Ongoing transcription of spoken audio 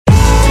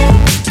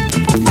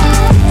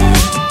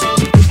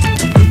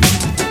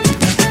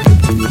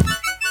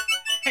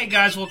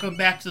guys, welcome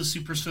back to the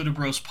Super Soda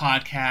Bros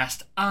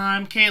podcast.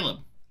 I'm Caleb.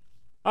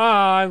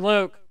 I'm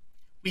Luke.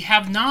 We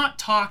have not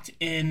talked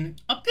in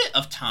a bit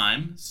of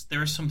time. There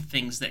are some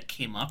things that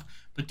came up,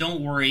 but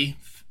don't worry,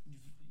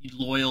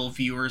 loyal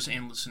viewers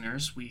and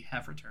listeners, we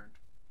have returned.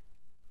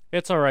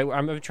 It's alright.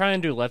 I'm trying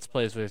to do Let's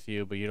Plays with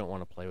you, but you don't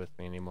want to play with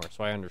me anymore,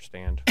 so I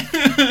understand.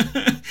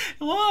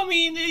 Well, I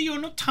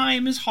mean,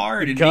 time is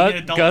hard, and being an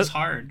adult is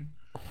hard.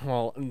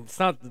 Well, it's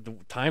not the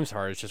time's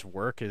hard, it's just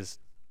work is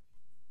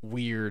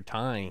weird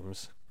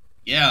times.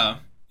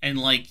 Yeah, and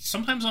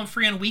sometimes I'm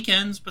free on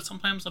weekends, but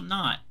sometimes I'm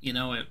not.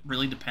 It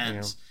really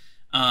depends.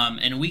 Yeah.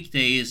 And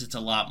weekdays, it's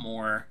a lot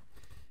more,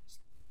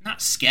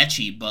 not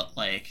sketchy, but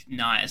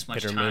not as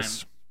much Hit or time.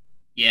 Miss.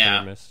 Yeah.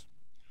 Hit or miss.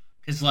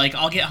 Because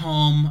I'll get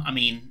home. I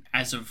mean,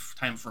 as of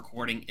time of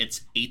recording,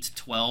 it's 8 to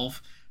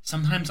 12.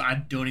 Sometimes I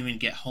don't even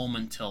get home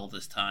until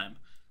this time,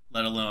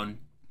 let alone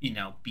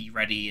be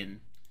ready and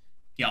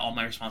get all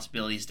my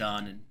responsibilities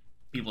done and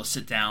be able to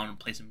sit down and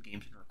play some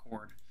games and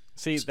record.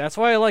 See, that's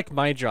why I like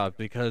my job,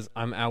 because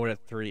I'm out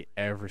at 3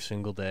 every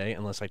single day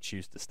unless I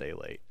choose to stay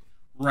late.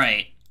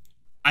 Right.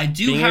 I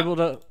do being able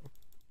to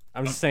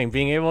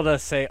being able to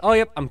say, oh,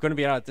 yep, I'm going to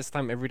be out at this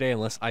time every day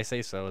unless I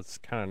say so, it's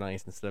kind of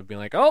nice instead of being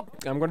like, oh,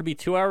 I'm going to be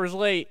 2 hours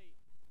late.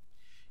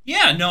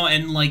 Yeah, no,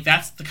 and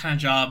that's the kind of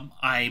job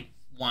I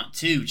want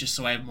too, just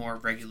so I have more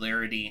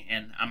regularity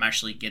and I'm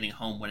actually getting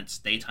home when it's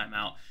daytime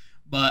out.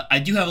 But I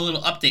do have a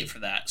little update for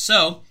that.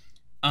 So,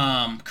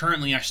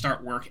 currently I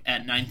start work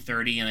at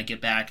 9:30 and I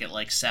get back at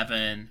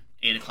 7,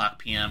 8 o'clock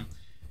p.m.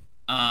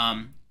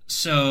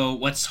 So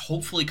what's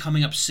hopefully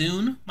coming up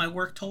soon, my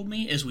work told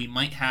me, is we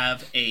might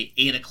have a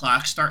 8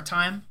 o'clock start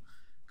time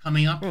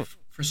coming up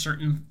for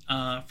certain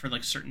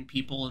certain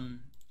people and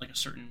a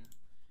certain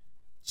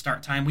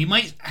start time. We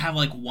might have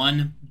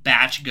one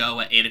batch go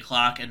at 8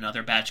 o'clock and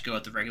another batch go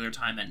at the regular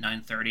time at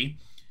 9:30.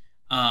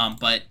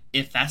 But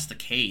if that's the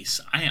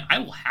case, I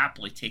will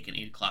happily take an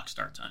 8 o'clock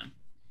start time.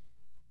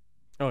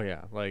 Oh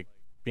yeah,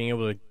 being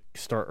able to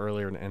start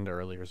earlier and end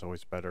earlier is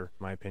always better,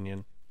 in my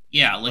opinion.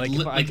 Yeah,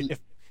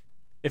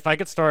 if I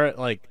could start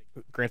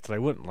granted I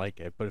wouldn't like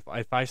it, but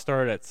if I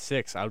started at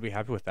 6, I would be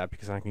happy with that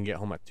because I can get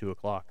home at 2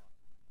 o'clock.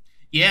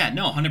 Yeah,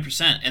 no,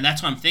 100%, and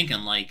that's what I'm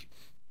thinking.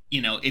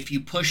 If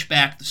you push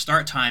back the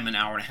start time an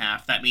hour and a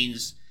half, that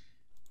means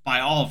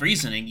by all of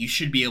reasoning, you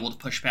should be able to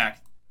push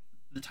back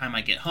the time I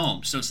get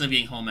home. So instead of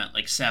getting home at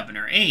 7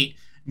 or 8,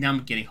 now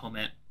I'm getting home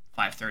at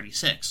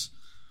 5:36.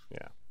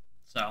 Yeah.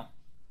 So.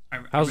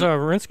 How's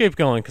RuneScape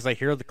going? Because I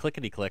hear the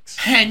clickety clicks.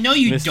 No,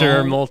 you Mr.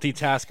 don't.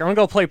 Multitasker. I'm gonna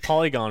go play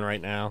Polygon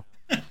right now.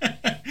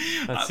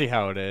 Let's see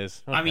how it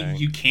is. Okay. I mean,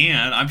 you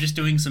can. I'm just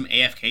doing some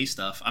AFK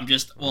stuff.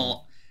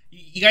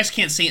 You guys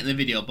can't see it in the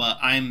video, but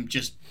I'm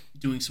just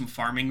doing some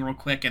farming real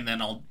quick, and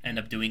then I'll end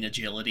up doing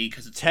agility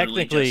because it's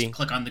literally just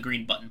click on the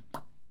green button.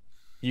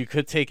 You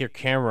could take your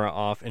camera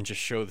off and just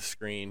show the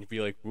screen.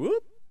 Be like,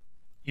 whoop.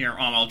 Here,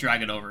 I'll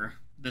drag it over.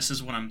 This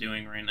is what I'm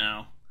doing right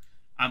now.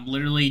 I'm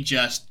literally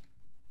just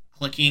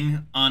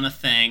clicking on a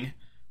thing,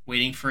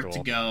 waiting for it to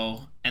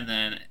go, and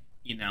then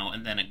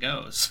it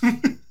goes.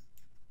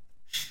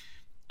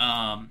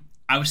 I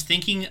was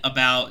thinking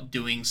about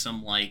doing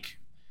some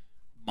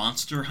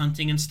monster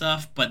hunting and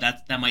stuff, but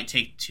that might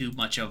take too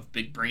much of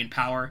big brain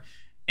power,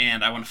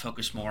 and I want to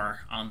focus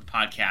more on the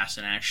podcast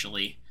and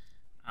actually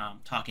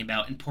talking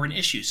about important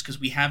issues because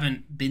we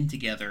haven't been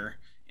together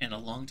in a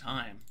long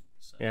time.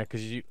 So. Yeah,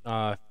 because you,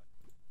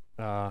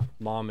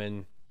 Mom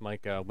and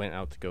Micah went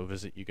out to go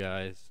visit you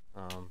guys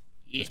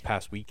this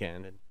past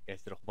weekend, and you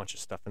guys did a whole bunch of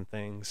stuff and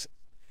things.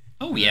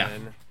 Oh, yeah.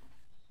 And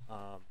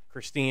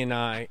Christine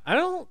and I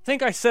don't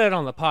think I said it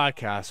on the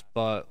podcast,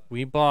 but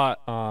we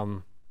bought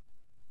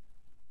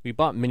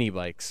mini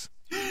bikes.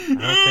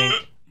 I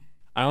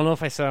don't know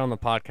if I said it on the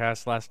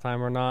podcast last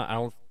time or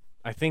not.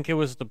 I think it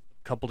was the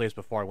couple days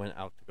before I went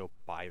out to go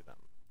buy them.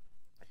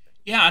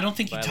 Yeah, I don't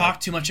think you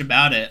talked too much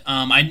about it.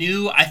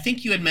 I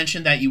think you had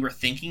mentioned that you were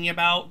thinking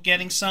about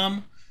getting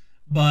some,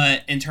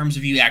 but in terms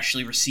of you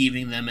actually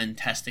receiving them and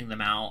testing them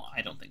out,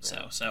 I don't think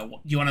so. So, do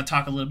you want to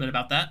talk a little bit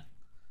about that?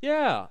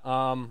 Yeah.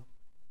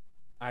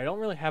 I don't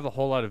really have a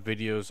whole lot of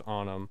videos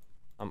on them.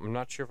 I'm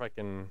not sure if I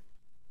can.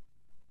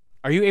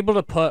 Are you able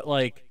to put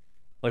like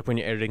when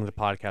you're editing the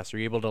podcast? Are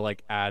you able to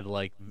add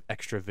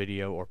extra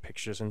video or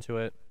pictures into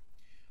it?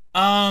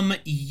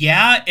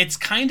 Yeah, it's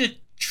kind of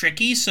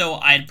tricky. So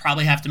I'd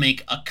probably have to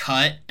make a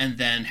cut and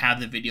then have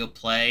the video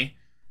play,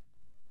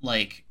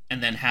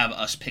 and then have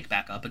us pick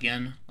back up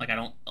again.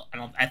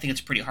 I think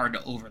it's pretty hard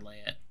to overlay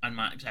it. I'm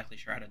not exactly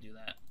sure how to do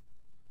that.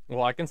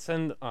 Well, I can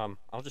send.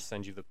 I'll just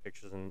send you the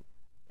pictures and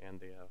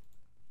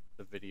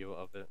the video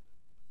of it.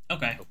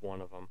 Okay. Of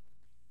one of them,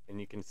 and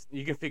you can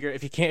figure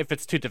if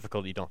it's too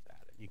difficult, you don't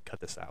add it. You can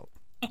cut this out.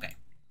 Okay.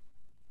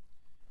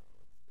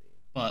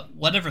 But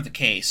whatever the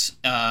case,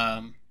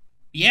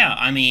 yeah.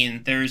 I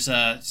mean, there's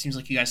seems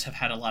like you guys have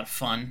had a lot of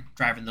fun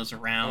driving those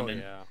around. Oh,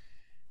 and, yeah.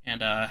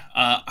 And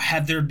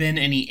have there been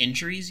any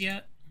injuries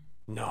yet?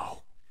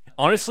 No.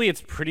 Honestly,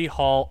 it's pretty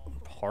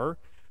hard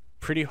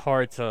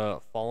to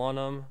fall on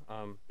them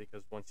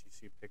because once you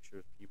see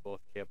pictures,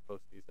 people can't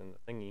post these, and the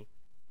thingy.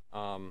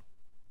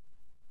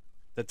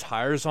 The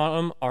tires on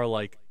them are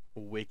like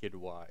wicked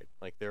wide.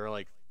 Like they're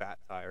like fat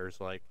tires,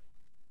 like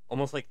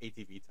almost like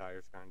ATV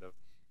tires, kind of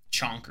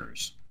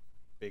Chonkers.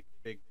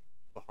 big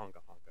bahonga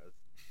honkas.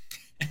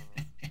 I'm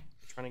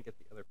trying to get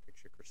the other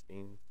picture,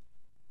 Christine.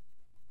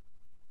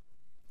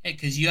 Hey,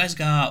 because you guys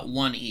got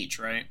one each,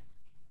 right?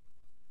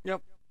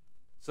 Yep.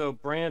 So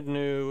brand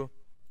new.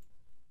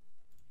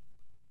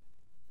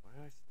 Why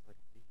did I select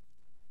these?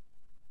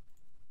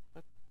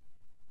 What?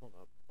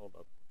 Hold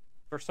up.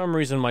 For some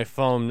reason, my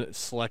phone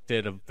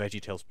selected a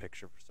VeggieTales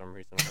picture. For some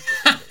reason,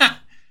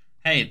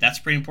 Hey, that's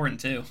pretty important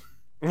too.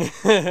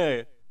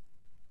 I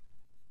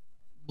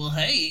Well,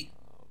 hey.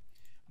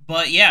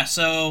 But yeah,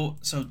 so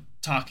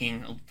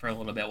talking for a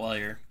little bit while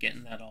you're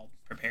getting that all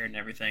prepared and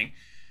everything.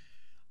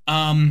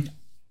 Um,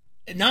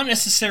 Not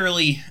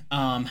necessarily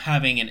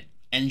having an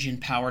engine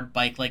powered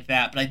bike like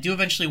that, but I do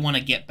eventually want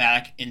to get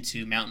back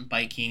into mountain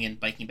biking and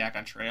biking back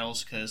on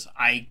trails because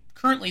I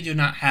currently do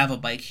not have a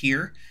bike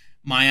here.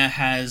 Maya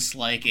has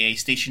like a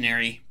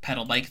stationary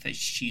pedal bike that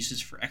she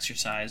uses for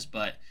exercise,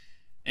 but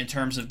in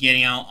terms of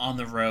getting out on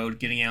the road,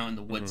 getting out in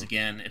the woods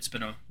again, it's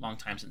been a long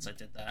time since I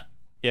did that.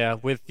 Yeah,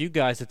 with you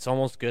guys, it's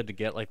almost good to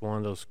get like one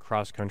of those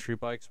cross country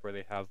bikes where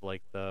they have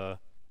like the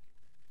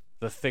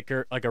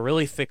thicker, like a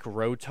really thick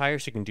road tire,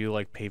 so you can do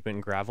like pavement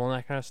and gravel and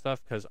that kind of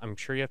stuff. Because I'm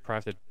sure you probably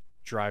have to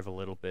drive a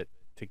little bit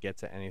to get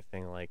to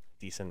anything like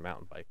decent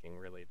mountain biking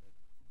related.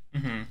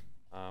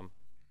 Mm-hmm.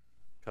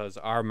 Because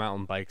our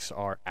mountain bikes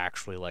are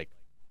actually like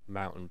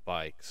mountain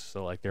bikes,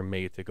 so like they're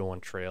made to go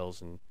on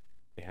trails and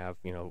they have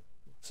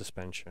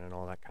suspension and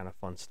all that kind of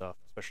fun stuff.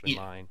 Especially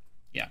mine.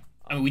 Yeah,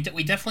 I mean,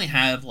 we definitely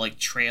have like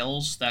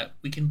trails that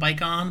we can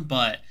bike on,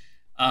 but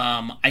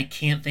I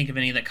can't think of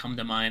any that come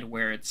to mind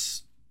where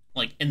it's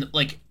like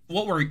like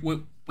what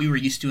we were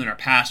used to in our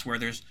past, where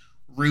there's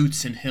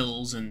routes and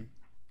hills and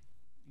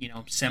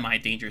semi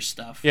dangerous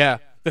stuff. Yeah.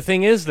 The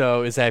thing is,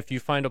 though, is that if you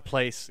find a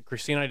place,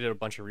 Christine and I did a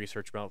bunch of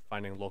research about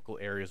finding local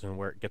areas and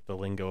get the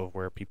lingo of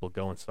where people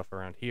go and stuff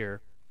around here.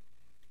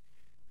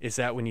 Is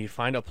that when you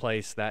find a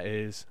place that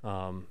is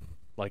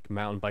like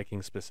mountain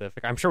biking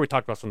specific? I'm sure we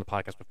talked about this on the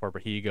podcast before,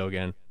 but here you go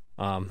again.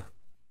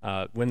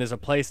 When there's a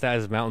place that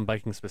is mountain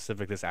biking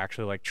specific, there's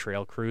actually like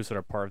trail crews that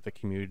are part of the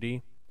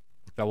community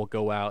that will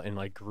go out and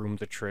like groom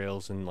the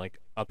trails and like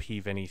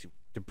upheave any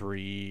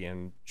debris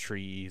and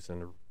trees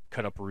and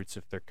cut up roots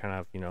if they're kind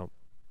of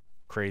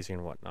crazy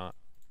and whatnot.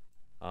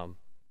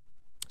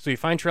 So you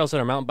find trails that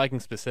are mountain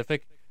biking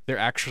specific. They're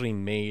actually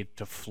made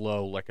to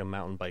flow like a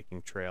mountain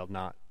biking trail,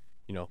 not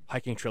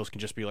hiking trails can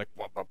just be like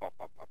wop, wop, wop,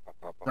 wop, wop,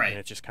 wop, right, and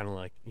it's just kind of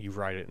like you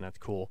ride it and that's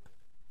cool.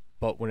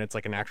 But when it's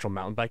like an actual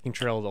mountain biking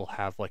trail, they'll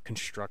have like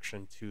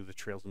construction to the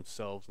trails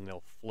themselves and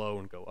they'll flow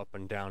and go up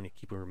and down and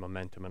keep your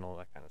momentum and all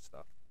that kind of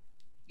stuff.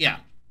 Yeah,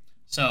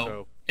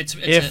 so it's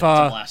a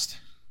blast.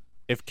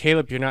 If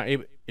Caleb, you're not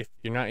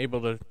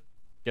able to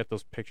get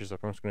those pictures up,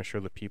 I'm just going to show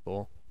the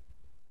people.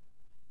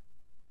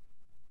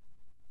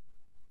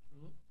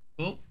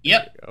 Oh,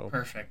 yep.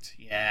 Perfect.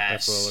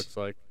 Yes. That's what it looks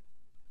like.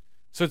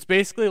 So it's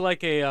basically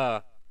like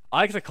I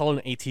like to call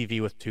it an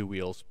ATV with two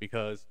wheels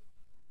because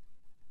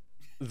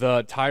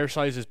the tire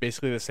size is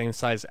basically the same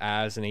size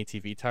as an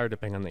ATV tire,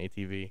 depending on the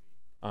ATV.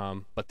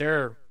 But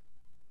they're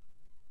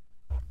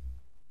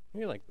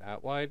maybe like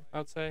that wide, I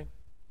would say.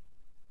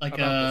 Like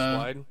this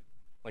wide.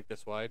 Like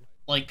this wide.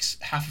 Like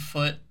half a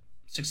foot,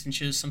 6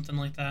 inches, something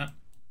like that.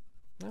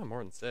 No, more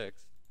than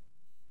 6.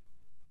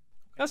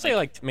 I'd say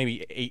like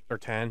maybe 8 or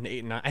 10, 8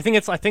 and 9. I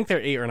think they're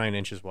 8 or 9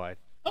 inches wide.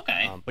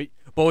 Okay.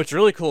 But what's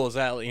really cool is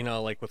that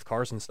like with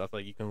cars and stuff,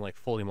 like you can like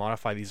fully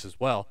modify these as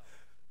well,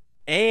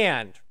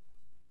 and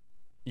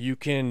you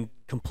can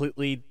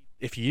completely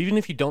even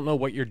if you don't know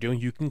what you're doing,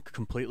 you can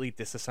completely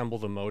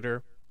disassemble the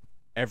motor,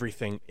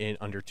 everything in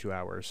under 2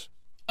 hours.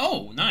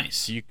 Oh, nice.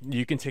 So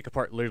you can take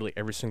apart literally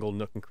every single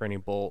nook and cranny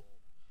bolt,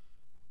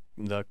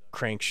 the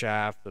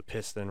crankshaft, the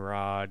piston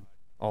rod,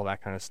 all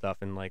that kind of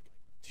stuff in like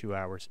 2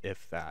 hours,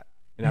 if that.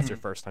 And that's their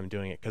first time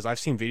doing it. Because I've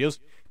seen videos,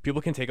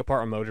 people can take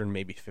apart a motor in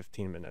maybe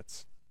 15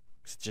 minutes.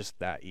 It's just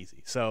that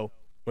easy. So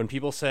when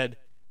people said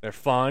they're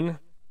fun,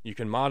 you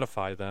can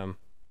modify them,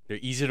 they're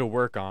easy to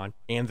work on,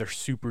 and they're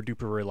super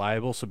duper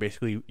reliable. So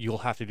basically, you'll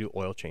have to do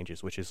oil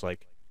changes, which is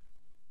like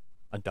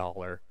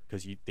 $1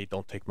 because they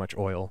don't take much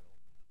oil.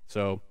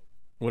 So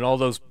when all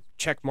those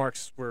check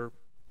marks were,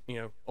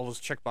 all those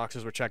check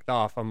boxes were checked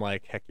off, I'm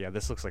like, heck yeah,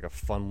 this looks like a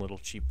fun little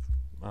cheap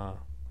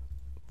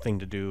thing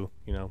to do,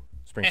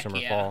 spring, heck summer,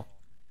 yeah. fall.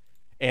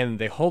 And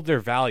they hold their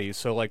value.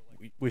 So like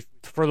we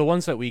for the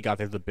ones that we got,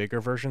 they're the bigger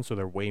version, so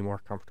they're way more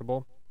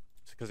comfortable.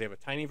 Because they have a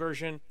tiny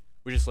version,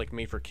 which is like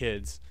made for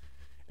kids,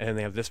 and then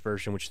they have this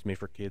version, which is made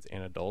for kids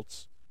and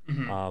adults.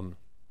 Mm-hmm.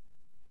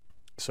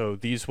 So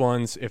these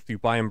ones, if you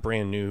buy them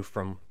brand new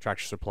from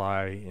Tractor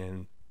Supply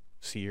and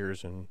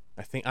Sears, and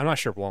I'm not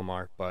sure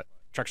Walmart, but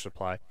Tractor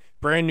Supply,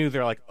 brand new,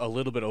 they're like a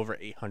little bit over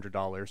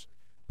 $800.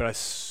 But as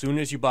soon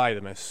as you buy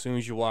them, as soon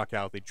as you walk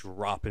out, they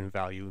drop in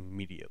value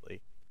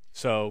immediately.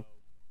 So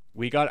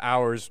we got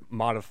ours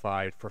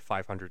modified for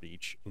 $500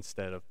 each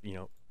instead of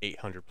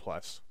 $800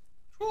 plus.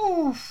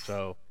 Oof.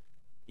 So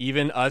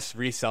even us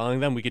reselling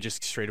them, we could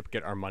just straight up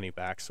get our money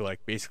back. So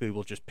like basically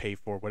we'll just pay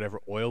for whatever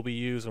oil we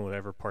use and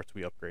whatever parts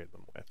we upgrade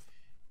them with.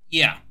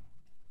 Yeah.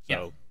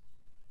 So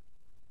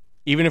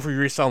even if we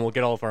resell them, we'll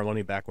get all of our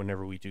money back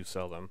whenever we do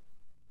sell them.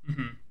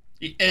 Mm-hmm. So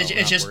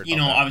It's just, about that.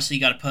 obviously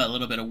you got to put a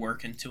little bit of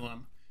work into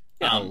them.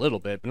 Yeah, a little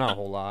bit, but not a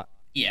whole lot.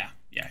 Yeah,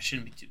 it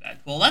shouldn't be too bad.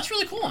 Well, that's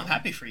really cool. I'm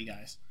happy for you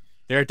guys.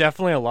 They're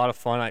definitely a lot of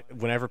fun.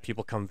 Whenever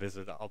people come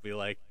visit, I'll be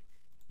like,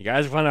 "You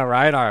guys want to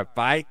ride our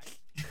bike?"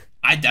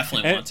 I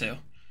definitely want to.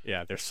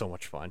 Yeah, they're so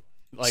much fun.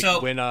 Like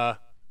So- when I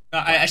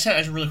just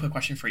had a really quick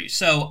question for you.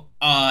 So,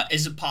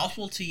 is it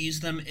possible to use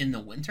them in the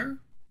winter?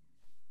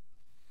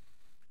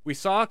 we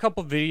saw a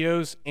couple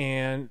videos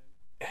and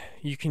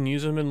you can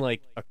use them in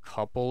like a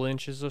couple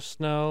inches of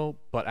snow,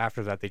 but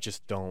after that they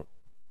just don't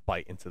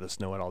bite into the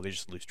snow at all. They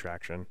just lose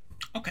traction.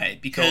 Okay, So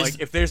because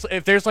like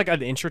if there's like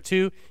an inch or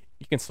two,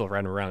 you can still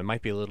ride them around. It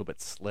might be a little bit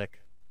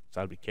slick,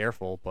 so I'd be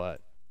careful.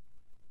 But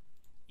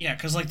yeah,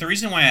 because like the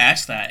reason why I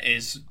asked that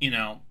is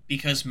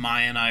because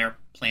Maya and I are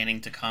planning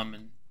to come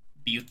and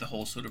be with the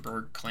whole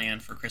Soderbergh clan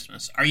for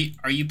Christmas. Are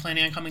you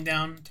planning on coming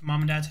down to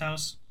Mom and Dad's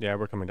house? yeah,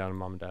 we're coming down to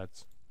Mom and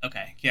Dad's.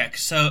 Okay, yeah.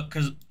 Because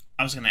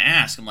I was gonna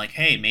ask, I'm like,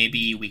 hey,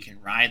 maybe we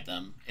can ride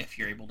them if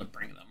you're able to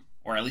bring them,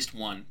 or at least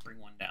bring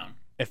one down.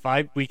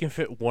 We can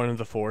fit one in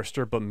the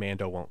Forester, but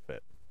Mando won't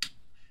fit.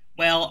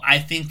 Well, I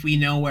think we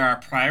know where our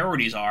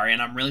priorities are,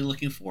 and I'm really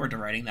looking forward to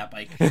riding that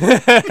bike.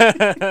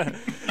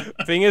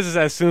 Thing is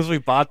as soon as we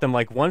bought them,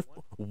 like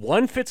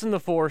one fits in the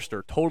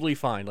Forester, totally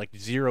fine, like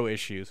zero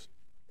issues.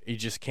 You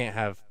just can't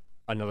have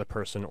another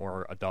person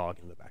or a dog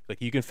in the back.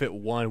 Like you can fit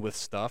one with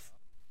stuff.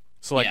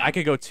 So like Yeah. I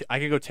could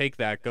go take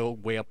that, go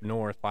way up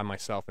north by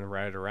myself and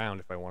ride it around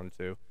if I wanted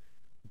to.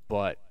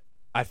 But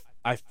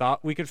I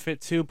thought we could fit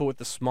two, but with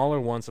the smaller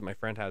ones that my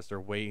friend has, they're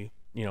way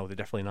they're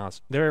definitely not.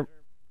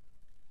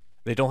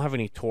 They don't have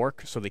any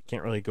torque, so they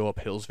can't really go up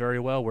hills very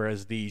well.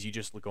 Whereas these, you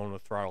just go on the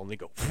throttle and they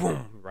go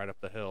boom, right up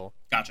the hill.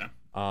 Gotcha.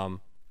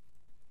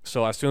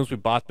 So as soon as we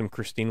bought them,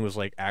 Christine was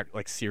like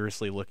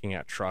seriously looking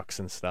at trucks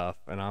and stuff,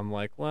 and I'm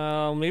like,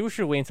 well, maybe we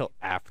should wait until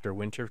after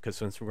winter because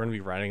since we're going to be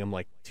riding them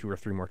like 2 or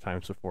 3 more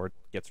times before it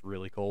gets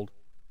really cold.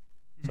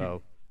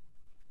 So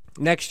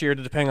next year,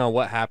 depending on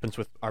what happens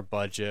with our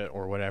budget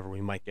or whatever,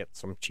 we might get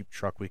some cheap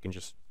truck we can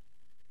just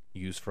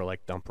use for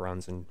like dump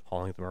runs and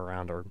hauling them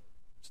around or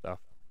stuff.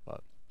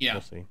 But Yeah.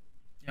 we'll see.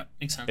 Yeah,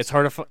 makes sense. It's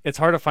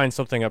hard to find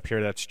something up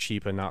here that's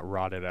cheap and not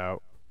rotted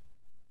out.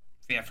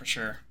 Yeah, for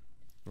sure.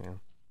 Yeah.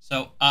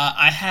 So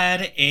I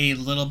had a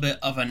little bit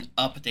of an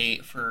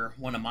update for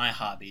one of my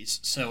hobbies.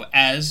 So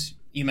as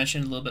you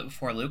mentioned a little bit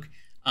before, Luke,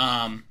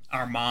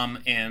 our mom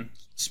and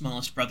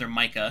smallest brother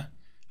Micah,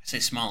 I say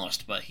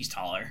smallest, but he's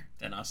taller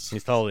than us.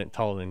 He's taller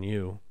than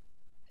you.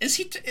 Is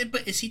he?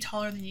 But is he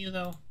taller than you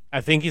though?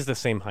 I think he's the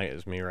same height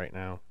as me right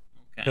now.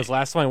 Okay. Because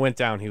last time I went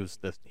down, he was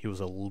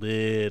a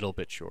little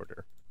bit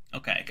shorter.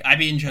 Okay, I'd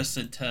be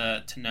interested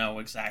to know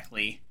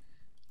exactly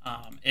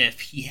if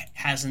he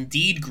has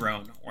indeed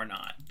grown or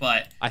not.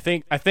 But I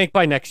think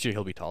by next year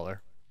he'll be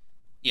taller.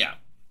 yeah,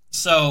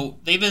 so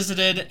they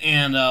visited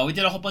and we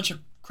did a whole bunch of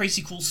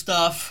crazy cool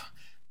stuff.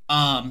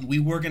 We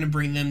were gonna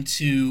bring them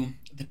to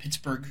the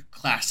Pittsburgh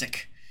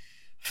Classic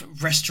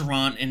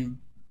restaurant and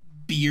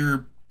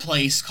beer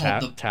place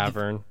called the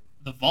Tavern.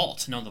 The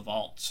Vault. No, the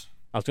Vault.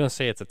 I was gonna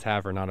say it's a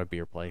tavern, not a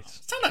beer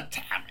place. It's not a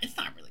tavern. It's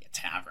not really a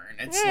tavern.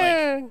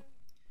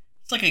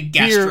 It's like a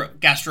Beer.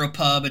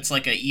 gastropub. It's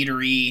like a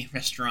eatery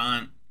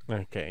restaurant.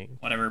 Okay.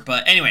 Whatever.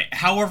 But anyway,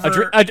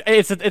 however,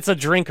 It's a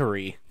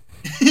drinkery.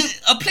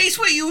 a place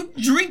where you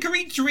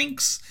drinkery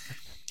drinks.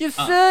 You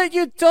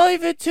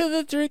dive into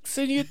the drinks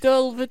and you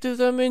delve into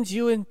them and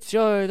you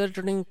enjoy the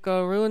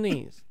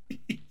drinkaroonies.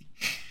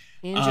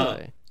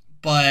 Enjoy.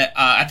 But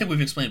I think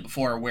we've explained it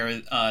before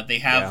where they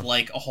have Yeah.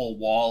 like a whole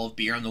wall of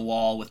beer on the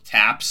wall with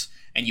taps,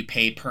 and you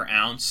pay per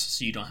ounce,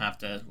 so you don't have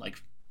to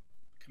like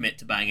commit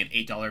to buying an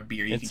 $8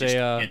 beer. You It's can just a,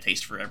 get a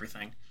taste for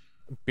everything.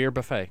 Beer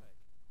buffet.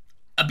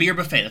 A beer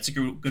buffet. That's a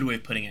good way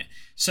of putting it.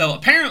 So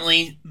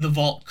apparently the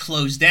vault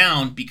closed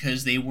down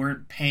because they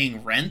weren't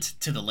paying rent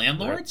to the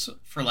landlords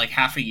for like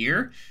half a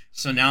year.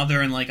 So now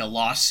they're in like a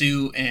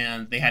lawsuit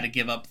and they had to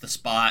give up the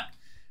spot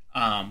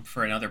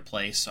for another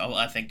place. So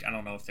I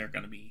don't know if they're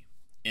going to be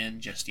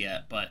in just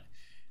yet, but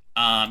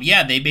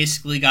yeah, they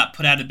basically got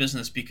put out of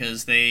business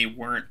because they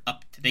weren't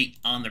up to date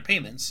on their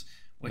payments,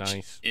 which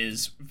Nice.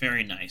 is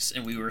very nice,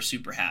 and we were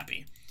super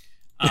happy.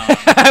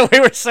 We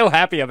were so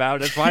happy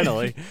about it,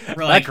 finally.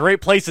 We're like, That great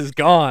place is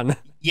gone.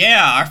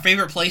 yeah, our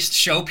favorite place to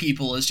show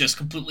people is just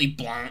completely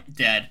blank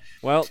dead.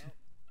 Well,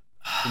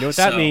 you know what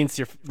that So- means?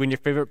 When your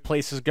favorite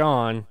place is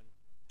gone,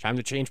 time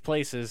to change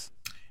places.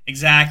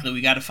 Exactly,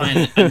 we got to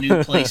find a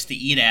new place to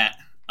eat at.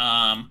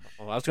 Well,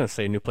 I was going to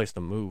say a new place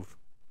to move.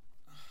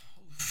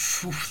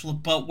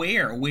 But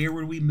where? Where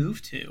would we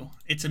move to?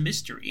 It's a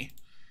mystery.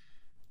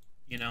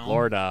 You know,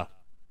 Florida.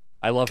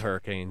 I love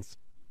hurricanes.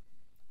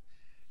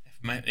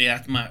 my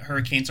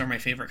hurricanes are my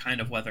favorite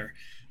kind of weather.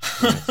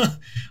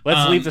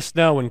 Let's leave the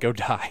snow and go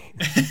die.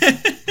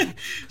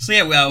 So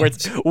yeah, well,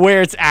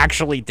 Where it's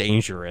actually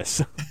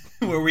dangerous.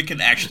 where we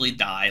could actually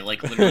die,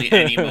 like literally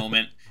any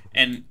moment.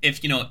 And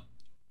if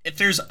if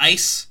there's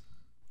ice,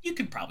 you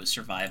could probably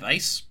survive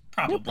ice,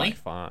 You're probably.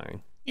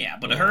 fine. Yeah,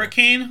 but a Yeah.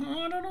 hurricane,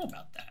 I don't know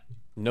about that.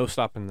 No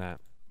stopping that.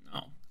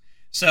 No.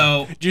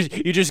 So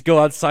You just go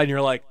outside and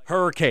you're like,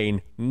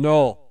 hurricane,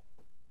 no.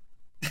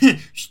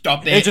 stop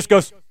And it it. just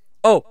goes,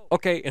 oh,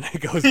 okay, and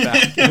it goes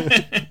back.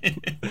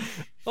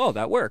 Oh,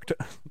 that worked.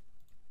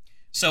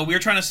 So we were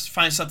trying to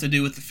find stuff to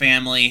do with the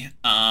family,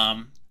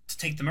 to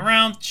take them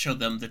around, show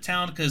them the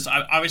town, because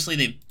obviously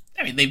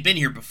they've been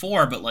here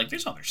before, but like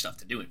there's other stuff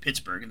to do in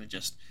Pittsburgh than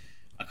just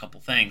a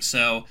couple things.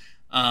 So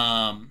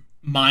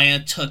Maya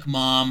took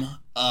Mom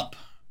up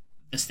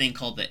this thing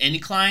called the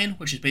incline,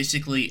 which is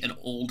basically an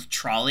old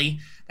trolley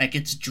that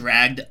gets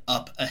dragged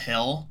up a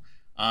hill,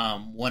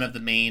 one of the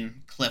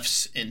main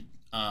cliffs in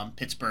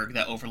Pittsburgh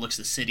that overlooks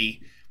the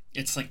city.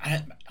 It's like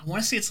I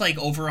want to say it's like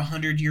over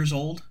 100 years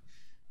old.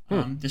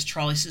 This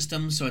trolley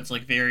system, so it's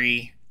like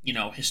very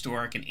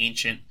historic and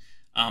ancient,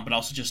 but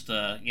also just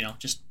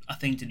just a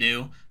thing to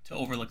do to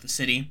overlook the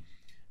city.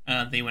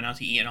 They went out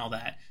to eat and all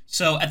that.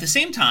 So at the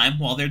same time,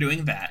 while they're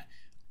doing that,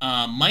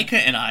 Micah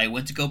and I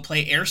went to go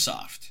play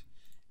airsoft.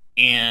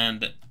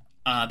 And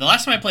the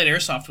last time I played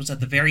airsoft was at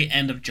the very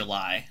end of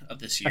July of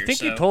this year. I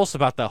think you told us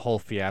about that whole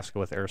fiasco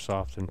with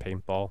airsoft and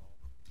paintball.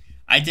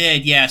 I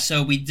did, yeah.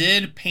 So we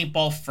did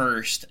paintball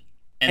first,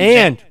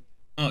 And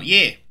oh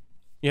yeah,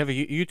 you have a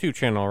YouTube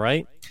channel,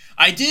 right?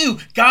 I do,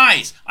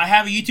 guys. I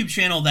have a YouTube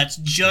channel that's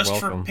just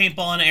for Welcome.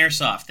 paintball and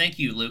airsoft. Thank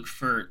you, Luke,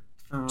 for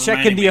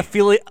Check in reminding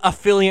the me.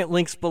 affiliate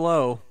links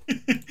below.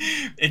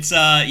 It's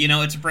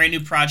it's a brand new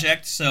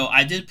project. So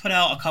I did put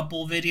out a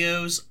couple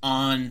videos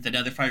on the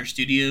Netherfire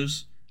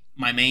Studios,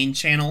 my main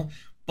channel,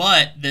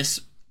 but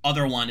this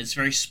other one is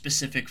very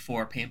specific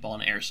for paintball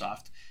and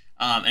airsoft.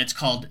 And it's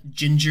called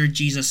Ginger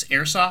Jesus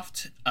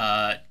Airsoft.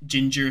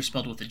 Ginger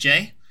spelled with a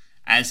J,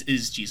 as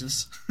is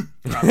Jesus,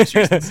 for obvious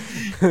reasons.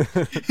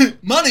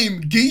 My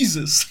name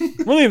Jesus.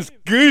 My name's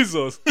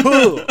Jesus.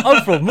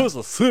 I'm from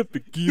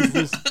Mississippi,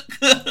 Jesus.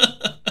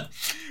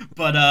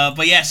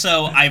 But yeah,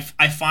 so I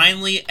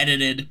finally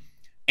edited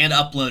and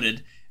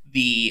uploaded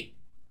the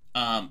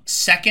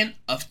second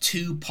of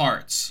 2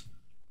 parts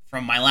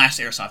from my last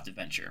airsoft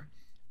adventure.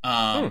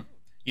 I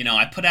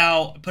put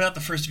out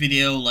the first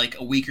video like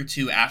a week or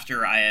 2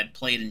 after I had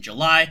played in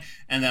July,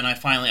 and then I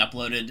finally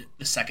uploaded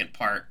the second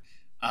part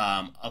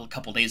a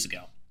couple days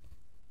ago.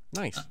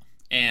 Nice.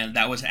 And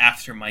that was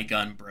after my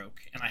gun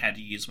broke and I had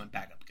to use my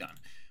backup gun.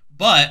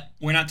 But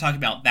we're not talking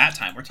about that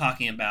time. We're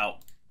talking about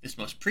this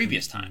most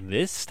previous time.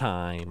 This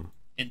time.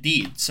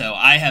 Indeed. So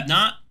I have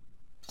not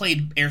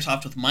played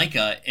airsoft with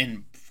Micah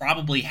in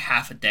probably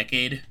half a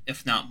decade,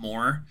 if not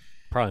more.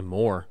 Probably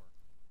more.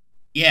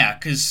 Yeah,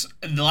 because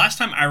the last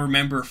time I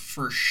remember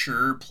for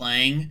sure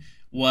playing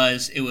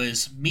was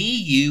me,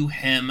 you,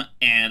 him,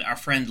 and our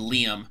friend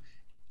Liam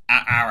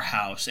at our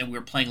house, and we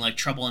were playing like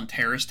Trouble in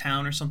Terrorist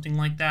Town or something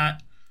like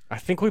that. I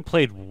think we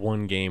played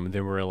one game and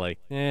then we were like,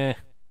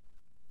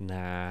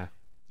 nah.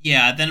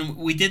 Yeah, then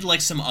we did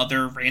like some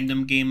other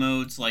random game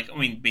modes, like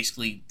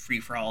basically free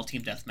for all,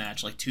 team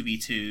deathmatch, like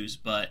 2v2s,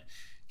 but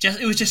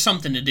it was just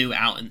something to do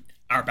out in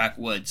our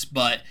backwoods.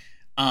 But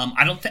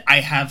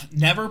I have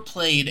never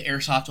played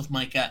airsoft with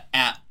Micah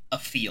at a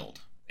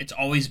field. It's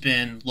always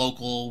been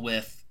local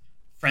with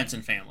friends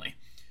and family.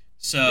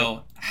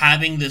 So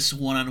having this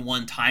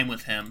one-on-one time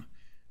with him,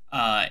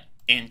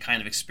 and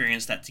kind of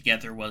experience that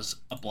together was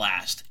a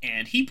blast.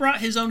 And he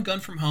brought his own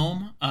gun from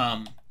home.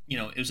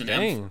 It was an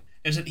Dang.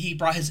 he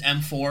brought his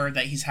M4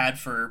 that he's had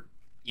for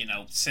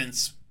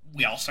since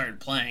we all started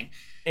playing.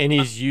 And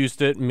he's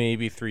used it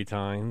maybe 3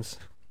 times.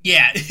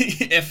 Yeah,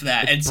 if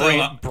that.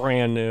 And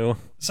Brand new.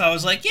 so I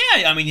was like,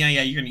 yeah,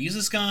 you're gonna use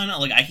this gun.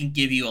 Like, I can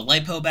give you a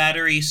lipo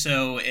battery,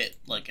 so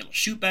it'll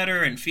shoot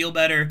better and feel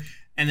better.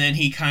 And then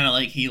he kind of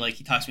he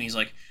talks to me. He's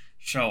like,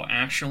 so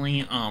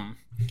actually,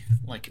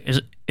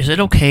 is it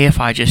okay if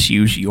I just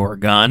use your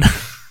gun?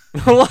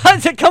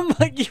 What? Come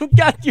on, you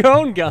got your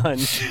own gun.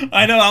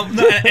 I know,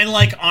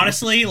 and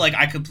honestly,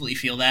 I completely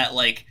feel that.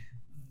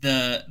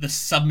 The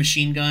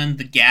submachine gun,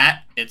 the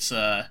GAT, it's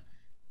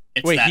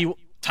Wait, that he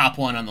top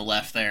one on the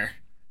left there.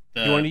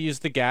 You want to use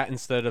the GAT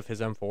instead of his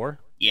M4?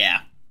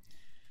 Yeah.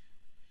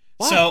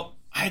 Why? So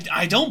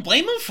I don't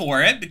blame him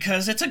for it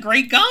because it's a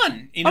great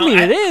gun.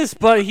 It is,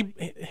 but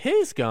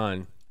his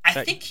gun.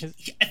 I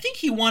think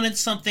he wanted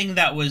something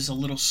that was a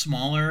little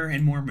smaller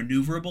and more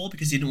maneuverable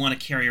because he didn't want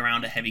to carry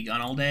around a heavy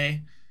gun all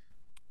day.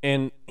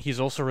 And he's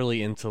also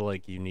really into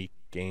unique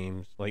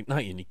games,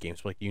 not unique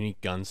games, but unique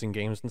guns and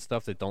games and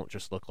stuff that don't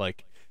just look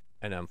like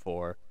an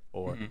M4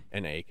 or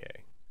an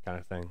AK kind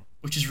of thing.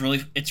 Which is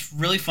it's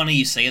really funny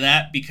you say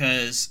that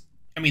because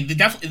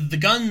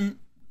the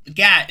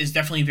GAT is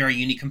definitely very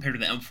unique compared to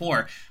the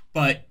M4.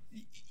 But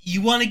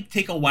you want to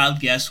take a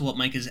wild guess what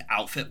Micah's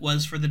outfit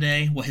was for the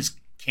day, what his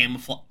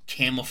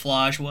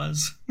camouflage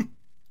was?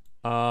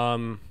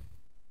 A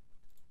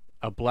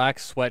black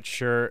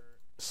sweatshirt,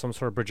 some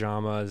sort of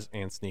pajamas,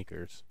 and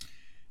sneakers.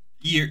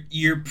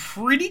 You're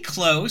pretty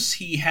close.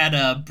 He had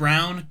a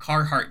brown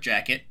Carhartt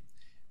jacket,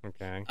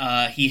 Okay.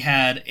 He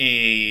had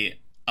a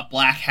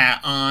black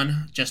hat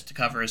on just to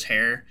cover his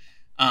hair,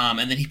 and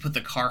then he put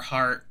the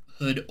Carhartt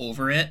hood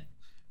over it,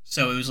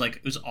 so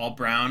it was all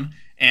brown.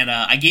 And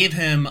I gave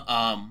him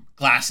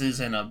glasses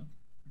and a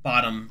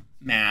bottom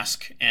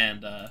mask,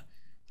 and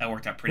that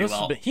worked out pretty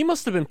well. He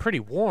must have been pretty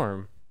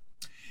warm.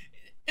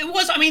 It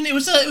was. I mean, it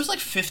was like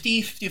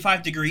 50,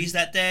 55 degrees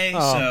that day.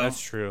 Oh, so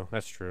that's true.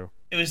 That's true.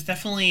 it was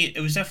definitely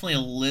a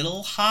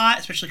little hot,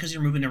 especially because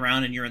you're moving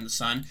around and you're in the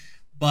sun.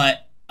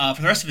 But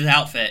for the rest of his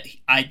outfit,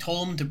 I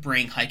told him to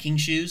bring hiking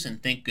shoes,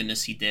 and thank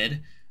goodness he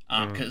did,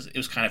 because it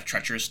was kind of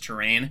treacherous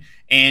terrain.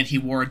 And he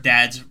wore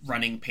Dad's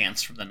running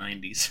pants from the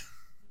 '90s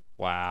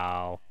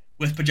Wow.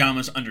 with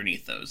pajamas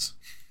underneath those.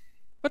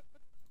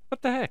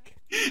 What the heck?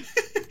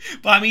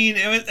 But I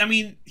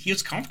mean, he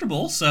was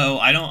comfortable, so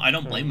I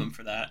don't blame him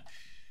for that.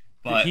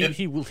 But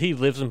he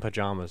lives in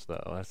pajamas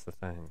though. That's the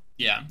thing.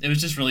 yeah, it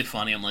was just really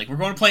funny. I'm like, we're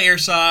going to play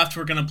airsoft.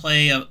 We're going to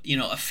play a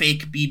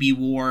fake BB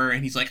war,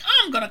 and he's like,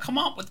 I'm going to come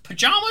up with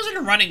pajamas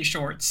and running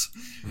shorts.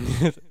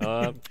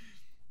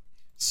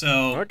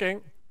 So Okay.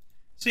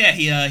 so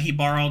yeah, he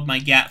borrowed my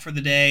GAT for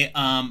the day.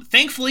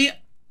 Thankfully,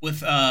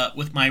 with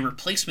my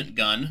replacement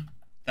gun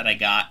that I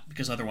got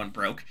because the other one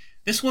broke,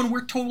 this one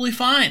worked totally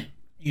fine.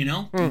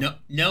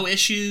 No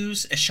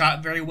issues. It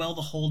shot very well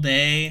the whole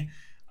day.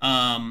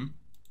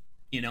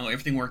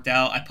 Everything worked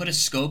out. I put a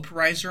scope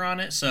riser on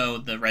it, so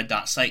the red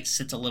dot sight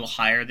sits a little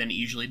higher than it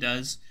usually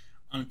does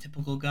on a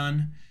typical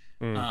gun.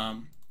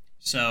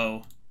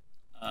 So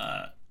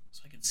I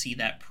could see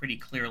that pretty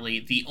clearly.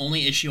 The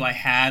only issue I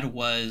had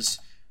was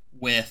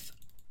with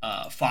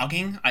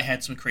fogging. I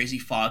had some crazy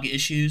fog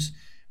issues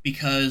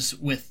because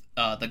with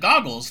the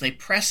goggles, they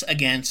press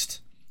against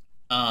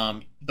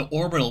the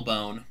orbital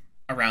bone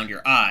around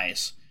your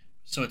eyes,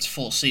 so it's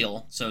full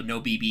seal, so no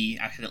BB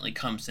accidentally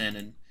comes in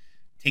and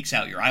takes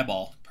out your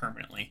eyeball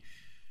permanently.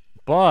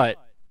 But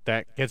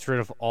that gets rid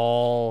of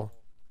all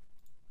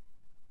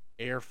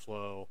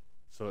airflow,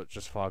 so it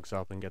just fogs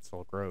up and gets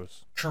all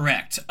gross.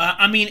 Correct.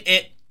 I mean,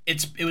 it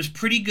was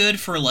pretty good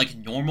for like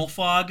normal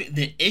fog.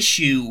 The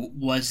issue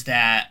was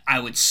that I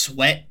would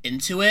sweat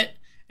into it,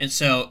 and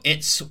so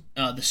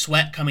the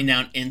sweat coming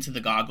down into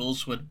the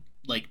goggles would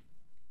like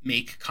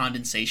make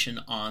condensation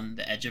on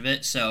the edge of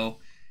it. So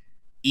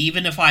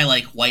even if I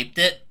like wiped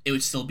it, it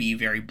would still be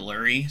very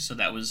blurry. So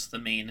that was the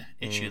main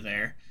issue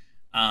there.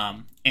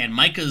 And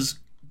Micah's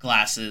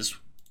glasses,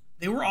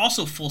 they were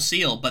also full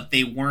seal, but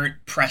they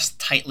weren't pressed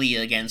tightly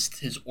against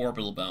his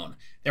orbital bone.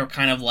 They were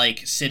kind of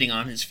like sitting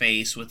on his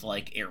face with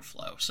like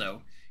airflow.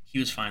 So he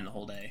was fine the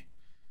whole day.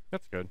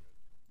 That's good.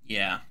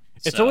 Yeah.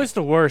 It's always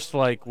the worst,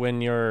 like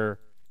when you're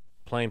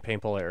playing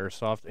paintball at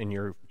airsoft and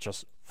you're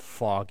just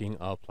fogging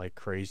up like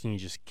crazy and you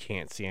just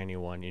can't see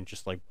anyone. You're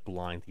just like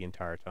blind the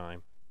entire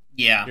time.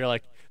 Yeah. You're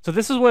like, so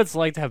this is what it's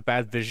like to have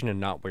bad vision and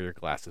not wear your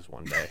glasses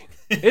one day.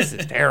 This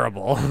is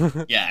terrible.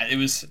 Yeah,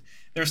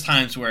 there's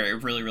times where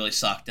it really, really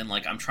sucked, and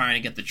like I'm trying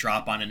to get the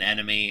drop on an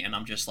enemy, and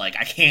I'm just like,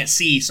 I can't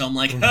see, so I'm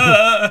like,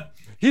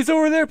 He's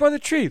over there by the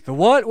tree. The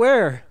what?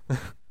 Where?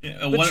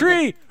 The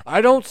tree.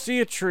 I don't see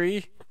a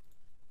tree.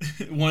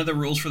 One of the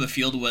rules for the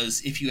field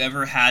was if you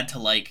ever had to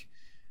like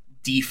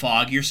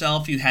defog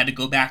yourself, you had to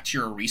go back to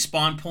your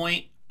respawn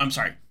point. I'm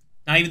sorry,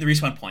 not even the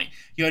respawn point.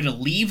 You had to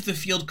leave the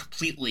field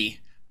completely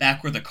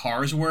back where the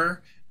cars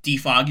were,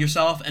 defog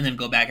yourself, and then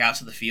go back out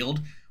to the field.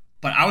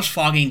 But I was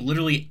fogging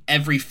literally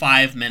every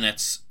 5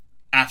 minutes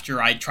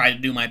after I tried to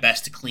do my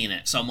best to clean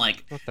it. So I'm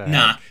like,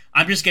 nah,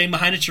 I'm just getting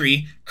behind a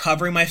tree,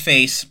 covering my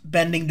face,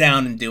 bending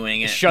down and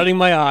doing it. Shutting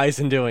my eyes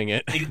and doing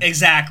it.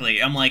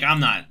 Exactly. I'm like, I'm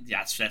not,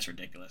 that's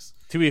ridiculous.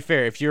 To be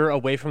fair, if you're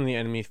away from the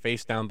enemy,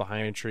 face down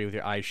behind a tree with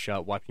your eyes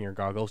shut, wiping your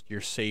goggles,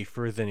 you're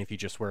safer than if you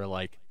just wear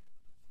like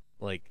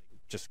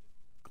just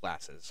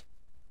glasses.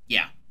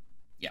 Yeah,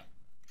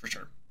 for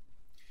sure.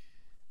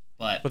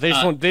 But they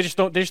just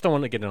don't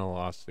want to get in a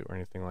lawsuit or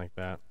anything like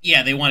that.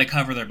 Yeah, they want to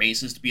cover their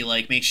bases to be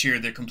like make sure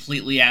they're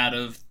completely out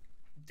of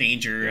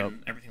danger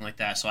and everything like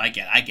that. So I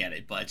get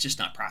it, but it's just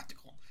not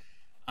practical.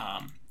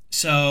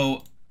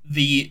 So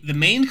the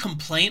main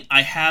complaint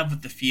I have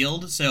with the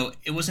field, so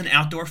it was an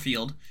outdoor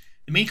field.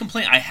 The main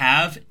complaint I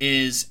have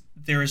is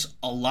there's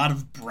a lot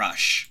of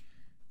brush.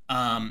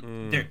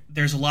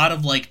 There's a lot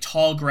of like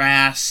tall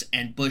grass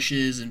and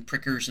bushes and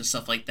prickers and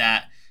stuff like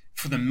that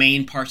for the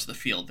main parts of the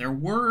field. There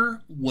were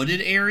wooded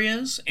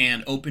areas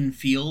and open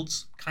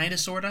fields, kind of,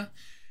 sort of.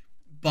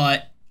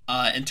 But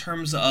in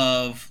terms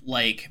of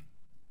like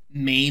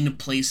main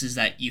places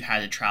that you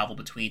had to travel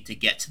between to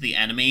get to the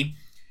enemy,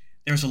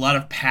 there's a lot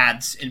of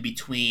paths in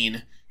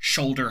between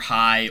shoulder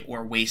high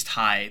or waist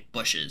high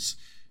bushes.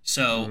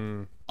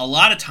 So a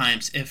lot of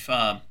times if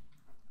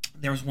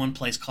there was one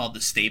place called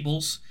the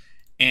Stables,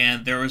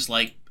 and there was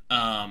like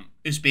it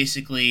was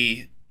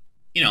basically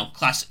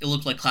it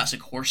looked like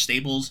classic horse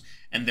stables,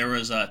 and there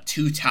was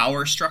 2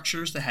 tower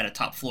structures that had a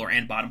top floor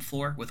and bottom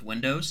floor with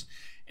windows.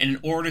 And in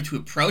order to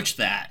approach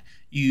that,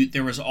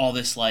 there was all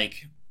this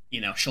like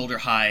shoulder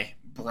high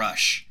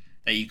brush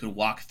that you could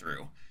walk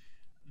through.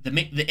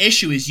 The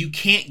issue is you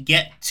can't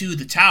get to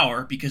the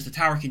tower because the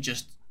tower can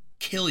just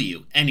kill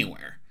you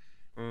anywhere.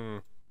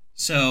 Mm.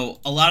 So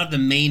a lot of the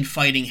main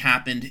fighting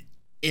happened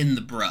in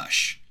the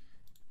brush,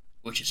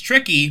 which is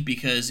tricky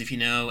because if you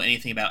know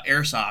anything about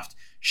airsoft,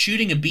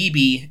 shooting a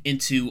BB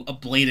into a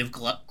blade of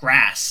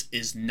grass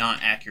is not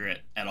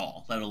accurate at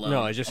all, let alone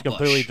No, it just a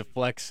completely bush.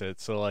 deflects it.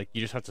 So like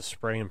you just have to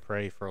spray and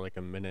pray for like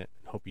a minute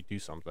and hope you do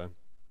something.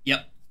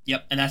 Yep,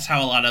 yep, and that's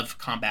how a lot of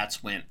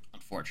combats went,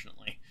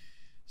 unfortunately.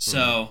 Mm.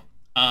 So,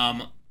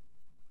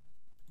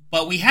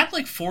 but we had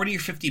like 40 or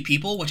 50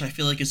 people, which I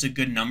feel like is a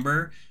good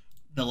number.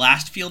 The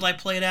last field I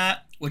played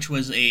at, which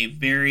was a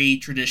very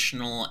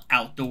traditional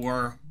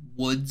outdoor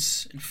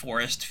woods and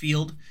forest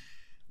field,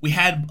 we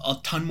had a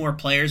ton more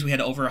players. We had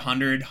over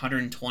 100,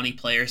 120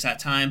 players that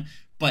time.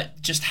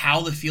 But just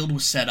how the field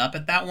was set up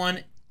at that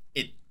one,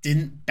 it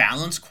didn't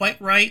balance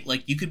quite right.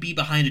 Like you could be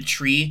behind a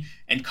tree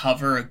and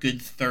cover a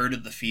good third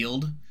of the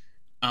field.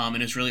 And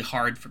it was really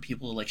hard for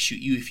people to like shoot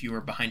you if you were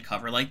behind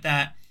cover like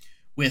that.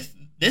 With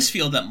this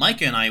field that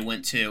Micah and I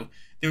went to,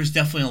 there was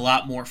definitely a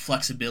lot more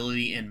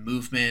flexibility in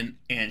movement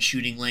and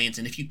shooting lanes.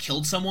 And if you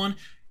killed someone,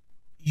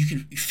 you can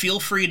feel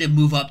free to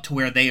move up to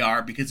where they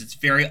are because it's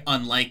very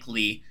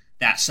unlikely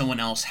that someone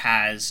else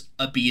has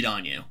a bead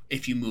on you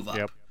if you move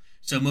Yep. up.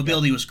 So Yep.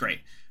 mobility was great.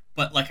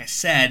 But like I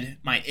said,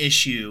 my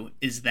issue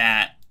is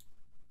that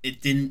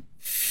it didn't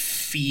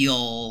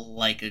feel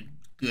like a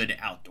good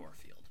outdoor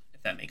field,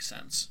 if that makes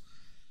sense.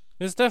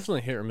 There's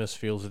definitely hit or miss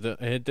fields.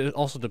 It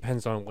also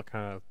depends on what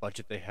kind of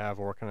budget they have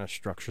or what kind of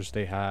structures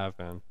they have,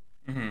 and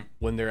Mm-hmm.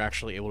 when they're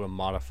actually able to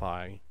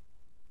modify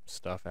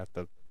stuff at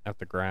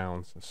the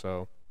grounds. And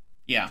so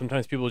Yeah,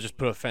 sometimes people just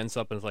put a fence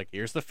up and it's like,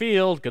 "Here's the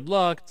field. Good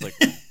luck." It's like,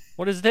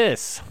 what is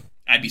this?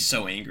 I'd be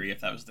so angry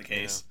if that was the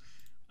case.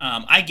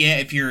 I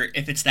get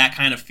if it's that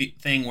kind of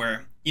thing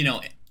where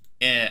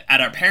at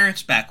our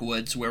parents'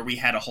 backwoods where we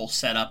had a whole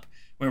setup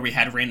where we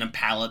had random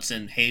pallets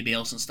and hay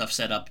bales and stuff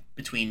set up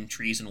between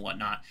trees and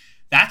whatnot.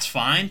 That's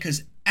fine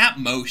because at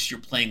most you're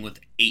playing with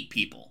 8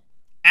 people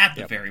at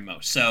the Yep. very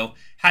most. So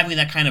having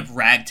that kind of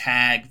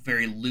ragtag,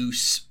 very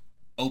loose,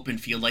 open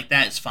field like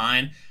that is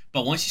fine.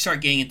 But once you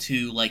start getting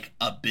into like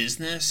a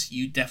business,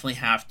 you definitely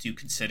have to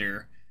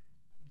consider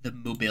the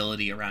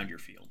mobility around your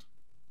field.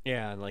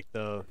 Yeah, and like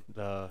the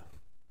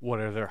what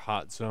are their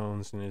hot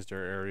zones, and is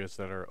there areas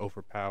that are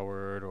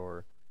overpowered,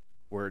 or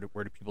where do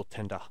people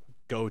tend to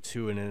go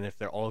to, and then if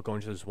they're all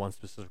going to this one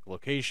specific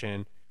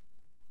location,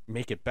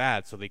 make it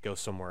bad so they go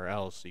somewhere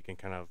else, so you can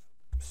kind of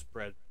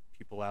spread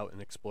people out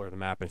and explore the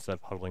map instead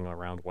of huddling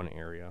around one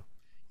area.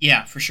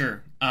 Yeah, for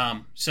sure.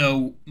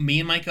 So me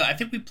and Micah, I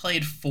think we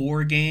played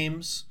 4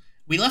 games.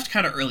 We left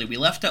kind of early. We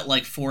left at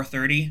like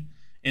 4:30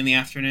 in the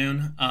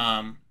afternoon.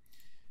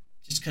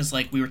 Just because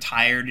like we were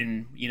tired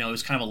and it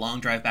was kind of a long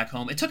drive back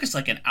home. It took us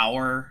like an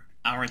hour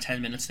and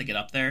 10 minutes to get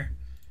up there.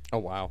 Oh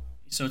wow.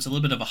 So it's a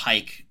little bit of a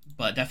hike,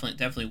 but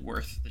definitely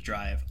worth the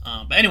drive.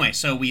 But anyway,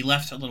 so we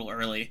left a little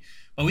early,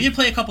 but we did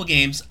play a couple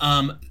games.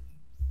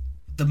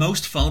 The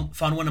most fun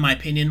one in my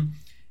opinion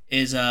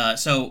is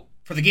so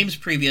for the games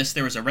previous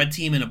there was a red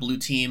team and a blue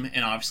team,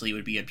 and obviously it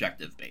would be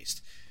objective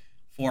based.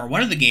 For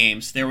one of the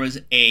games there was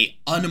a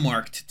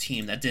unmarked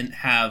team that didn't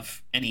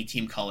have any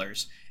team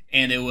colors,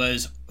 and it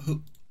was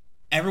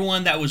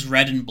everyone that was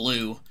red and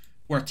blue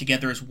worked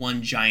together as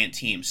one giant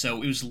team.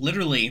 So it was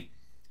literally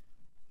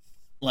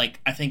like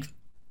I think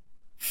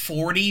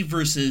 40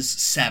 versus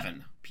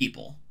 7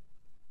 people.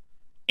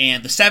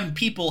 And the 7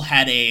 people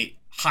had a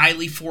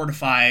highly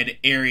fortified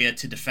area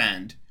to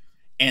defend,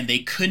 and they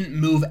couldn't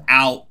move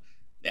out.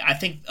 I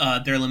think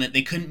their limit,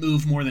 they couldn't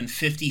move more than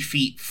 50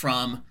 feet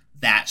from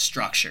that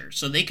structure.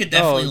 So they could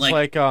definitely it's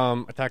like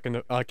attacking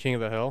the King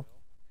of the Hill.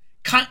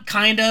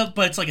 kind of,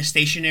 but it's like a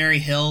stationary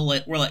hill.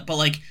 But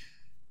like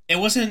it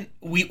wasn't.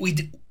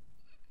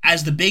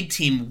 As the big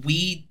team,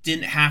 we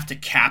didn't have to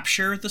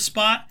capture the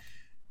spot.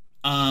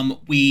 So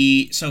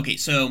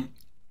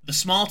the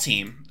small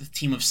team, the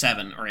team of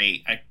 7 or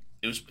 8,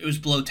 it was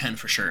below 10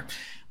 for sure.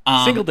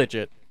 Single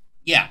digit.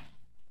 Yeah.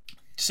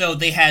 So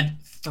they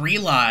had 3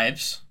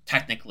 lives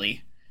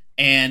technically,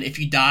 and if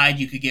you died,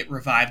 you could get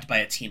revived by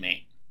a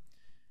teammate.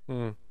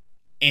 Hmm.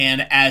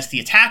 And as the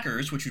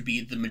attackers, which would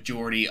be the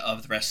majority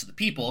of the rest of the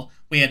people,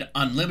 we had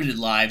unlimited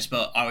lives,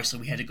 but obviously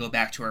we had to go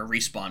back to our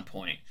respawn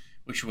point,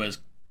 which was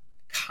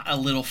a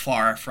little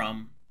far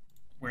from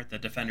where the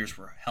defenders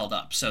were held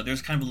up. So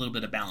there's kind of a little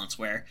bit of balance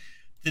where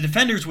the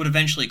defenders would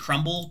eventually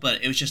crumble,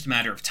 but it was just a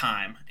matter of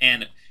time.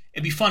 And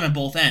it'd be fun on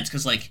both ends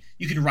because like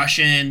you can rush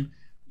in,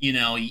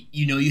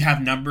 you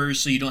have numbers,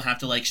 so you don't have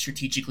to like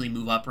strategically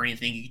move up or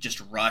anything. You can just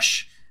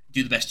rush,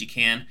 do the best you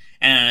can.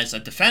 And as a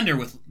defender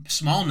with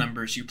small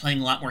numbers, you're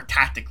playing a lot more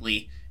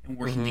tactically and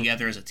working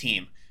together as a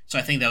team. So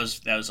I think that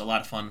was a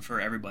lot of fun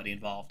for everybody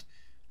involved.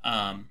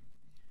 I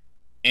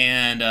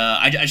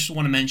just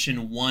want to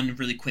mention one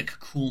really quick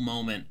cool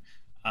moment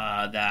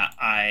that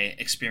I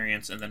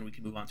experienced, and then we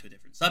can move on to a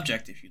different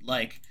subject if you'd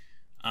like,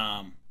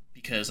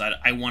 because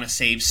I want to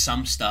save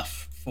some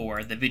stuff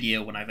for the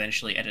video when I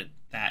eventually edit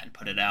that and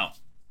put it out.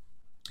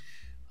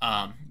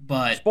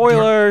 But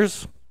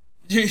Spoilers.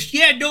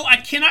 yeah, no, I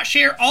cannot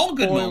share all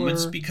good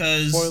moments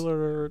because Spoiler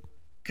alert.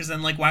 Because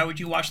then, like, why would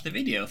you watch the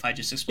video if I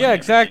just explain? Yeah, everything?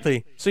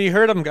 exactly. So you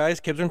heard them, guys.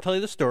 Kids are gonna tell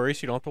you the story, so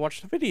you don't have to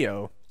watch the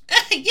video.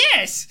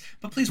 Yes,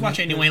 but please watch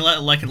anyway.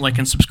 Like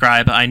and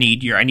subscribe. I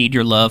need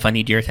your love. I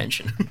need your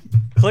attention.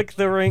 Click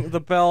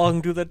the bell,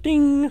 and do the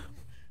ding.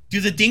 Do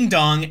the ding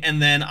dong,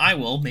 and then I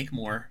will make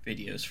more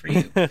videos for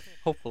you.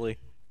 Hopefully.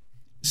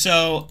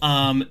 So,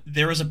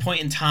 there was a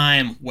point in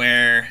time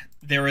where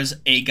there was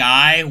a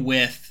guy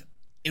with,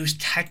 it was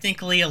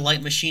technically a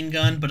light machine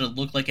gun, but it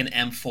looked like an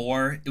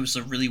M4. It was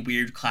a really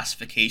weird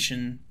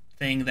classification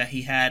thing that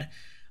he had.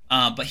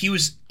 But he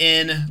was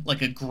in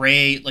like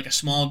a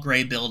small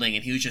gray building,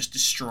 and he was just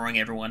destroying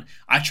everyone.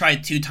 I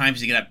tried 2 times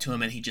to get up to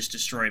him, and he just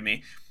destroyed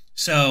me.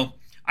 So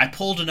I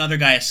pulled another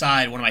guy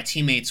aside, one of my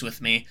teammates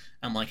with me.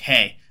 I'm like,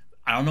 hey,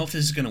 I don't know if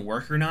this is going to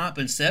work or not,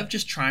 but instead of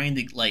just trying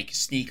to like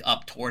sneak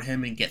up toward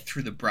him and get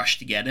through the brush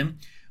to get him,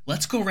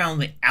 let's go around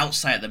the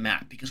outside of the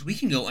map because we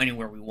can go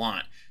anywhere we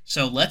want.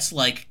 So let's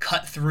like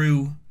cut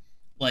through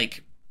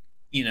like,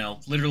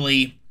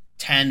 literally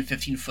 10,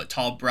 15 foot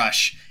tall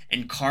brush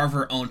and carve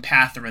our own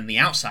path around the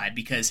outside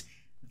because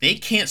they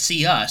can't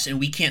see us and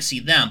we can't see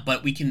them,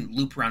 but we can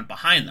loop around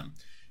behind them.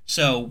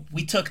 So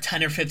we took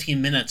 10 or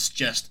 15 minutes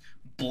just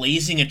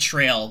blazing a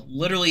trail,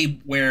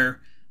 literally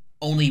where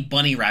only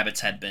bunny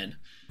rabbits had been.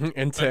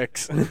 And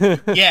ticks.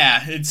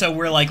 Yeah, and so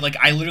we're like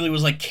I literally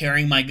was like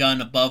carrying my gun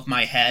above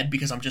my head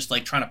because I'm just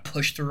like trying to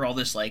push through all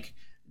this like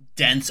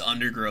dense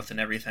undergrowth and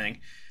everything.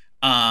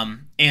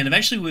 And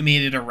eventually we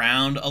made it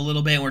around a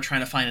little bit and we're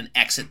trying to find an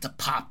exit to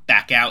pop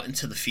back out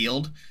into the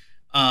field.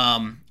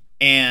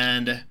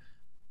 And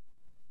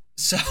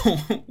so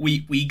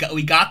we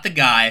got the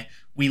guy.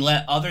 We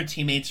let other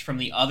teammates from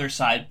the other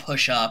side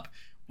push up.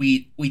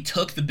 We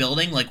took the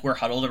building, like we're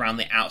huddled around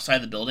the outside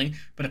of the building,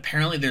 but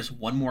apparently there's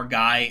one more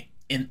guy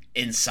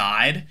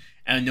inside,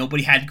 and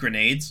nobody had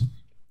grenades.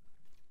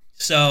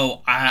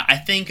 So I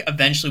think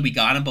eventually we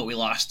got him, but we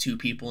lost 2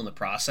 people in the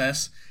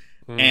process.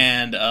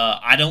 And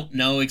I don't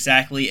know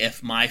exactly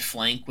if my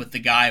flank with the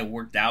guy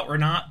worked out or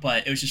not,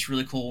 but it was just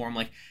really cool where I'm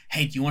like,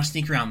 hey, do you want to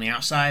sneak around the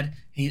outside?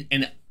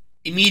 And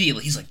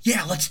immediately he's like,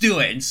 yeah, let's do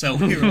it. And so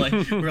we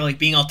were like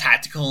being all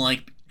tactical and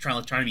like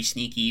trying to be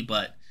sneaky,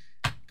 but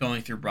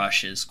going through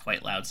brush is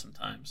quite loud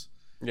sometimes.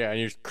 Yeah, and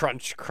you just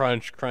crunch,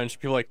 crunch, crunch.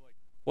 People are like,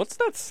 what's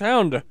that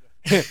sound?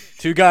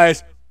 2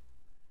 guys.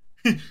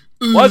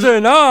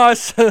 Wasn't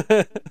us.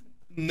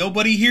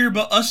 Nobody here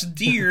but us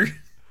deer.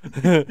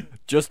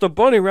 Just a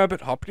bunny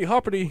rabbit, hoppity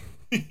hoppity.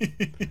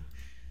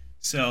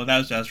 So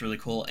that was really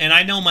cool. And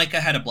I know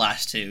Micah had a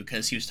blast too,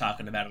 because he was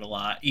talking about it a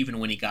lot, even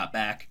when he got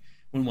back.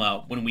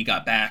 When we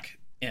got back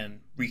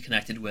and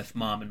reconnected with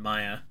Mom and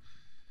Maya.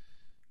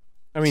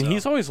 I mean,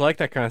 he's always liked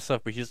that kind of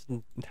stuff, but he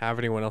doesn't have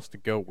anyone else to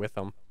go with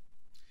him.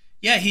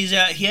 Yeah, he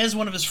has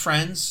one of his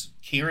friends,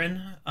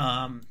 Kieran,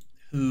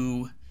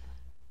 who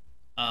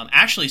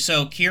actually,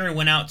 so Kieran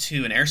went out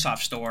to an airsoft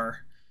store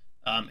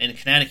in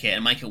Connecticut,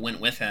 and Micah went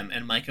with him,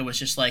 and Micah was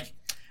just like,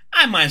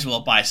 I might as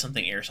well buy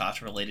something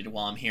airsoft related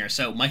while I'm here.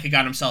 So Micah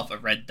got himself a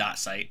red dot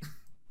sight.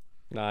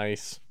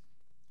 Nice.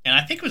 And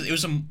I think it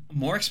was a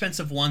more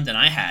expensive one than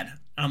I had.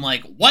 And I'm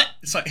like, what?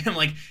 So I'm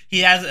like,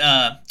 he has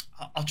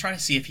I'll try to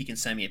see if he can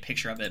send me a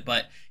picture of it,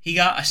 but he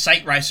got a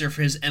sight riser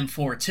for his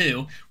M4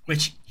 too,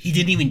 which he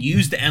didn't even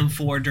use the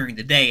M4 during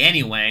the day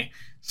anyway.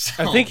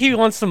 So, I think he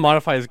wants to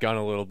modify his gun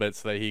a little bit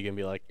so that he can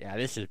be like, yeah,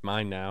 this is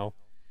mine now.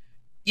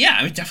 Yeah, I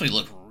mean, it definitely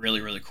looked really,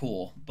 really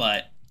cool,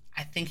 but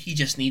I think he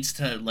just needs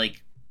to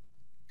like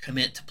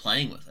commit to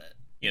playing with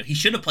it. He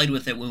should have played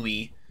with it when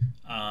we.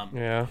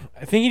 Yeah,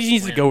 I think he just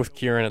needs to go with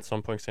Kieran at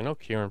some point. Cause I know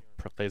Kieran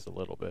plays a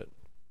little bit.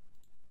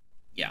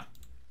 Yeah.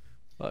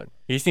 But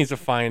he just needs to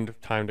find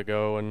time to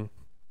go and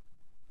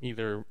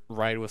either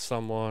ride with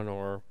someone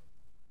or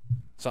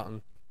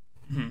something.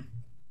 Mm-hmm.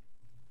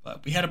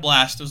 But we had a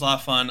blast. It was a lot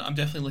of fun. I'm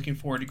definitely looking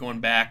forward to going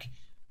back.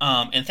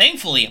 And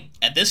thankfully,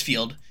 at this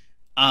field,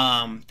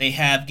 they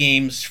have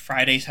games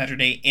Friday,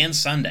 Saturday, and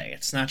Sunday.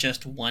 It's not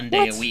just one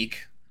day a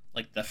week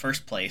like the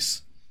first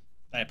place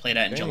that I played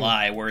at in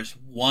July, where it's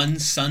one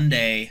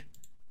Sunday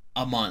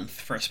a month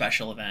for a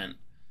special event,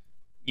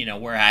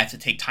 where I have to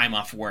take time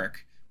off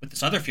work. With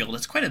this other field,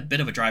 it's quite a bit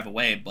of a drive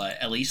away, but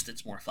at least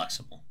it's more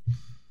flexible.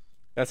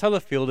 That's how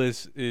the field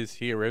is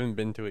here. We haven't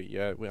been to it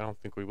yet. I don't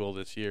think we will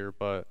this year,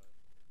 but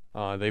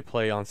they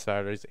play on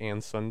Saturdays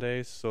and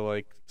Sundays. So,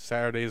 like,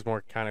 Saturday is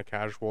more kind of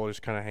casual,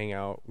 just kind of hang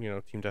out,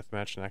 team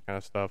deathmatch and that kind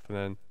of stuff. And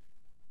then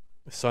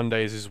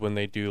Sundays is when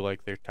they do,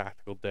 like, their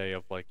tactical day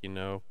of, like,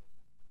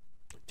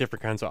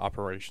 different kinds of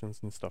operations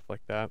and stuff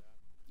like that.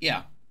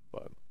 Yeah.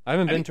 But I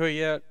haven't been to it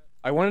yet.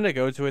 I wanted to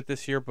go to it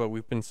this year, but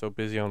we've been so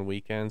busy on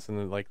weekends. And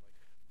then, like,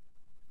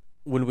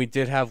 when we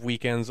did have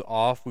weekends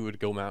off, we would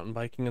go mountain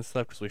biking and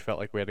stuff because we felt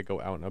like we had to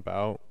go out and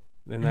about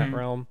in that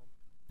realm.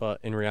 But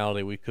in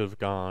reality, we could have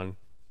gone,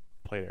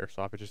 played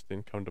airsoft. It just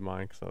didn't come to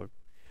mind. So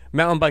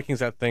mountain biking's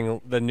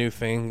the new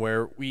thing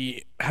where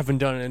we haven't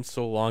done it in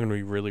so long and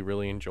we really,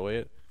 really enjoy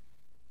it.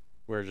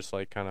 We're just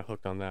like kind of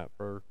hooked on that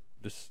for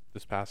this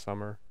past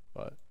summer.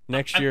 But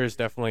next year is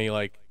definitely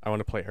like I want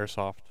to play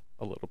airsoft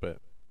a little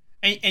bit.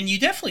 And you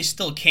definitely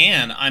still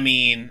can. I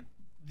mean,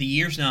 the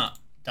year's not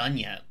done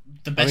yet.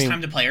 The best mean-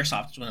 time to play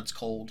airsoft is when it's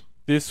cold.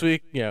 This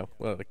week, yeah,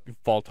 well, like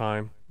fall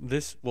time.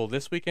 This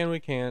weekend we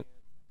can't.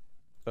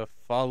 The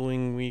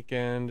following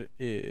weekend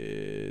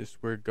is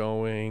we're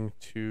going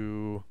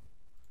to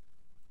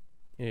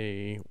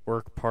a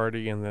work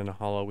party and then a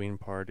Halloween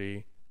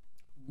party.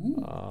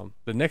 Ooh.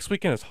 The next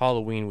weekend is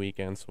Halloween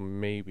weekend, so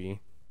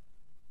maybe.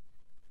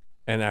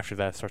 And after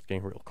that, it starts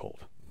getting real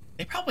cold.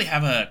 They probably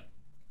have a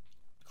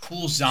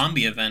cool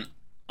zombie event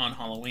on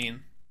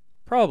Halloween.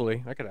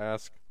 Probably, I could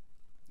ask.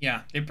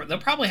 Yeah, they'll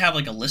probably have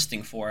like a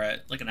listing for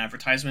it, like an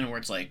advertisement where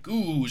it's like,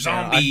 ooh,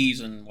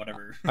 zombies and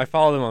whatever. I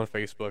follow them on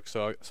Facebook,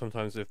 so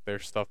sometimes if their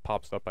stuff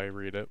pops up, I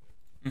read it.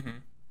 Mm-hmm.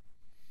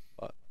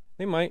 But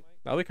they might.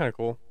 That'll be kind of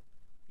cool.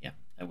 Yeah,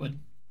 I would.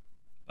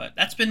 But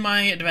that's been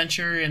my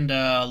adventure and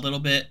a little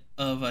bit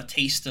of a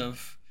taste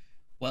of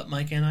what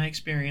Mike and I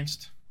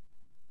experienced.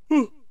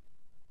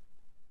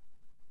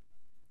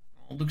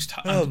 Luke's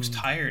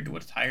tired.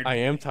 What a tired. I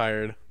am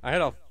tired. I had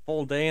a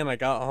full day and I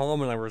got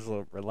home and I was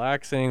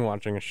relaxing,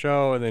 watching a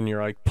show, and then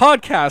you're like,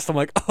 podcast. I'm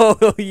like,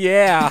 oh,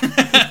 yeah.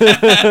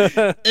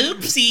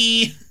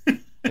 Oopsie.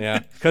 Yeah,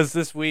 because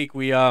this week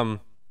we,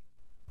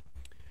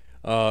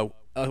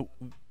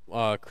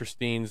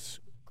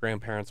 Christine's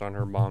grandparents on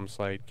her mom's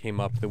side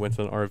came up. They went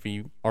to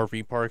an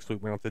RV park, so we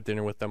went out to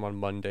dinner with them on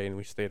Monday and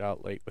we stayed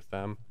out late with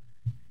them.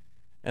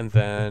 And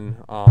then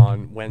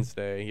on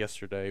Wednesday,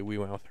 yesterday, we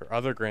went with her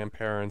other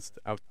grandparents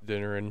out to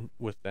dinner and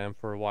with them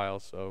for a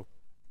while. So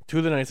 2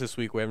 of the nights this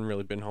week, we haven't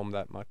really been home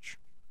that much.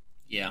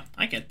 Yeah,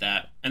 I get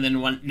that. And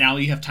then now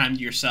you have time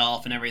to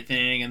yourself and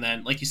everything. And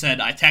then, like you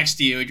said, I text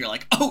you and you're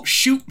like, oh,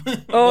 shoot.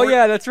 Oh,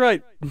 yeah, that's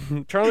right.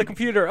 Turn on the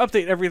computer,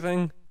 update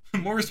everything.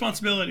 More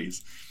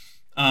responsibilities.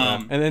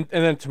 And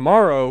then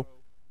tomorrow,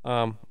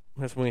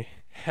 that's when we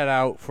head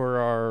out for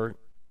our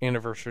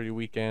anniversary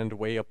weekend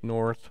way up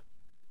north.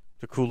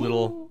 The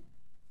cool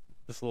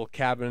this little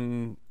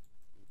cabin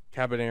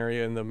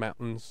area in the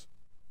mountains.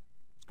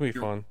 It's gonna be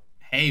fun.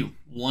 Hey,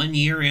 1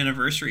 year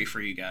anniversary for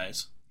you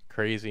guys.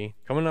 Crazy.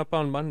 Coming up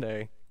on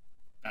Monday.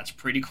 That's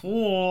pretty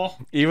cool.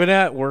 Even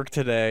at work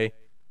today,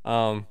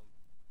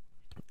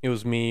 it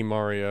was me,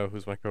 Mario,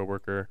 who's my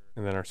coworker,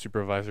 and then our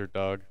supervisor,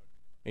 Doug.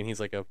 And he's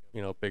like a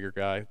bigger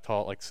guy,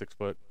 tall, like 6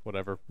 foot,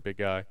 whatever, big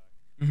guy.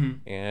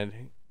 Mm-hmm.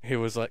 And he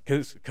was like,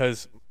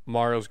 because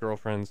Mario's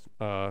girlfriend's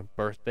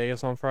birthday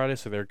is on Friday,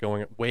 so they're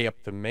going way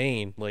up to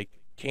Maine, like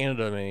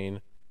Canada,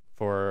 Maine,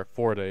 for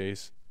 4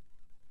 days.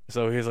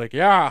 So he's like,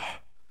 yeah,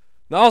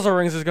 Nozzle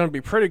Rings is going to be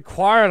pretty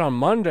quiet on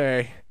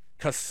Monday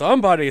because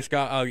somebody's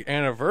got an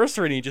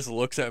anniversary, and he just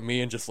looks at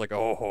me and just like,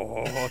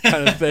 oh,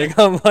 kind of thing.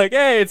 I'm like,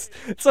 hey, it's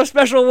a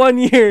special 1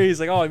 year. He's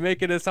like, oh, I'm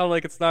making it sound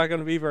like it's not going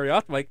to be very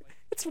often. I'm like,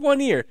 it's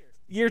 1 year.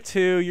 Year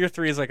 2, year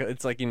 3 is like,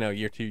 it's like,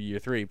 year 2, year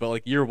 3. But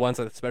like year 1's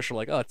like special,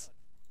 like, oh, it's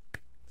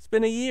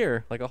been a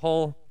year, like a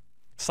whole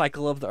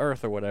cycle of the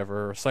Earth or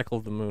whatever, or cycle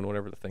of the moon,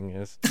 whatever the thing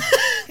is.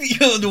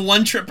 The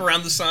one trip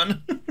around the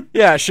sun.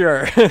 Yeah,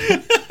 sure.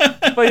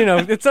 But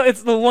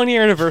it's the 1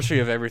 year anniversary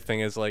of everything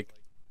is like,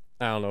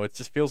 I don't know, it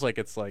just feels like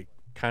it's like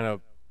kind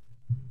of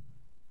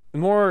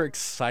more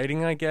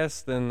exciting, I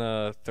guess, than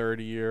the third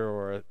year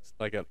or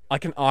like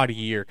an odd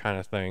year kind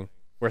of thing,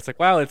 where it's like,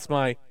 wow, it's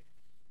my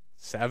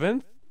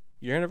 7th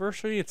year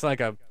anniversary. It's like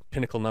a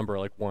pinnacle number,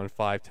 like 1,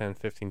 5, 10,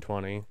 15,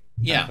 20.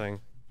 Yeah.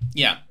 Thing.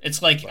 Yeah,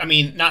 it's like, I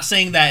mean, not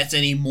saying that it's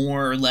any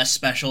more or less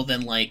special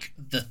than like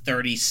the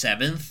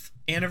 37th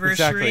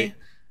anniversary. Exactly.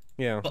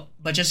 Yeah.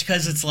 But just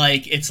because it's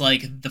like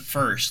the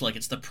first, like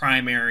it's the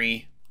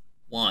primary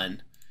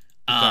one.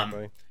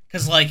 Exactly.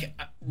 Because like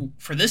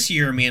for this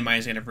year, me and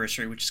Maya's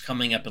anniversary, which is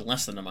coming up in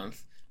less than a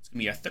month, it's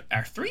gonna be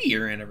our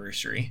 3-year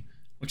anniversary,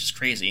 which is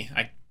crazy.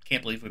 I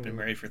can't believe we've been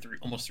married for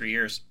almost 3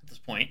 years at this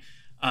point.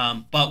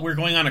 But we're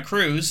going on a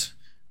cruise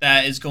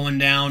that is going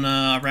down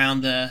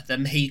around the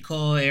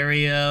Mexico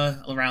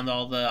area, around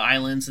all the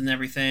islands and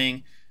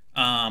everything.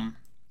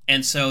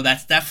 And so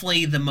that's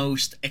definitely the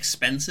most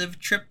expensive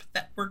trip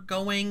that we're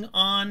going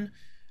on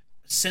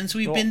since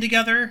we've been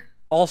together.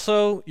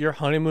 Also, your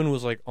honeymoon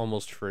was like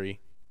almost free.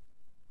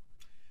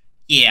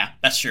 Yeah,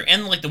 that's true.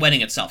 And like the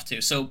wedding itself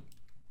too. So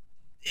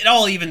it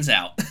all evens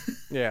out.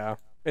 Yeah.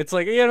 It's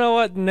like, you know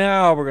what?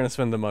 Now we're going to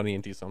spend the money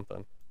and do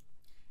something.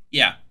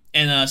 Yeah.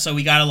 And so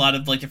we got a lot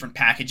of like different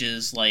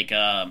packages, like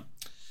there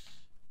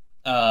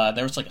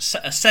was like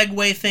a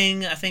Segway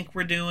thing I think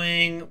we're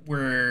doing.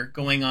 We're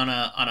going on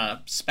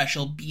a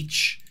special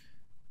beach.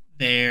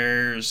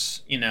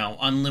 There's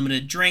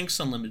unlimited drinks,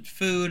 unlimited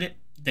food,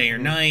 day or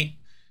night.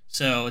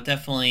 So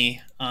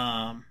definitely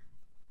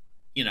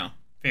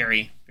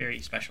very, very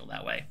special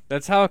that way.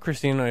 That's how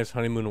Christine and I's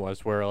honeymoon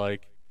was, where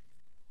like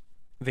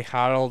they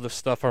had all the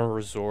stuff on a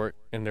resort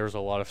and there was a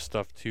lot of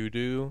stuff to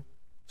do.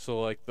 So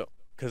like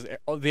because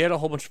they had a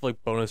whole bunch of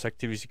like bonus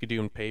activities you could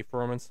do and pay for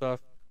them and stuff,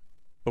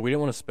 but we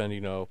didn't want to spend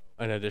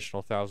an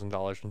additional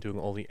 $1,000 on doing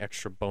all the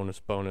extra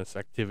bonus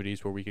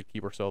activities where we could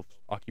keep ourselves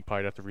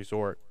occupied at the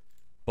resort.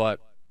 But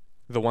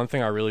the one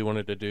thing I really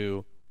wanted to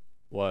do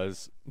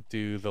was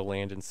do the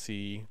land and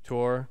sea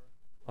tour,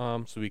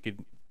 so we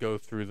could go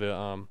through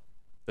the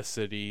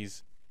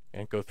cities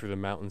and go through the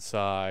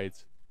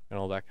mountainsides and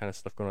all that kind of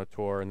stuff, go on a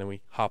tour, and then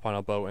we hop on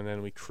a boat and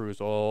then we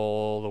cruise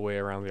all the way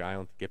around the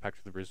island to get back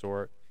to the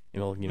resort.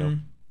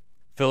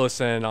 Fill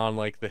us in on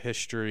like the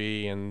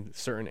history and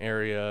certain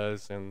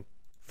areas and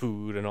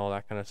food and all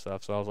that kind of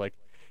stuff. So I was like,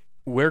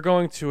 we're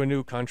going to a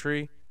new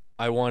country.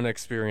 I want to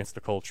experience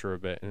the culture a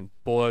bit. And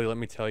boy, let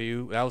me tell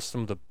you, that was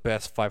some of the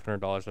best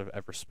 $500 I've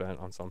ever spent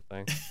on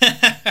something.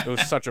 It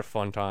was such a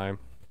fun time.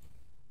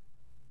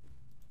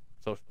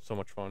 So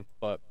much fun.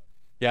 But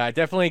yeah, I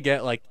definitely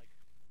get like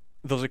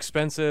those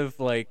expensive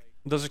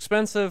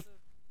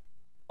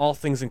all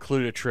things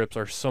included trips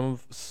are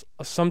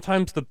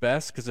sometimes the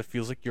best because it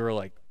feels like you're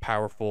like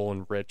powerful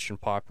and rich and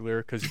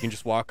popular because you can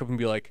just walk up and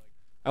be like,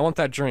 I want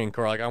that drink,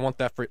 or like I want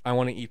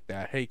to eat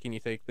that. Hey, can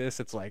you take this?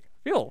 It's like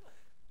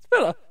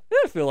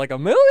I feel like a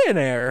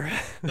millionaire.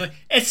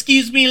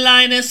 Excuse me,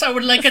 Linus. I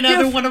would like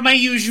another one of my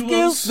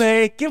usuals. Excuse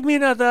me. Give me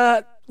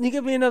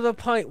another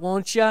pint,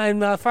 won't you?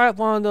 And fry up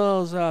one of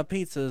those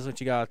pizzas that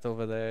you got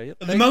over there. Yep,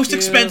 the most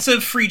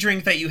expensive free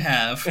drink that you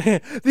have.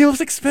 The most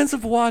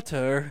expensive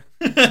water.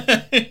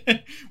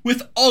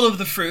 With all of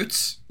the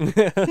fruits.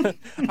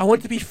 I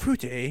want to be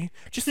fruity,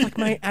 just like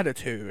my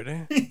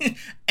attitude.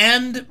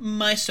 And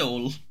my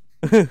soul.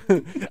 I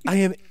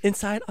am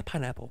inside a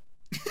pineapple.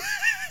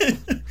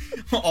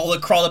 All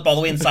crawled up all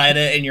the way inside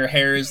it, and your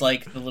hair is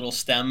like the little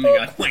stem. And you're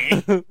like,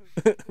 wah.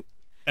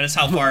 That is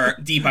how far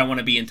deep I want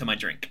to be into my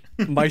drink.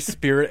 My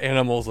spirit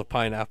animal's a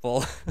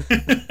pineapple.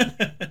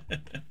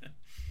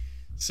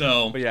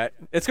 But yeah,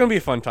 it's gonna be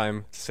a fun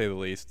time to say the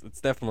least. It's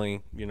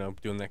definitely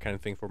doing that kind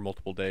of thing for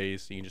multiple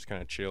days, so you can just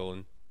kind of chill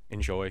and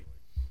enjoy.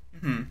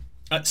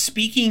 Mm-hmm.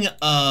 Speaking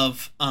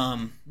of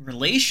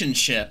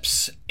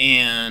relationships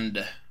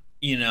and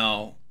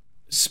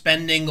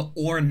spending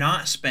or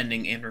not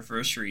spending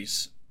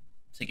anniversaries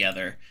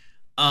together,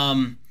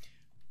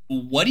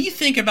 what do you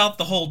think about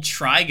the whole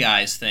Try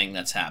Guys thing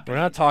that's happening?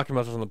 We're not talking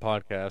about this on the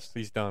podcast.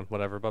 He's done.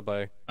 Whatever. Bye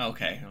bye.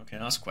 Okay,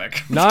 that was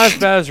quick. Not as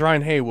bad as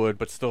Ryan Haywood,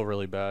 but still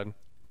really bad.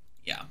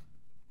 Yeah.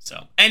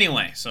 So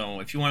anyway,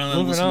 if you want to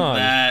listen to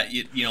that,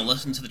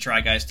 listen to the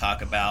Try Guys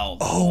talk about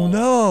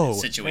the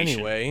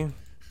situation. Anyway,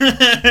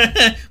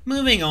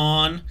 moving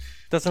on.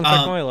 Doesn't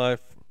affect my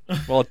life.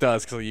 Well, it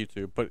does because of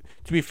YouTube. But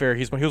to be fair,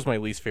 he was my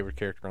least favorite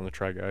character on the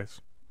Try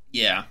Guys.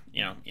 Yeah.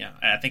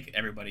 I think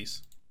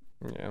everybody's.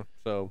 Yeah.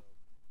 So.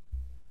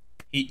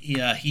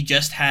 He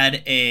just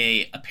had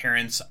a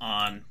appearance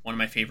on one of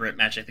my favorite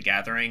Magic the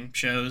Gathering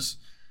shows,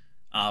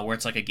 where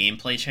it's like a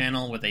gameplay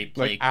channel where they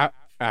play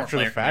after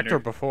the fact or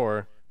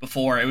before.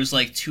 Before, it was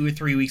like 2 or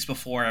 3 weeks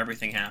before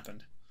everything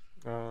happened.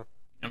 I'm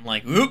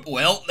like, oop,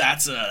 well,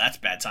 that's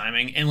bad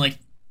timing, and we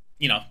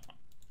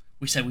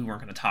said we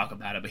weren't going to talk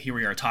about it, but here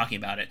we are talking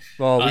about it.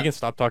 Well, we can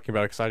stop talking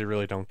about it because I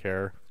really don't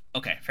care.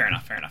 Okay, fair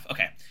enough.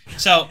 Okay,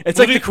 so it's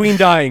like the Queen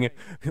dying.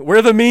 Where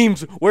are the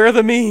memes?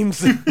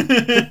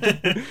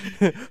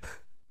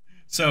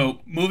 So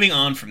moving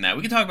on from that,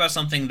 we can talk about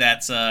something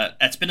that's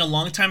been a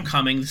long time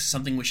coming. This is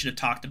something we should have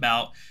talked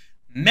about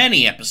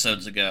many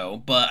episodes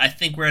ago, but I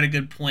think we're at a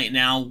good point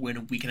now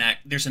when we can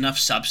there's enough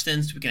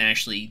substance we can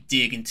actually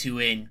dig into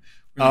it and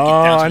really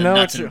get down to the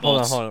nuts and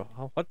bolts. Hold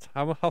on.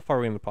 How far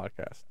are we in the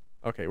podcast?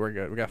 Okay, we're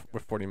good. We're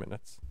 40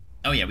 minutes.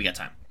 Oh yeah, we got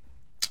time.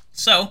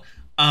 So,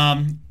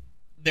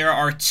 there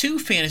are 2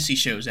 fantasy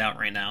shows out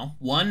right now.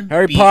 One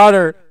Harry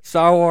Potter,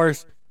 Star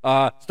Wars,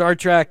 Star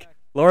Trek,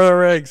 Lord of the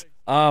Rings,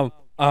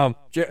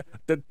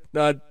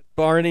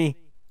 Barney.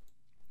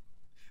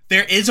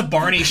 There is a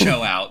Barney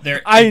show out.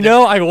 I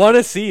know. I want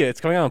to see it.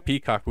 It's coming out on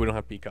Peacock. We don't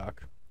have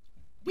Peacock.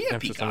 We have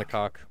Emphasis Peacock. On the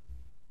cock.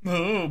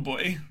 Oh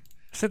boy.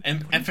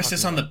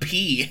 Emphasis on the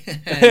P.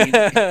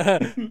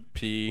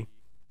 P.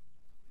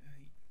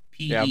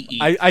 P-E-E.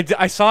 Yeah,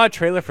 I saw a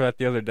trailer for that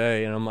the other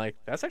day, and I'm like,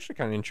 that's actually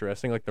kind of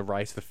interesting, like the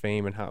rise to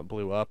fame and how it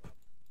blew up.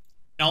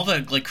 All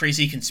the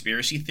crazy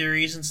conspiracy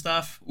theories and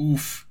stuff.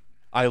 Oof.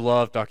 I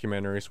love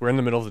documentaries. We're in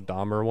the middle of the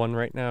Dahmer one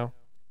right now.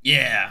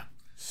 Yeah.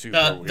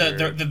 Super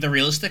weird. The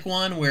realistic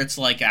one where it's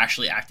like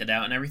actually acted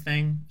out and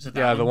everything. Is it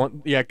that the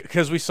one. Yeah,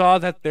 because we saw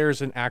that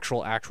there's an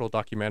actual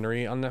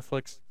documentary on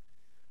Netflix.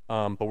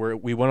 But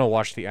we want to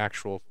watch the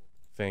actual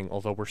thing,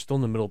 although we're still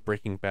in the middle of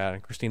Breaking Bad,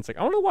 and Christine's like,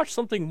 I want to watch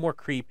something more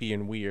creepy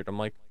and weird. I'm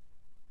like,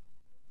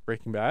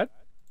 Breaking Bad?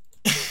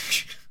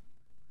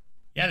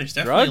 Yeah, there's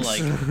definitely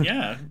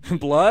Drugs?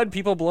 Blood,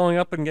 people blowing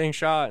up and getting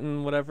shot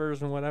and whatevers.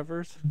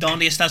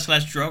 Donde estas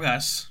las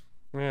drogas?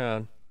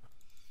 Yeah.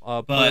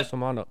 Pollos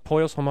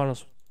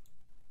Hermanos.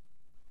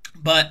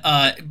 But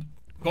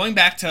going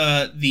back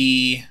to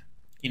the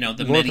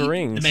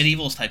the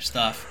medieval type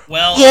stuff.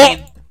 Well, I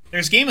mean,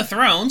 there's Game of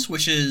Thrones,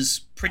 which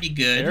is pretty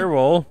good.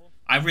 Terrible.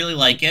 I really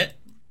like it.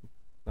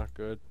 Not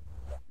good.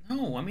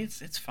 No, I mean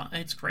it's fine.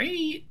 It's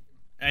great.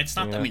 It's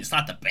not. Yeah. I mean, it's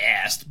not the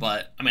best,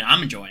 but I mean,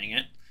 I'm enjoying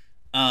it.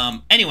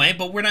 Anyway,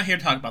 but we're not here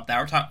to talk about that.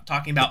 We're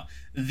talking about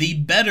the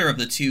better of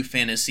the 2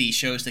 fantasy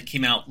shows that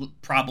came out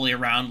probably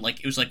around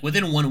it was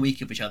within 1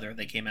 week of each other.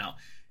 They came out.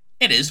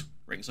 It is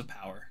Rings of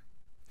Power.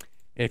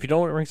 If you don't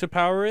know what Rings of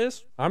Power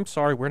is, I'm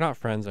sorry, we're not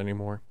friends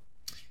anymore.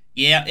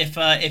 Yeah,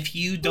 if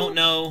you don't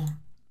know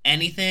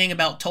anything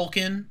about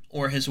Tolkien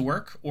or his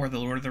work or the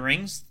Lord of the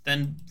Rings,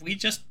 then we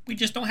just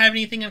don't have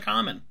anything in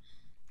common.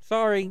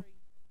 Sorry.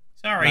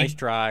 Nice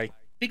try.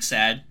 Big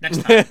sad.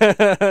 Next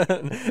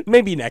time.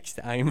 Maybe next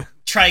time.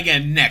 Try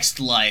again next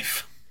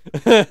life.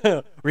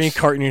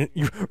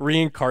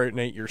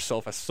 Reincarnate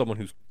yourself as someone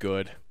who's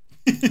good.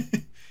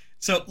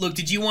 So, Luke,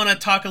 did you want to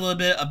talk a little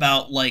bit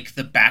about like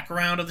the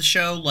background of the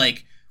show?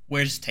 Like,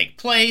 where does it take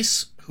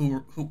place?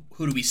 Who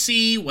do we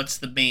see? What's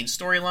the main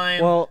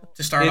storyline? Well,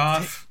 to start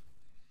off,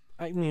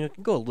 I mean, I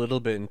can go a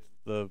little bit into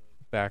the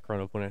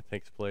background of when it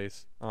takes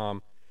place.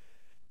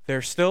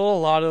 There's still a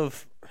lot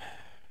of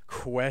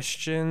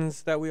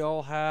questions that we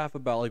all have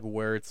about like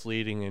where it's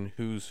leading and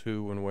who's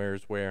who and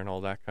where's where and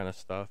all that kind of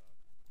stuff.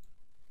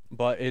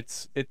 But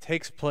it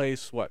takes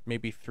place,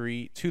 maybe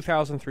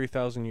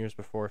 3,000 years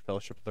before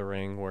Fellowship of the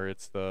Ring, where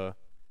it's the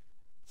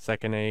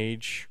Second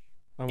Age,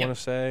 I want to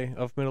say,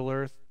 of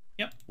Middle-earth.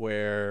 Yep.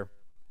 Where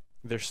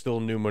there's still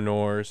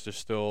Numenors, there's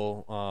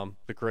still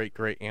the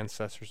great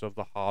ancestors of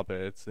the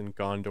Hobbits, and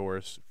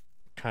Gondor's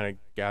kind of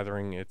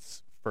gathering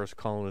its first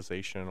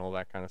colonization and all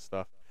that kind of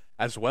stuff,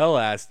 as well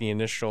as the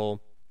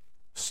initial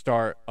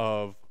start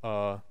of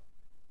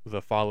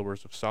the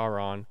followers of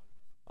Sauron,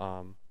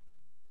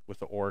 with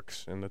the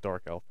orcs and the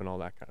dark elf and all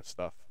that kind of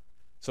stuff.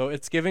 So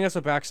it's giving us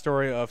a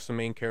backstory of some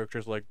main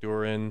characters like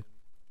Durin,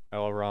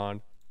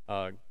 Elrond,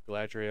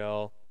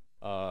 Galadriel,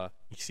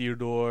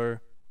 Isildur,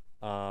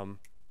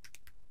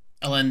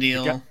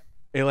 Elendil,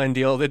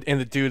 and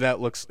the dude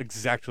that looks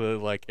exactly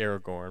like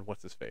Aragorn.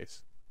 What's his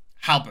face?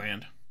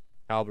 Halbrand.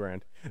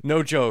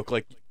 No joke.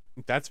 Like,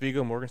 that's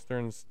Viggo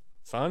Mortensen's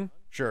son?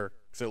 Sure,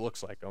 because it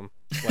looks like him.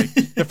 Like,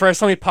 the first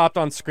time he popped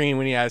on screen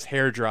when he has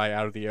hair dry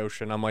out of the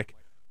ocean, I'm like,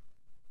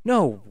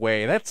 no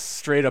way, that's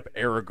straight up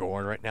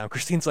Aragorn right now.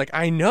 Christine's like,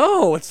 I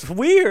know, it's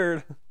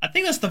weird. I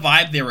think that's the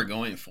vibe they were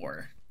going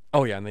for.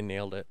 Oh yeah, and they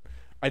nailed it.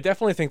 I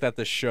definitely think that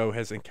this show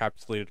has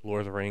encapsulated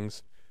Lord of the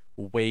Rings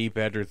way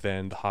better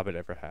than The Hobbit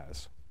ever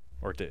has,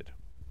 or did.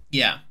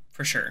 Yeah,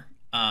 for sure.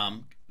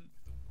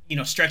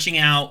 Stretching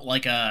out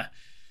like I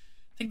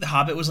think The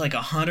Hobbit was like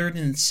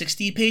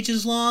 160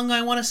 pages long,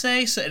 I want to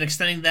say, so and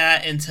extending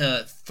that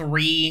into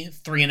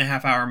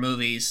 3.5 hour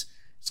movies,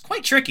 it's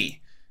quite tricky.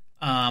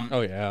 Oh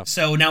yeah.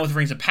 So now with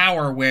Rings of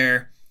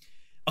Power,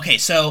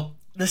 so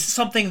this is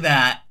something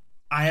that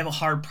I have a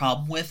hard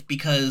problem with,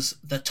 because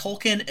the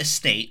Tolkien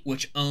estate,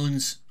 which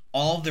owns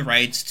all of the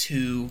rights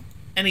to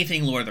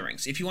anything Lord of the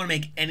Rings, if you want to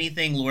make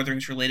anything Lord of the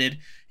Rings related,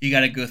 you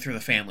got to go through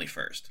the family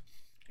first.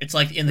 It's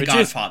like in The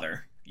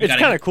Godfather. It's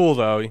kind of cool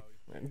though. You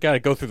got to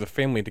go through the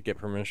family to get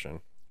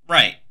permission.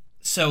 Right.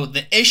 So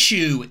the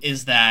issue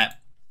is that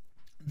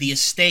the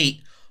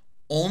estate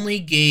only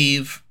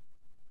gave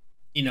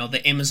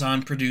the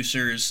Amazon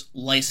producers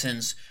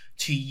license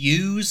to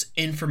use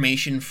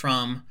information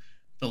from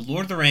the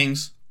Lord of the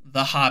Rings,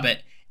 the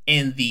Hobbit,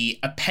 and the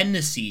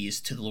appendices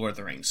to the Lord of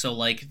the Rings. So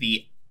like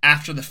the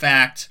after the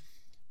fact,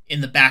 in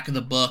the back of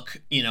the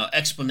book,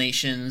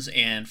 explanations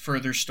and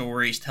further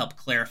stories to help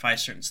clarify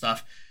certain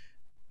stuff.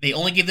 They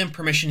only give them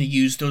permission to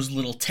use those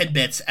little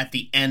tidbits at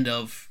the end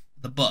of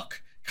the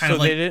book.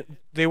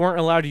 They weren't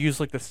allowed to use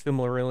like the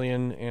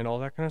Silmarillion and all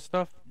that kind of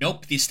stuff?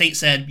 Nope. The estate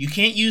said you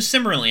can't use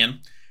Silmarillion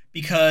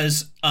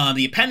because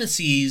the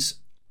appendices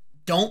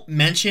don't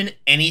mention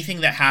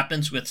anything that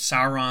happens with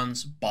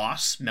Sauron's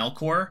boss,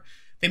 Melkor.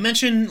 They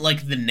mention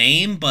like the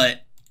name,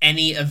 but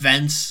any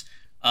events,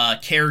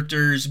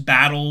 characters,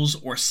 battles,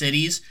 or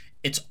cities,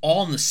 it's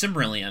all in the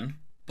Silmarillion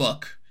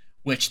book,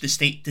 which the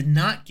state did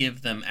not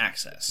give them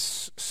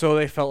access. So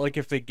they felt like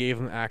if they gave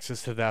them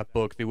access to that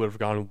book, they would have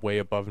gone way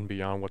above and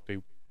beyond what they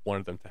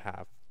wanted them to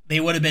have. They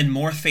would have been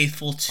more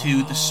faithful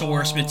to the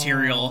source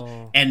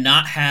material and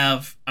not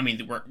have... I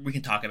mean, we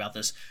can talk about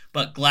this,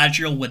 but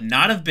Galadriel would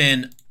not have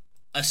been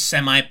a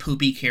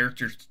semi-poopy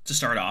character to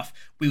start off.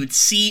 We would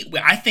see...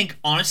 I think,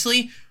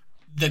 honestly,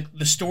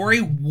 the story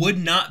would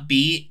not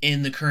be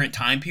in the current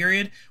time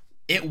period.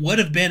 It would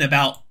have been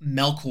about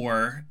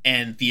Melkor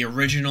and the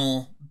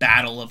original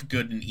battle of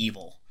good and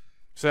evil.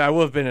 So that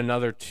would have been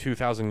another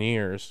 2,000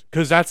 years,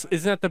 because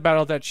isn't that the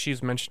battle that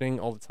she's mentioning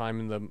all the time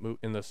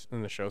in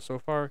the show so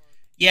far?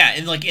 Yeah,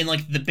 in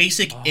the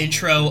basic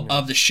intro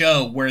of the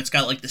show, where it's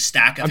got like the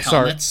stack of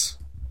helmets.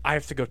 Sorry. I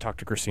have to go talk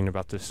to Christine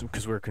about this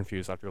because we're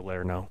confused. I have to let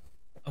her know.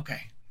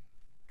 Okay.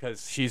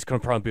 Because she's gonna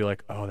probably be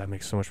like, "Oh, that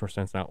makes so much more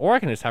sense now," or I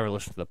can just have her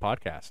listen to the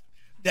podcast.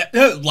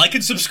 Like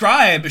and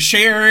subscribe,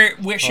 share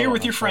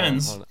with your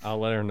friends. Hold on. I'll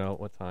let her know at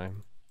what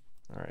time.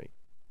 All right.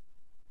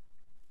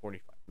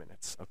 45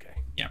 minutes.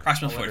 Okay. Yeah,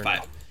 approximately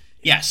 45.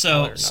 Yeah,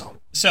 so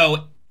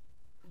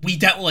we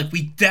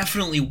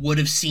definitely would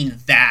have seen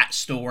that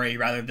story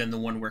rather than the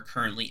one we're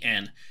currently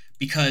in,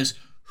 because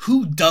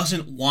who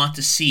doesn't want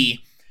to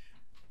see?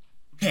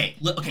 Okay,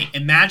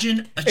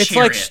 imagine a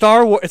chariot.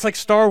 It's like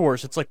Star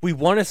Wars. It's like we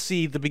want to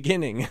see the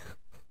beginning.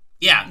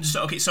 Yeah.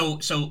 So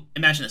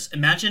imagine this.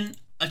 Imagine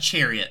a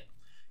chariot.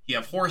 You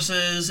have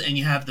horses and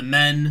you have the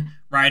men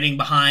riding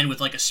behind with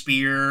like a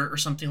spear or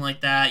something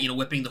like that,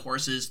 whipping the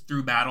horses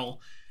through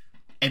battle.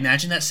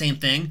 Imagine that same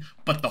thing,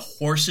 but the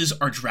horses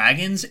are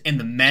dragons and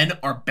the men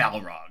are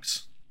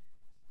Balrogs.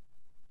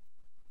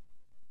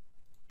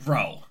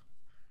 Bro.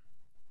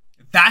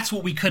 That's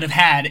what we could have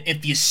had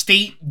if the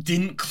estate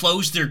didn't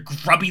close their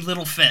grubby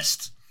little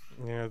fist.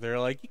 Yeah, they're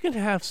like, you can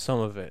have some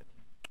of it.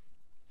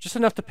 Just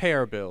enough to pay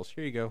our bills.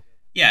 Here you go.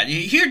 Yeah,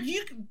 here,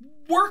 you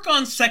work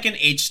on second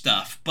H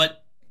stuff,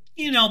 but,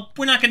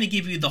 we're not going to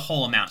give you the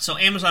whole amount. So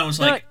Amazon was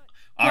like,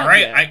 all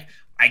right,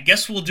 I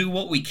guess we'll do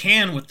what we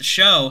can with the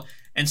show.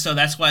 And so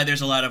that's why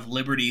there's a lot of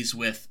liberties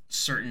with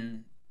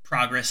certain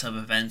progress of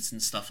events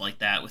and stuff like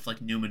that, with like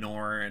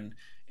Numenor and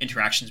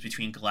interactions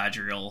between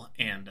Galadriel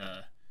and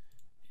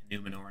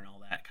Numenor and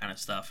all that kind of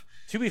stuff.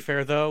 To be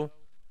fair, though,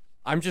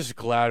 I'm just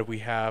glad we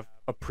have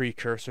a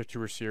precursor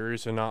to a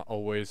series and not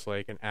always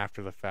like an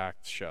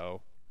after-the-fact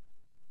show.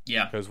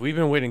 Yeah. Because we've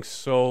been waiting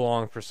so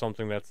long for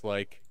something that's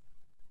like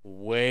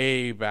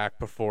way back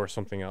before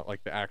something else,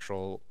 like the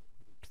actual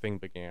thing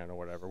began or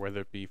whatever,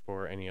 whether it be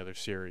for any other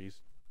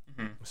series.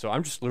 Mm-hmm. So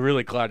I'm just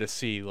really glad to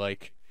see,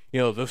 like,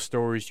 those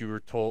stories you were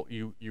told,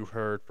 you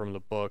heard from the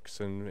books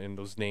and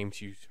those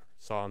names you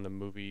saw in the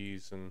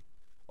movies and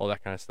all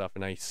that kind of stuff,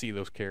 and I see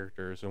those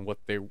characters and what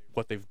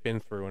they've been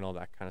through and all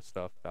that kind of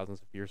stuff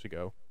thousands of years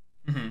ago.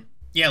 Mm-hmm.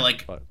 Yeah,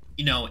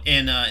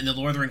 in the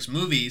Lord of the Rings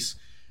movies,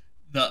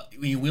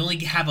 we only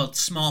have a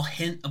small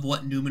hint of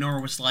what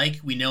Numenor was like.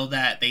 We know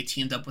that they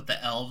teamed up with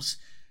the elves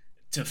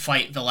to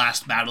fight the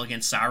last battle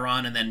against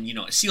Sauron, and then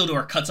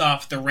Isildur cuts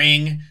off the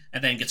ring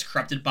and then gets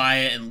corrupted by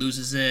it and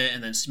loses it,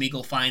 and then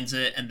Smeagol finds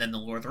it, and then the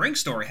Lord of the Rings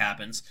story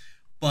happens.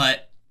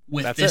 But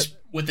with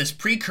this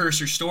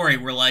precursor story,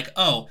 we're like,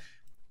 oh,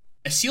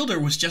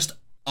 Isildur was just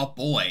a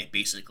boy,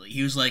 basically.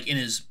 He was like in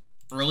his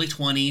early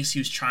 20s. He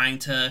was trying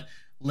to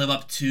live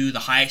up to the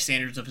high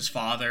standards of his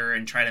father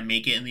and try to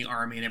make it in the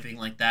army and everything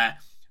like that.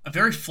 A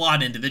very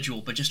flawed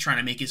individual, but just trying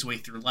to make his way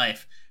through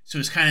life. So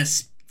it's kind of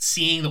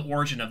seeing the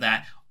origin of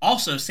that.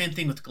 Also, same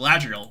thing with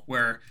Galadriel,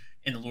 where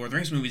in the Lord of the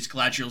Rings movies,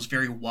 Galadriel is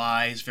very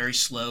wise, very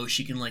slow.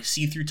 She can like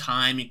see through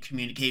time and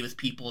communicate with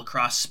people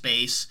across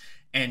space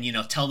and,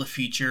 tell the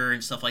future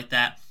and stuff like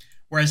that.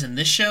 Whereas in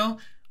this show,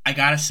 I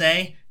gotta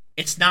say,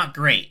 it's not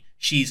great.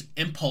 She's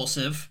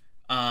impulsive.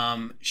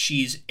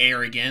 She's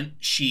arrogant.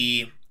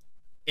 She's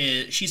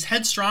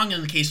headstrong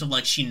in the case of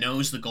like she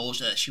knows the goals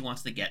that she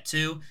wants to get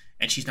to,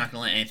 and she's not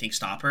going to let anything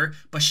stop her.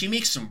 But she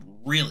makes some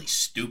really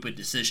stupid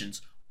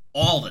decisions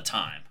all the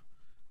time.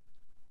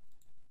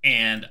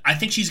 And I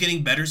think she's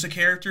getting better as a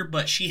character,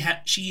 but she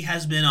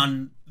has been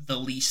on the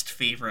least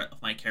favorite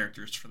of my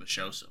characters for the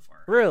show so far.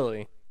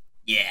 Really?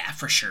 Yeah,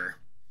 for sure.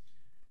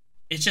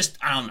 It's just,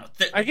 I don't know.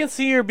 I can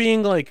see her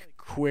being like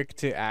quick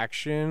to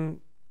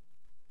action,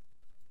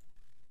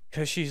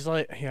 because she's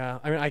like, yeah,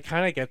 I mean, I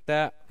kind of get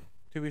that,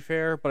 to be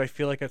fair, but I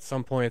feel like at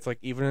some point it's like,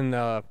 even in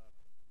the,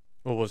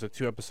 what was it,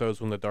 2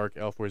 episodes when the Dark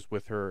Elf was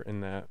with her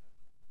in that,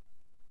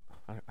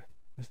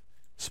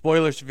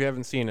 spoilers if you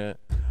haven't seen it,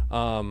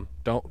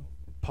 don't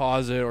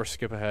pause it or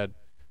skip ahead.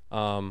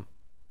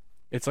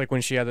 It's like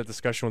when she had that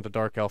discussion with the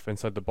Dark Elf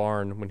inside the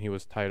barn when he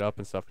was tied up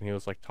and stuff, and he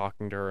was like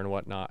talking to her and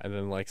whatnot, and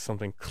then like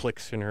something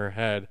clicks in her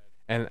head,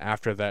 and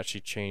after that she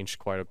changed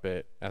quite a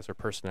bit as her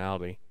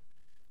personality.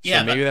 So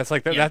yeah, maybe that's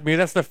like maybe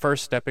that's the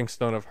first stepping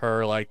stone of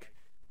her like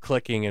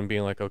clicking and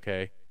being like,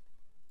 okay,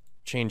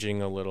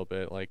 changing a little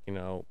bit, like,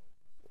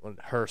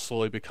 her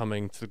slowly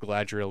becoming to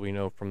Galadriel we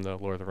know from the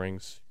Lord of the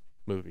Rings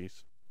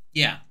movies.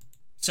 Yeah.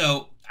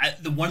 So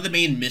one of the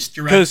main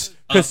misdirects,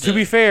 because to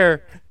be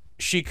fair,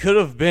 she could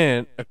have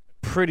been a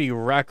pretty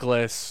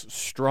reckless,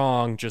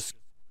 strong, just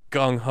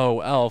gung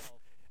ho elf,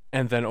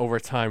 and then over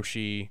time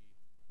she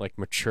like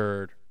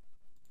matured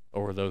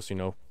over those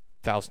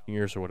 1,000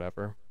 years or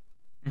whatever.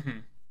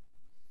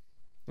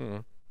 Mm-hmm.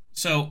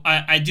 So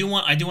I do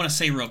want to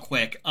say real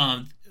quick,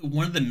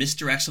 one of the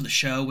misdirects of the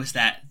show was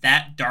that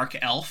dark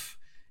elf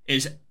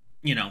is,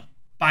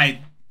 by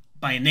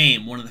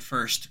name, one of the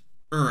first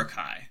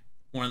Uruk-hai,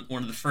 one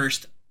of the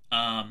first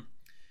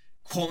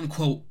quote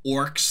unquote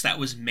orcs that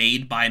was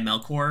made by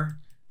Melkor,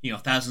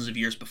 thousands of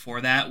years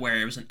before that, where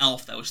it was an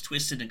elf that was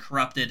twisted and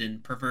corrupted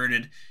and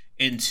perverted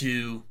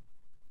into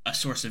a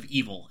source of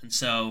evil. And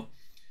so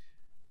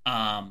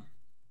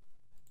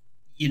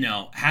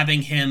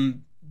having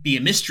him be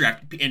a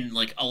misdirect, and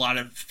like a lot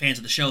of fans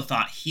of the show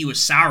thought he was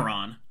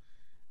Sauron,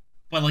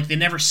 but like they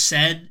never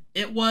said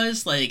it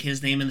was. Like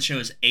his name in the show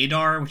is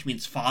Adar, which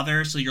means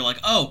father, so you're like,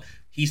 oh,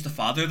 he's the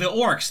father of the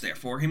orcs,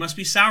 therefore he must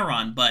be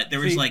Sauron. But there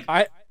was like,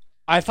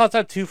 I thought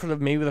that too for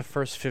maybe the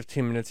first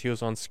 15 minutes he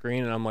was on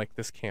screen, and I'm like,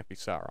 this can't be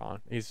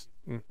Sauron. It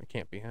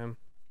can't be him.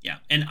 Yeah,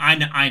 and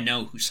I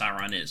know who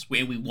Sauron is.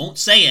 We won't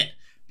say it,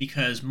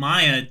 because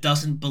Maya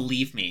doesn't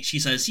believe me. She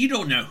says, you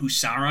don't know who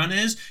Sauron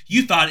is.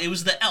 You thought it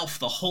was the elf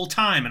the whole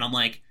time. And I'm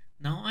like,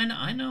 no,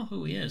 I know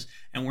who he is.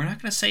 And we're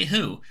not going to say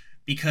who,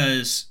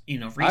 because,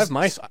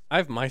 reasons. I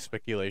have my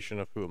speculation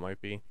of who it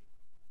might be.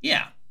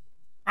 Yeah.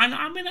 And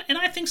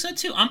I think so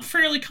too. I'm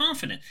fairly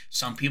confident.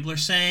 Some people are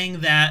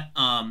saying that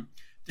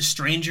the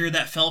stranger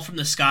that fell from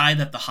the sky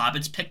that the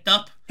hobbits picked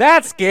up.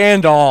 That's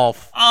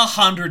Gandalf.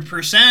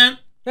 100%.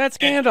 That's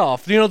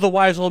Gandalf. You know, the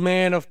wise old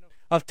man of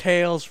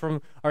tales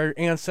from our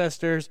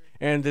ancestors,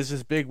 and there's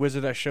this big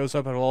wizard that shows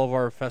up at all of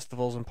our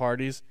festivals and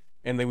parties,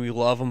 and then we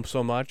love him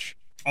so much.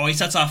 Oh, he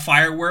sets off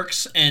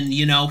fireworks, and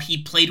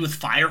he played with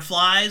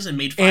fireflies and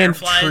made And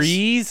fireflies.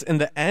 trees and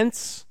the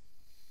Ents.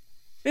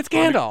 It's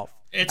Gandalf.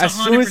 It's As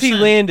soon as he 100%.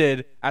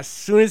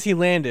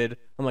 landed,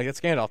 I'm like, that's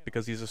Gandalf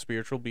because he's a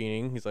spiritual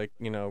being. He's like,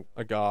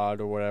 a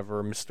god or whatever,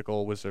 a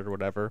mystical wizard or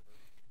whatever.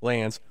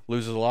 Lands,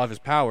 loses a lot of his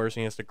powers,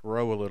 and he has to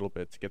grow a little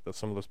bit to get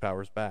some of those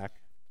powers back.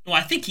 Well,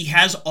 I think he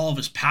has all of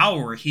his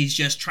power. He's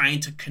just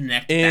trying to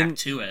connect back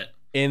to it.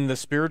 In the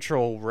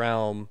spiritual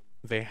realm,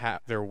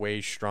 they're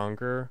way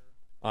stronger.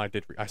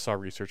 I saw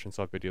research and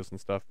saw videos and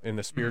stuff. In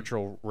the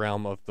spiritual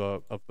realm of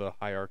the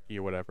hierarchy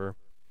or whatever,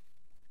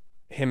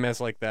 him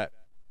as like that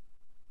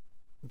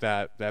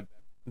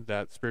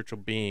spiritual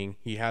being,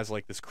 he has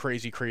like this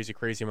crazy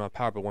amount of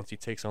power, but once he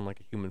takes on like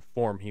a human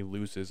form, he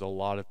loses a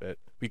lot of it.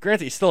 But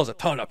granted, he still has a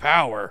ton of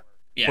power,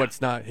 but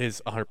it's not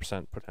his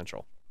 100%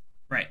 potential.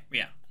 Right,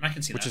 yeah. I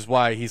can see that. Which is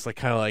why he's like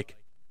kind of like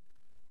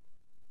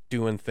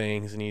doing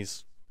things, and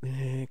he's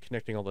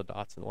connecting all the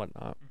dots and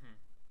whatnot. Mm-hmm.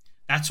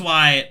 That's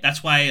why,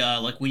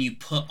 like when you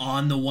put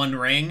on the One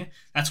Ring,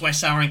 that's why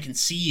Sauron can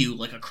see you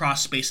like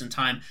across space and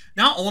time.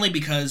 Not only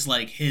because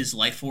like his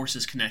life force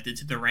is connected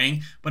to the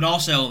ring, but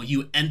also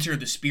you enter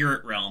the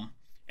spirit realm,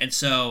 and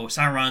so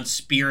Sauron's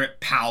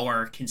spirit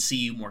power can see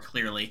you more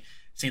clearly.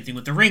 Same thing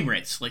with the ring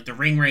wraiths. Like the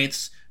ring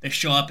wraiths, they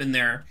show up in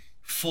their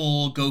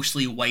full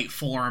ghostly white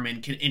form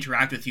and can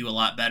interact with you a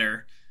lot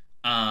better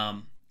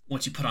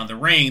once you put on the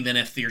ring than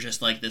if you're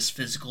just like this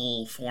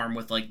physical form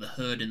with like the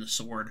hood and the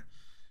sword.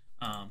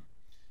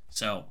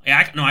 So yeah,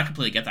 I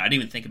completely get that. I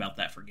didn't even think about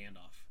that for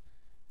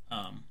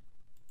Gandalf.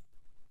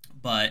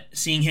 But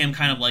seeing him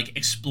kind of like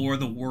explore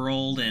the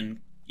world, and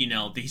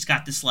he's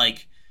got this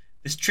like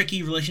this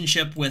tricky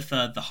relationship with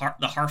the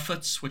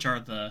Harfoots, which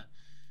are the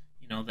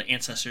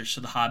ancestors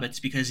to the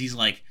hobbits, because he's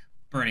like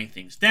burning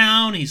things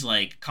down. He's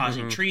like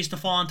causing trees to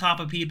fall on top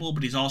of people,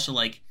 but he's also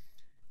like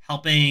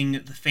helping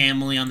the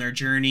family on their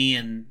journey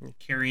and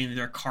carrying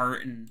their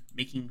cart and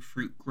making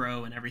fruit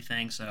grow and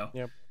everything. So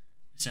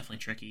it's definitely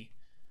tricky.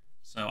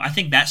 So I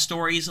think that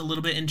story is a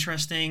little bit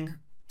interesting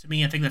to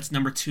me. I think that's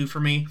number 2 for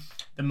me.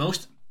 The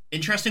most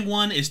interesting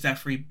one is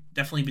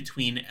definitely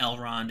between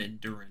Elrond and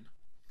Durin.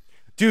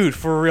 Dude,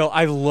 for real,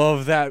 I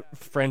love that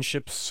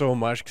friendship so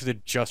much because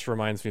it just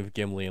reminds me of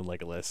Gimli and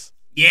Legolas.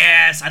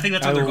 Yes, I think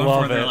that's what they're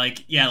going for. They're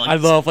like, I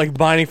love like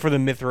binding for the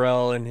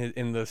Mithril and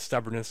in the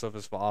stubbornness of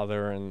his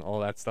father and all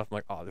that stuff. I'm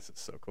like, oh, this is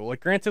so cool.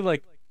 Like, granted,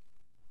 like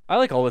I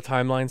like all the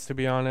timelines, to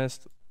be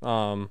honest.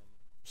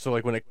 So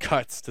like when it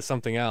cuts to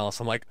something else,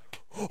 I'm like,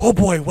 oh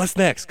boy, what's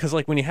next? Because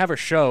like when you have a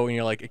show and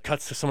you're like, it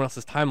cuts to someone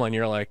else's timeline,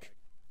 you're like,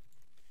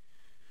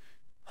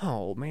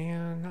 oh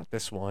man, not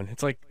this one.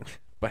 It's like,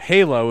 but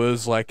Halo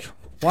is like,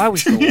 why are we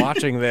still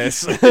watching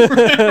this?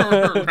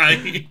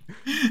 Right.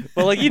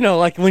 But like,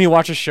 like when you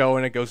watch a show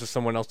and it goes to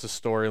someone else's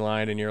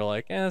storyline and you're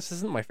like, this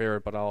isn't my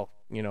favorite, but I'll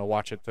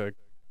watch it to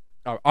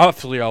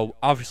obviously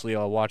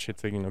I'll watch it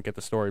to get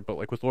the story. But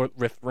like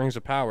with Rings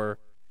of Power,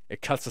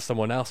 it cuts to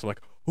someone else. I'm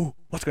like, ooh,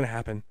 what's gonna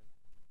happen?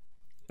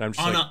 And I'm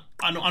just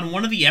on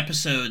one of the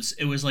episodes,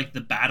 it was like the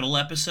battle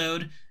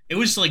episode. It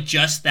was like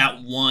just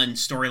that one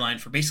storyline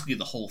for basically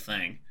the whole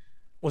thing.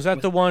 Was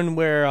that the one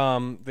where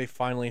they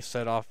finally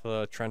set off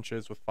the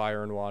trenches with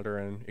fire and water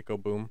and it go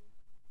boom?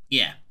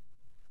 Yeah.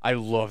 I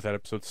love that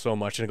episode so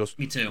much, and it goes.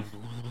 Me too.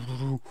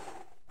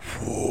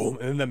 And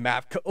then the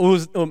map.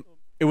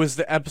 It was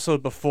the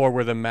episode before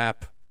where the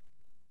map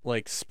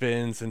like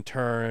spins and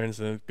turns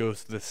and it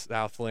goes to the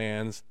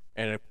Southlands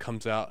and it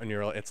comes out and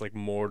it's like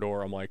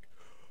Mordor. I'm like,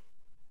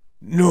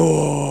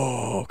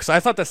 no, because I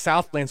thought the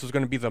Southlands was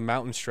going to be the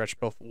mountain stretch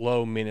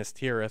below Minas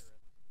Tirith.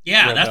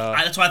 Yeah,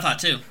 that's what I thought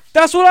too.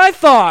 That's what I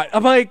thought.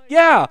 I'm like,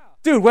 yeah,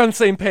 dude, we're on the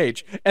same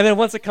page. And then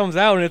once it comes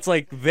out and it's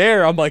like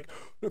there, I'm like,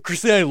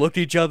 Christina and I looked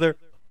at each other.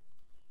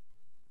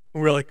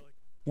 And we're like,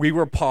 we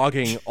were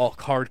pogging all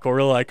hardcore.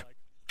 We're like,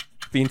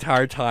 the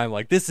entire time,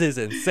 like, this is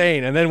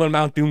insane. And then when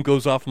Mount Doom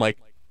goes off, I'm like,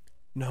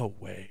 no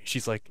way.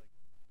 She's like,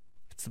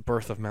 it's the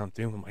birth of Mount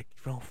Doom. I'm like,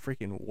 no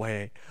freaking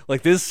way.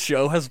 Like, this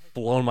show has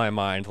blown my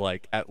mind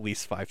like at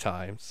least 5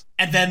 times.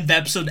 And then the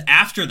episode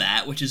after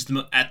that, which is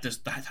at the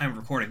time of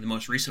recording, the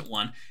most recent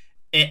one,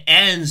 it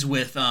ends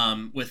with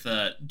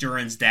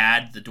Durin's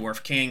dad, the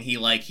Dwarf King. He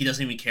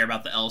doesn't even care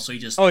about the elves, so he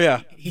just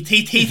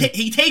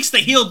he takes the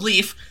healed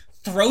leaf,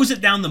 throws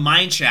it down the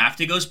mine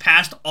shaft. It goes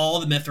past all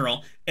the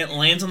mithril. It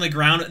lands on the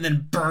ground and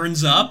then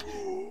burns up.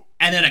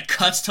 And then it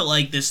cuts to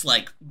like this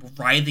like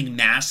writhing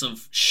mass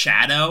of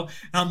shadow.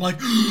 And I'm like,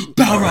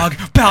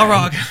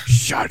 Balrog.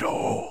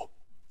 Shadow.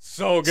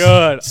 So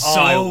good.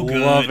 So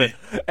good. Love it.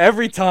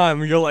 Every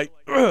time you're like,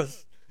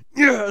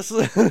 yes.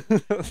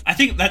 I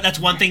think that's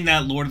one thing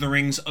that Lord of the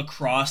Rings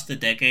across the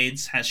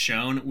decades has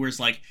shown, whereas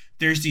like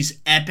there's these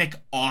epic,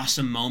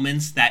 awesome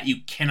moments that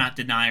you cannot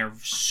deny are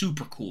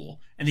super cool,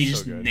 and they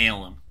just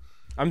nail them.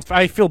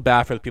 I feel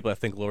bad for the people that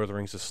think Lord of the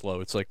Rings is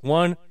slow. It's like,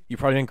 1, you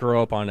probably didn't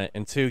grow up on it,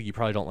 and 2, you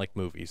probably don't like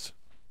movies.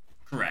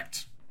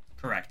 Correct.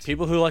 Correct.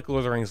 People who like Lord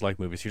of the Rings like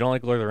movies. If you don't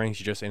like Lord of the Rings,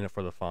 you're just in it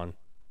for the fun.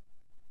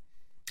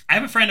 I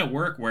have a friend at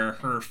work where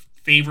her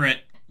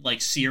favorite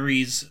like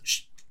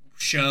series,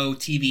 show,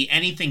 TV,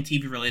 anything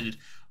TV related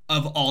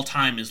of all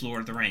time is Lord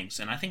of the Rings,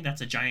 and I think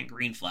that's a giant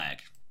green flag.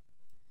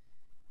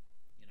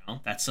 You know,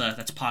 that's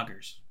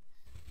poggers.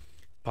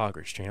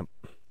 Poggers, champ.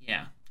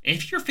 Yeah.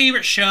 If your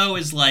favorite show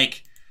is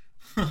like,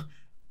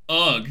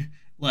 ugh,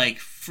 like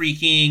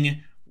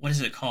freaking, what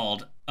is it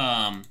called?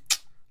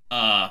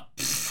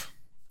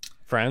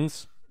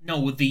 Friends.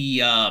 No,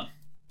 the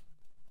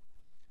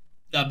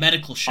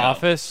medical show.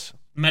 Office.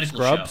 Medical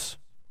Scrubs. show.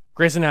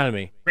 Grey's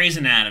Anatomy. Grey's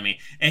Anatomy.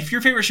 And if your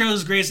favorite show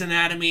is Grey's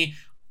Anatomy,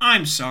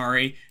 I'm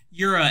sorry,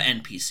 you're a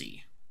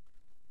NPC.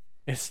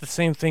 It's the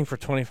same thing for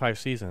 25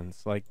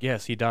 seasons. Like,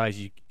 yes, he dies.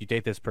 You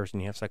date this person.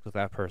 You have sex with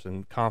that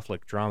person.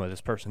 Conflict, drama.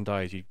 This person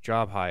dies. You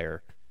job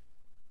hire.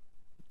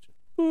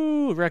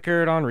 Ooh,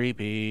 record on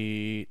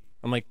repeat.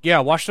 I'm like, yeah,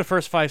 watch the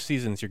first 5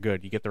 seasons. You're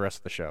good. You get the rest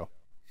of the show.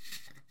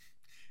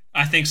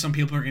 I think some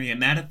people are going to get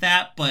mad at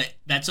that, but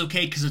that's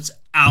okay because it's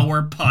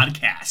our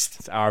podcast.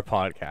 It's our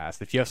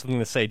podcast. If you have something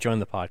to say, join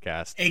the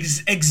podcast.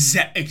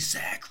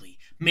 Exactly.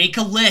 Make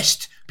a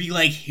list. Be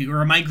like, here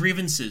are my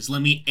grievances.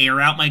 Let me air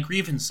out my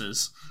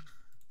grievances.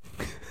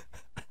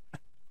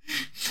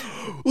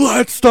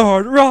 Let's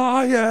start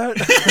riot.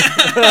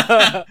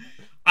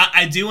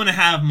 I do want to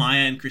have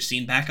Maya and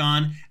Christine back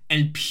on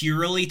and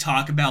purely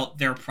talk about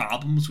their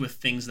problems with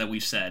things that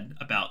we've said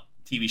about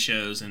TV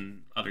shows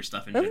and other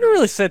stuff in I haven't general.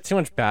 really said too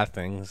much bad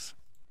things.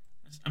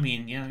 I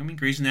mean, yeah,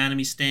 Grey's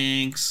Anatomy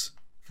stinks.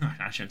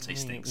 I shouldn't say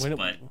stinks,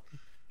 but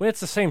when it's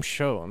the same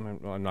show,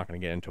 I'm not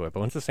going to get into it, but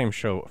when it's the same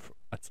show,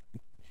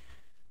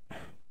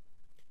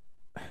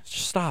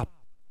 just stop.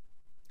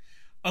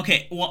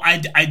 okay. Well,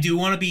 I do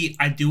want to be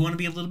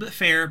a little bit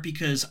fair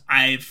because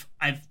I've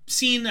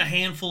seen a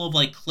handful of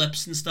like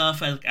clips and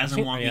stuff as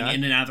I'm walking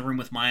in and out of the room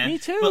with Maya. Me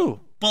too.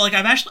 But like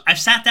I've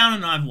sat down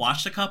and I've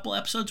watched a couple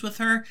episodes with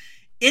her.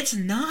 It's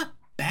not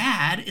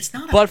bad. It's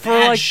not a but for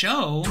bad like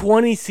show.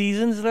 20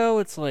 seasons though,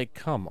 it's like,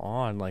 come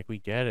on, like we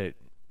get it.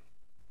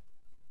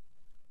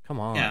 Come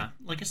on. Yeah,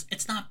 like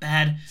it's not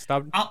bad.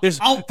 Stop.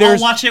 I'll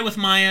watch it with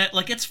Maya.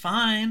 Like it's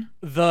fine.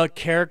 The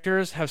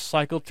characters have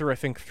cycled through I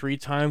think 3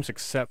 times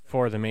except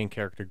for the main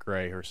character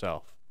Grey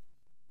herself.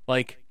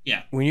 Like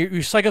yeah, when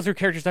you cycle through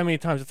characters that many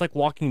times, it's like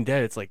Walking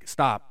Dead. It's like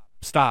stop,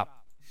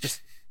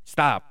 just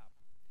stop.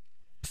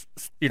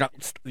 You're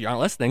not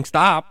listening.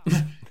 Stop.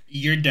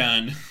 You're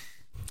done.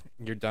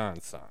 You're done,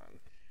 son.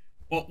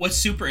 Well, what's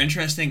super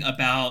interesting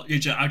about I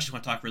just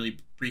want to talk really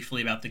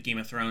briefly about the Game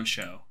of Thrones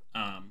show,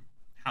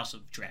 House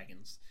of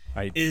Dragons.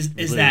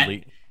 Is that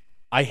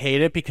I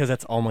hate it because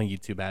that's all my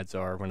YouTube ads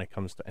are when it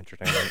comes to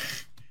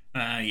entertainment.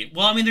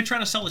 Well, I mean they're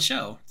trying to sell the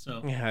show,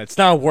 so yeah, it's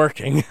not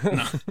working.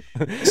 No.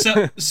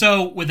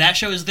 So with that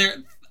show, is there?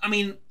 I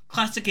mean,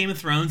 classic Game of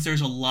Thrones.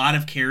 There's a lot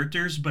of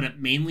characters, but it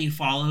mainly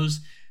follows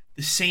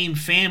the same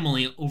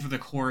family over the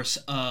course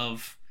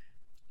of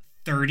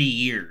 30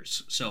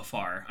 years so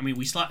far. I mean,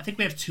 I think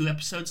we have 2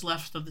 episodes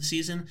left of the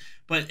season,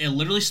 but it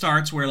literally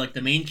starts where like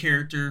the main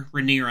character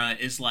Rhaenyra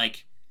is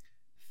like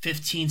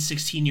 15,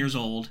 16 years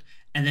old,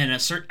 and then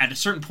at a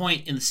certain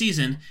point in the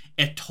season,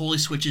 it totally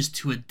switches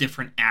to a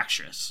different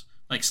actress.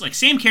 Like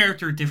same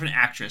character, different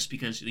actress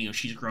because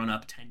she's grown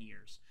up 10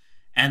 years.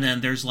 And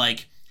then there's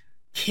like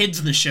kids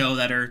in the show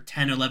that are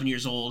 10 or 11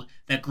 years old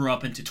that grew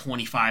up into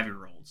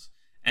 25-year-olds.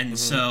 And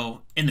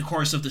so in the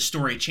course of the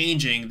story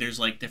changing, there's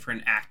like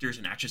different actors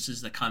and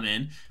actresses that come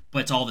in,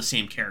 but it's all the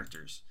same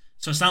characters.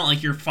 So it's not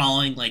like you're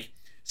following like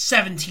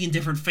 17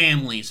 different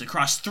families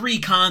across 3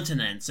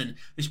 continents and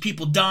there's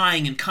people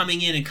dying and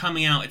coming in and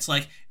coming out. It's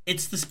like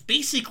it's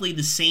basically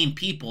the same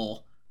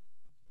people,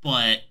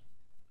 but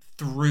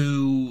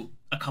through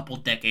a couple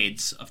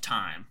decades of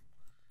time.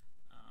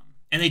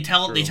 And they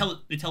tell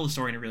the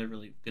story in a really,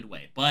 really good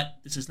way. But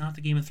this is not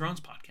the Game of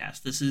Thrones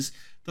podcast. This is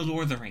the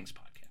Lord of the Rings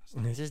podcast.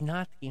 This is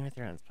not the Game of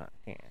Thrones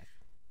podcast.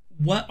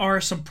 What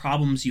are some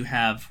problems you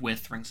have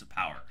with Rings of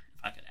Power,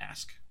 if I could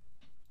ask?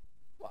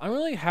 I don't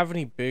really have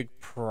any big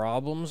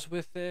problems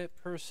with it,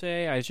 per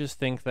se. I just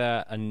think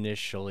that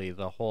initially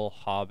the whole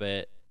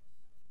Hobbit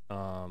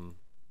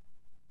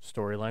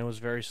storyline was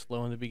very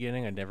slow in the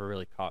beginning. It never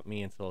really caught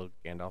me until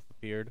Gandalf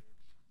appeared.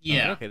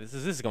 Yeah. Okay, this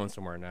is going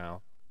somewhere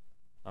now.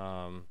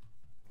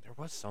 There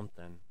was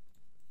something.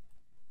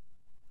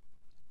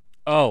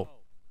 Oh.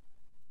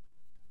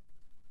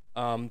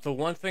 The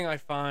one thing I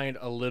find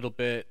a little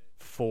bit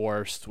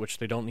forced, which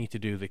they don't need to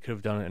do, they could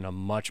have done it in a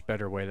much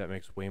better way that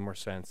makes way more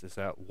sense, is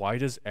that why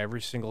does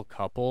every single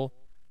couple,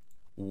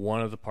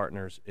 one of the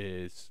partners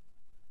is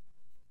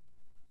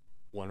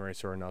one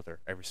race or another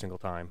every single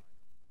time?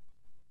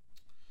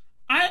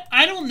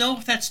 I don't know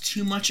if that's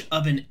too much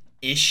of an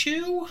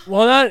issue.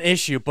 Well, not an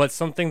issue, but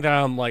something that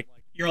I'm like...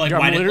 You're like,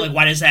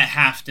 why does that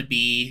have to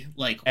be,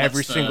 like...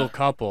 Every single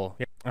couple.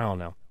 Yeah, I don't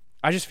know.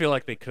 I just feel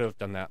like they could have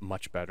done that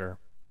much better,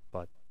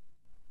 but...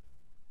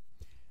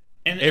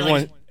 And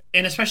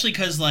especially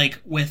because, like,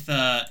 with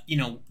a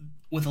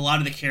lot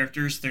of the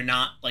characters, they're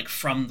not, like,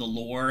 from the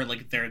lore.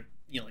 Like, they're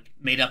like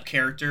made up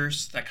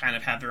characters that kind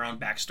of have their own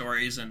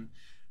backstories and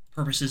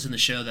purposes in the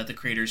show that the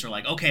creators are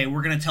like, okay,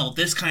 we're going to tell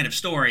this kind of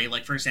story.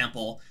 Like, for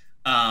example,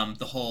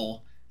 the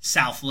whole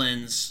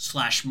Southlands /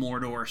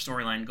 Mordor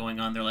storyline going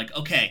on. They're like,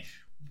 okay,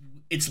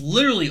 it's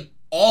literally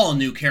all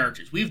new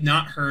characters. We've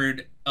not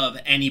heard of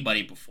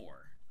anybody before.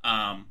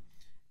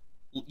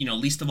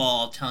 Least of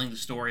all telling the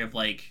story of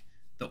like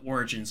the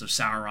origins of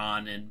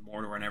Sauron and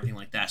Mordor and everything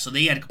like that. So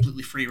they had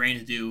completely free reign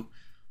to do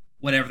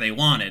whatever they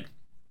wanted.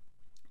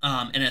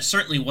 And it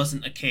certainly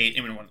wasn't a case,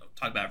 I want to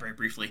talk about it very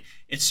briefly,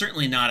 it's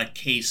certainly not a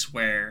case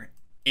where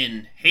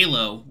in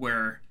Halo,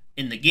 where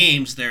in the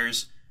games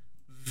there's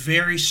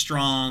very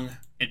strong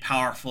and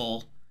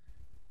powerful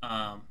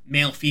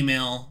male,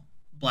 female,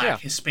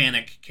 black,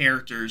 Hispanic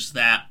characters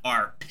that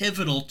are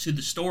pivotal to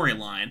the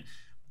storyline.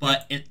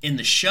 But in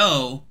the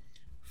show,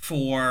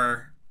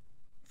 for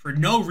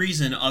no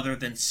reason other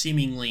than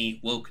seemingly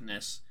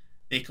wokeness,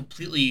 they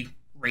completely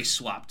race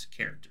swapped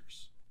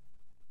characters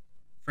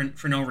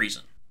for no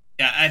reason.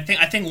 Yeah, I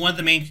think one of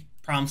the main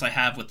problems I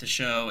have with the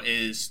show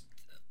is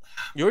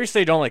you always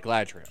say you don't like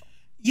Galadriel.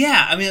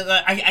 Yeah,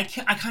 I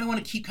kind of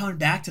want to keep coming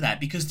back to that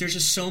because there's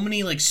just so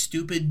many like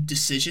stupid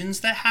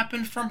decisions that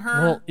happen from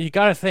her. Well, you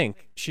got to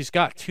think she's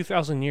got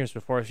 2,000 years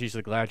before she's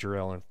a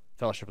Galadriel in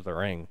Fellowship of the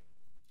Ring.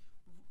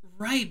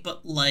 Right,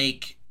 but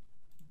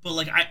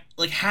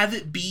have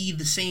it be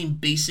the same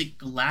basic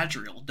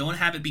Galadriel. Don't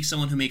have it be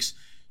someone who makes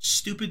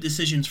stupid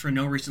decisions for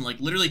no reason. Like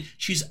literally,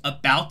 she's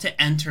about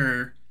to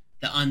enter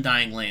the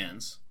Undying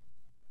Lands,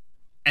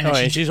 and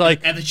then she's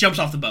like, and then jumps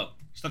off the boat.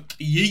 She's like,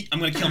 "Yeet! I'm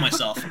gonna kill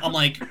myself." I'm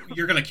like,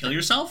 "You're gonna kill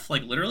yourself?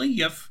 Like literally?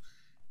 You have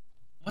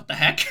what the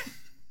heck?"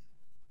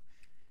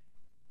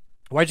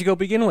 Why'd you go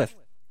begin with?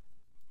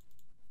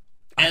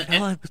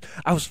 And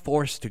I was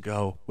forced to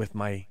go with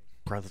my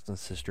brothers and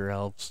sister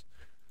elves.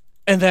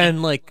 And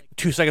then, like,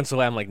 2 seconds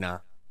away, I'm like, nah.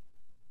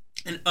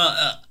 And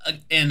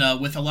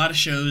with a lot of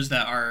shows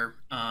that are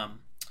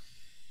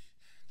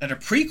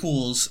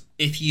prequels,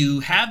 if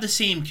you have the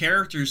same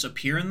characters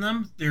appear in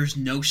them, there's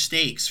no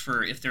stakes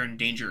for if they're in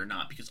danger or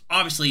not. Because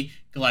obviously,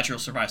 Galadriel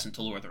survives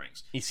until Lord of the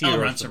Rings.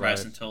 Elrond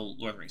survives until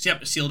Lord of the Rings.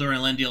 Yep, Isildur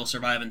and Elendil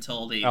survive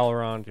until they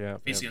Elrond, yeah,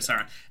 facing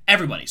Sauron.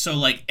 Everybody. So,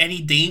 like,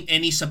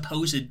 any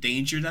supposed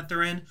danger that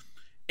they're in,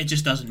 it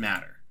just doesn't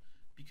matter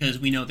because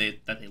we know that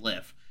they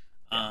live.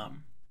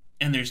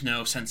 And there's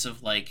no sense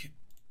of like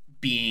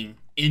being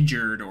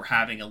injured or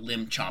having a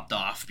limb chopped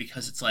off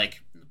because it's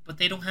like, but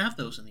they don't have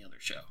those in the other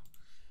show.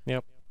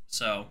 Yep.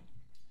 So,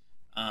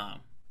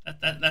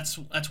 that's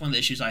one of the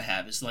issues I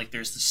have is like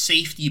there's the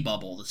safety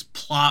bubble, this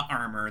plot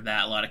armor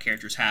that a lot of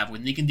characters have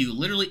when they can do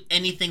literally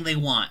anything they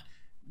want.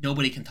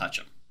 Nobody can touch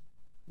them.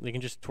 They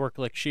can just twerk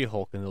like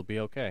She-Hulk and they'll be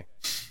okay.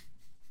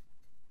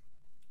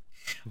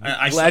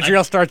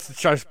 Galadriel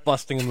starts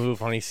busting a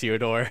move on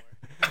Isildur.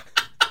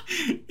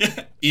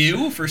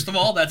 Ew, first of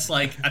all, that's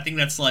like, I think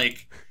that's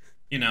like,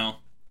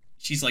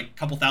 she's like a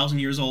couple thousand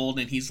years old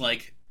and he's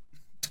like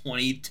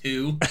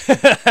 22.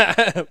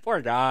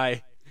 Poor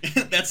guy.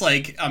 That's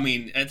like,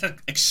 it's an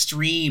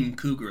extreme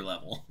cougar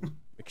level.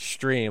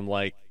 Extreme,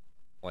 like,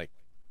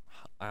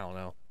 I don't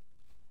know.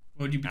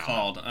 What would you be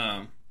called?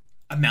 A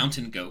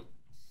mountain goat.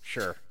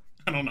 Sure.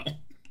 I don't know.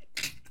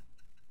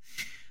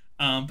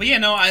 But yeah,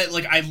 no,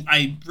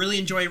 I really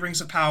enjoy Rings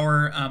of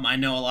Power. I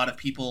know a lot of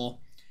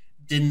people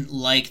didn't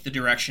like the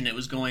direction it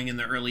was going in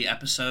the early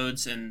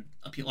episodes, and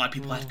a lot of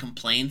people had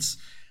complaints.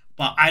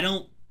 But I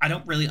don't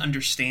really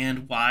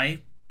understand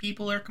why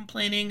people are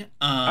complaining.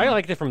 I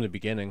liked it from the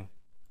beginning.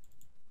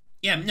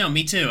 Yeah, no,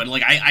 me too. And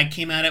like I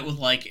came at it with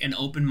like an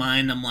open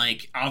mind. I'm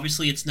like,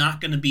 obviously, it's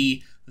not going to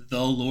be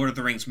the Lord of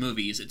the Rings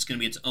movies. It's going to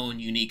be its own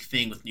unique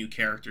thing with new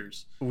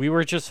characters. We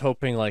were just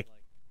hoping, like,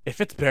 if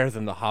it's better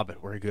than The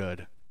Hobbit, we're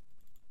good.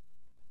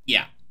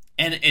 Yeah.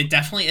 And it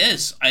definitely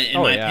is,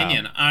 in my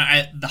opinion.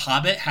 The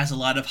Hobbit has a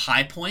lot of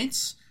high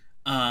points.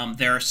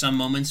 There are some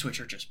moments which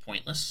are just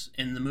pointless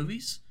in the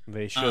movies.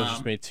 They should have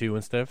just made 2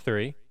 instead of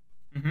 3.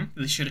 Mm-hmm.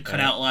 They should have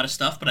cut out a lot of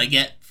stuff. But I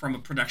get, from a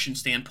production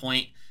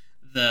standpoint,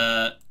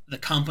 the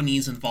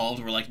companies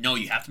involved were like, no,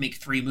 you have to make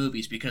 3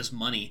 movies because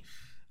money.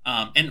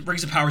 And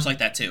Rings of Power is like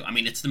that too.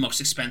 It's the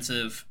most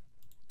expensive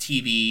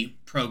TV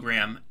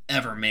program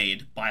ever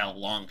made by a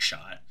long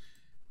shot.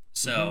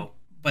 So...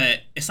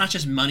 But it's not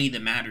just money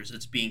that matters.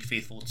 It's being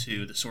faithful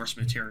to the source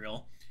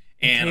material.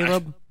 And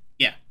Caleb,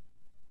 yeah.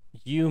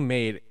 You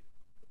made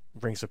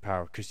Rings of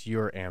Power because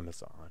you're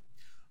Amazon.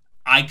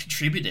 I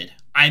contributed.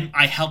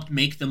 I helped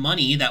make the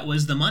money that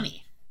was the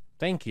money.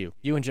 Thank you.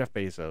 You and Jeff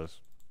Bezos.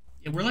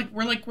 Yeah, we're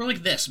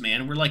like this,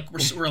 man. We're like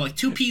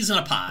 2 peas in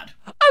a pod.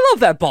 I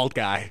love that bald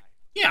guy.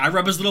 Yeah, I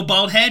rub his little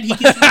bald head. He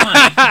gets the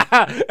money.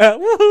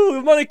 Woohoo!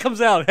 The money comes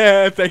out.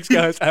 Thanks,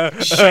 guys.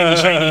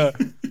 Shiny.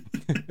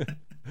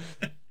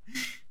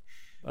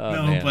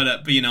 Man. But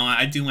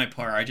I do my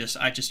part. I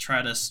just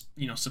try to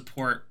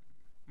support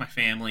my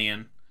family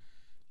and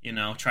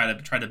try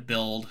to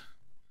build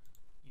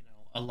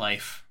a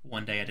life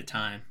one day at a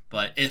time.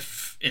 But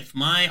if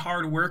my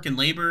hard work and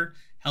labor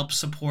helps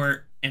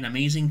support an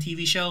amazing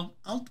TV show,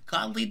 I'll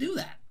gladly do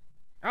that.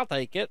 I'll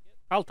take it.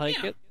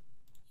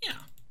 Yeah.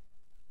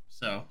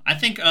 So I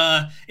think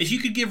if you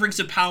could give Rings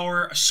of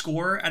Power a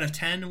score out of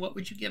 10, what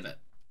would you give it?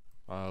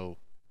 Oh.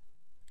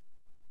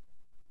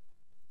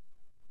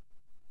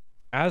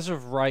 As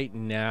of right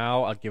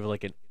now, I'll give it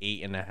like an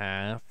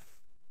 8.5.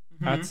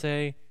 I'd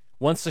say.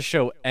 Once the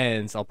show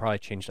ends, I'll probably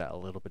change that a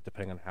little bit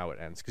depending on how it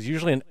ends. Because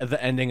usually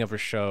the ending of a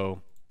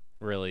show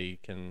really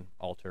can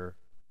alter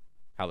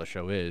how the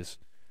show is.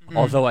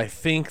 Although I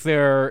think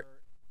they're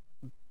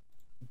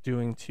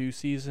doing 2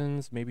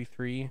 seasons, maybe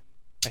 3.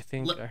 I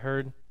think I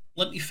heard.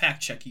 Let me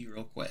fact check you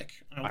real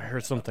quick. I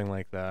heard something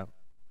like that.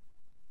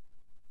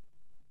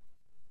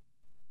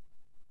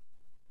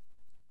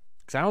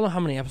 Because I don't know how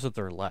many episodes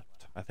are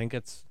left. I think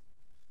it's.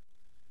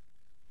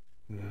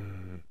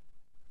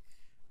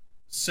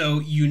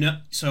 So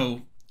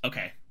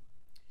okay.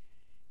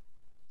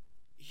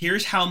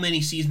 Here's how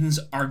many seasons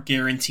are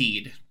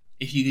guaranteed.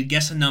 If you could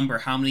guess a number,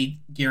 how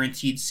many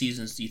guaranteed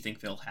seasons do you think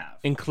they'll have?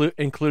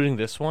 Including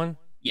this one?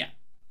 Yeah.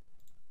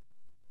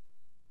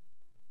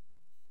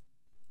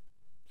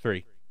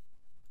 3.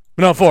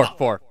 No, 4.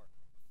 4.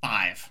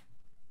 5.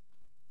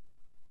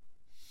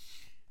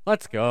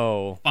 Let's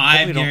go.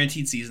 5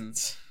 guaranteed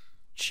seasons.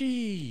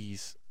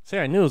 Jeez. See,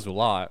 I knew it was a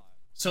lot.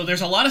 So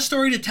there's a lot of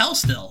story to tell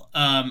still.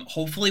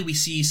 Hopefully we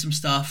see some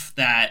stuff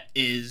that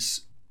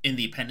is in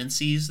the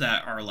appendices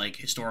that are like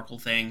historical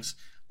things,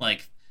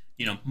 like,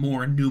 you know,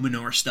 more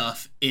Numenor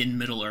stuff in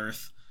Middle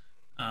Earth.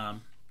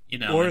 You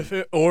know, or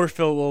if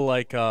it will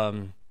like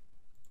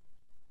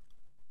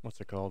what's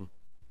it called?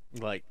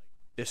 Like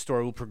this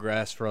story will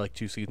progress for like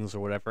 2 seasons or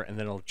whatever, and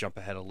then it'll jump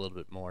ahead a little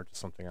bit more to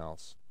something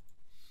else.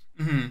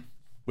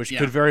 Which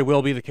could very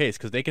well be the case,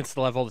 because they can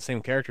still have all the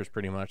same characters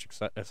pretty much,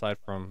 aside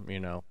from, you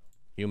know,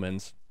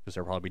 humans, because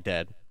they'll probably be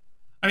dead.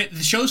 I mean,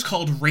 the show's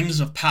called Rings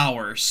of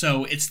Power,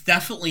 so it's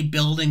definitely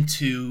building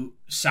to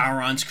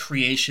Sauron's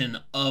creation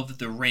of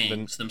the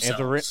rings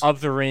themselves.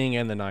 Of the ring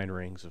and the 9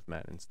 rings of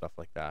men and stuff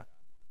like that.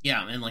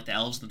 Yeah, and like the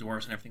elves and the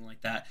dwarves and everything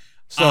like that.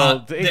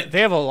 So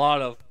they have a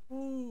lot of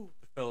to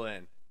fill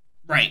in.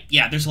 Right,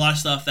 yeah, there's a lot of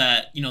stuff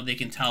that, you know, they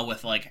can tell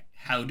with, like,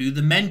 how do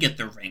the men get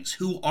their rings?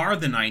 Who are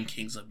the 9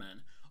 kings of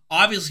men?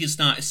 Obviously, it's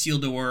not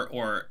Isildur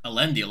or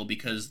Elendil,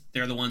 because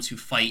they're the ones who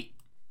fight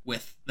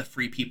with the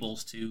free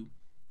peoples to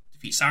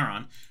defeat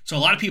Sauron. So a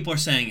lot of people are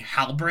saying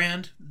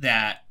Halbrand,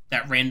 that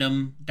guy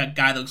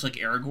that looks like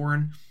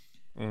Aragorn,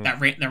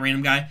 that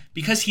random guy,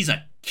 because he's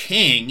a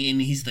king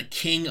and he's the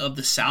king of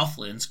the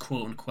Southlands,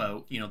 quote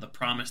unquote, you know, the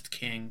promised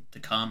king to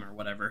come or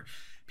whatever.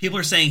 People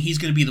are saying he's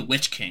going to be the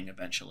Witch King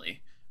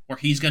eventually, or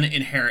he's going to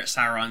inherit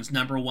Sauron's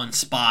 #1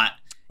 spot.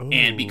 Ooh.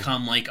 And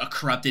become like a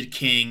corrupted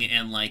king,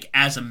 and like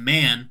as a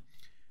man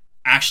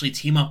actually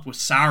team up with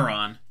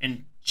Sauron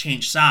and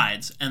change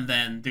sides. And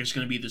then there's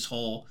going to be this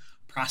whole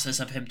process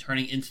of him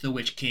turning into the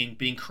Witch King,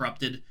 being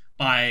corrupted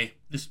by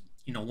this,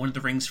 you know, one of the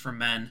rings for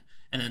men,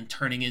 and then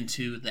turning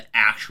into the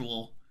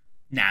actual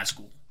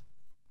Nazgul.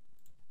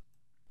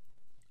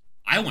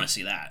 I want to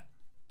see that.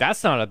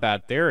 That's not a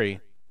bad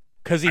theory,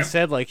 because he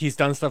said like he's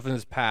done stuff in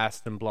his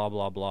past and blah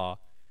blah blah,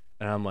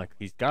 and I'm like,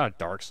 he's got a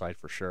dark side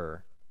for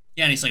sure.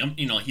 Yeah, and he's like,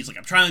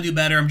 I'm trying to do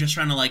better. I'm just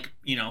trying to, like,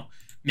 you know,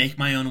 make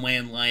my own way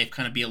in life,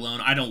 kind of be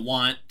alone. I don't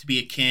want to be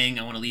a king.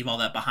 I want to leave all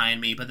that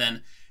behind me. But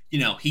then, you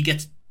know, he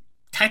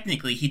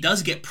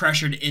does get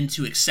pressured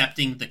into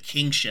accepting the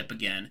kingship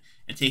again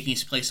and taking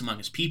his place among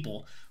his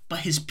people. But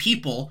his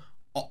people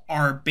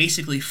are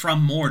basically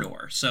from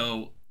Mordor.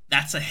 So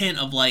that's a hint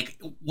of, like,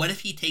 what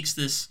if he takes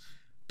this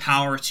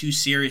power too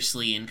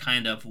seriously and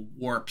kind of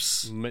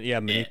warps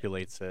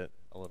manipulates it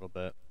a little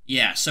bit.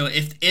 Yeah, so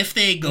if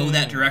they go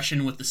that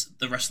direction with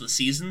the rest of the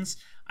seasons,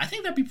 I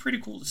think that'd be pretty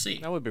cool to see.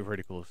 That would be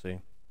pretty cool to see.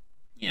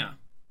 Yeah.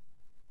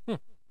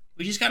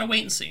 We just gotta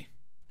wait and see. You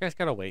guys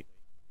gotta wait.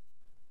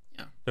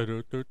 Yeah.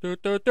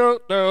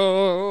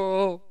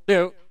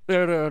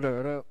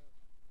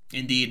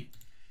 Indeed.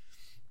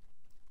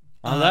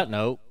 On that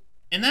note.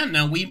 And that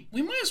note, we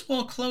might as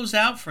well close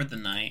out for the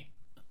night.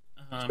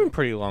 It's been a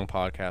pretty long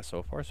podcast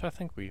so far, so I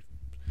think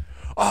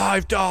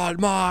I've done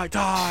my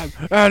time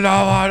and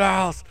no one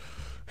else.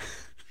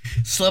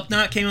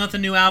 Slipknot came out with a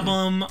new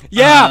album.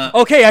 Yeah.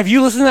 Okay. Have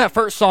you listened to that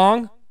first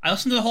song? I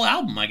listened to the whole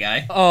album, my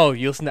guy. Oh,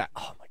 you listened to that?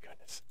 Oh my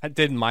goodness.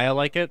 Did Maya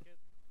like it?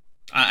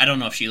 I don't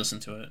know if she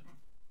listened to it.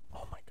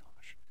 Oh my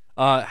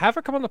gosh. Have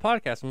her come on the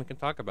podcast and we can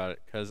talk about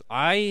it, because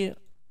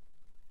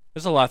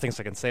there's a lot of things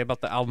I can say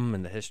about the album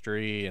and the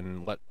history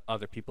and what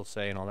other people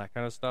say and all that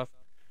kind of stuff.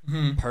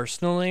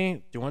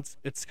 Personally,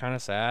 it's kind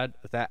of sad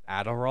that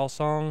Adderall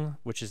song,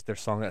 which is their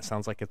song that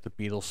sounds like if the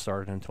Beatles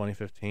started in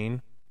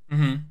 2015.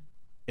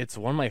 It's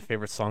one of my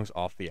favorite songs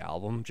off the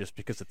album, just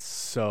because it's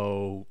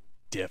so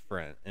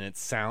different and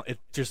it's got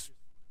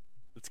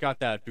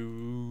that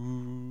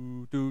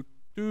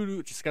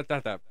just got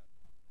that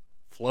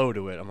flow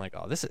to it. I'm like,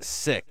 oh, this is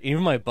sick.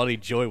 Even my buddy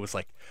Joey was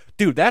like,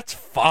 dude, that's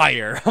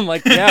fire. I'm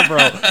like, yeah,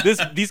 bro.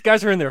 These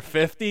guys are in their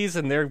 50s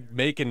and they're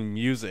making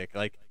music.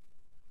 Like,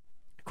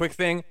 quick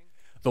thing,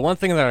 the one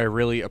thing that I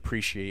really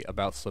appreciate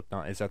about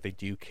Slipknot is that they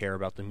do care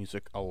about the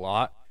music a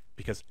lot,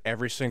 because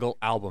every single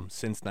album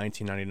since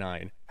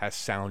 1999 has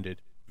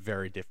sounded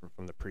very different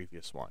from the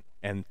previous one,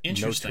 and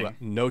Interesting.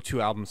 no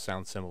two albums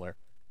sound similar.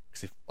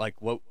 Because like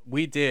what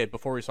we did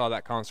before we saw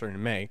that concert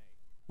in May,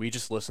 we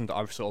just listened to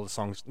obviously all the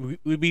songs.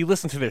 We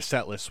listened to their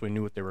set list, so we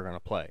knew what they were gonna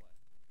play.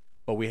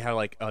 But we had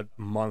like a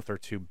month or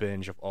two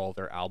binge of all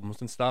their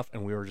albums and stuff,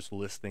 and we were just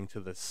listening to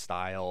the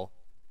style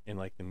and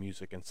like the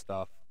music and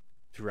stuff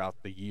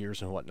throughout the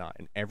years and whatnot.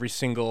 And every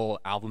single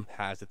album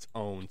has its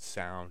own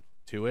sound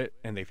to it,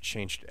 and they've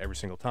changed it every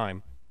single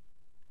time.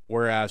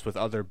 Whereas with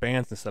other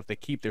bands and stuff, they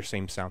keep their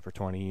same sound for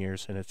 20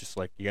 years, and it's just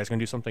like, you guys gonna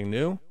do something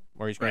new,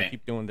 or are you just gonna Right.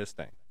 keep doing this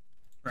thing?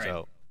 Right.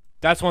 So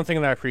that's one thing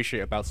that I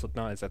appreciate about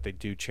Slipknot, is that they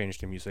do change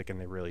the music, and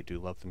they really do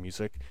love the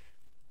music.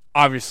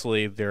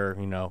 Obviously, they're,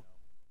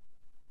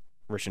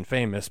 rich and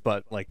famous,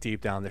 but like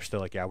deep down, they're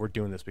still like, yeah, we're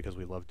doing this because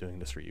we love doing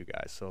this for you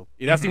guys. So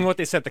that's even what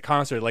they said at the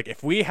concert. Like,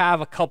 if we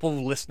have a couple of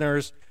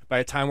listeners by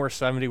the time we're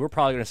 70, we're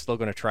probably still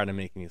going to try to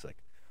make music.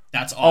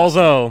 That's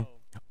awesome.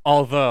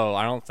 Although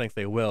I don't think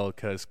they will,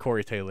 because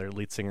Corey Taylor,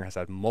 lead singer, has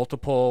had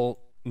multiple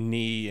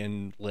knee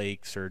and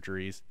leg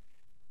surgeries,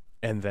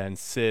 and then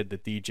Sid, the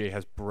DJ,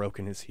 has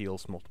broken his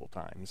heels multiple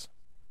times.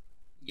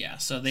 Yeah.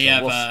 So they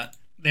So have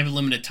they have a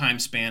limited time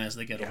span as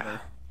they get older.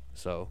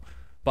 So,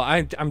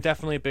 but I'm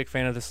definitely a big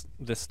fan of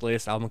this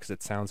latest album, because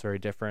it sounds very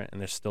different, and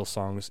there's still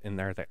songs in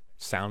there that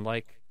sound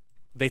like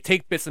they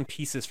take bits and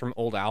pieces from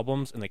old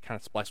albums and they kind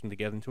of splice them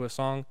together into a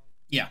song,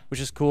 Yeah. which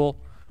is cool.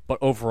 But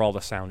overall,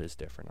 the sound is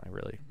different.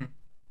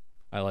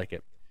 I like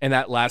it. And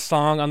that last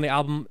song on the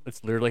album,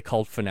 it's literally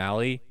called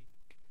Finale,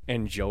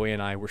 and Joey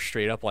and I were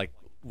straight up like,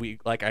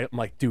 I'm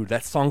like, dude,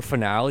 that song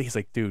Finale. He's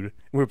like, dude,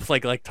 we're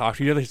like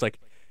talking to each other. He's like,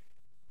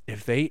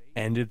 if they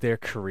ended their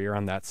career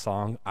on that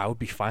song, I would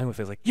be fine with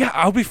it. It's like, yeah,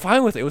 I would be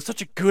fine with it. It was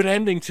such a good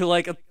ending to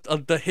like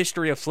the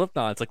history of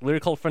Slipknot. It's like literally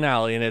called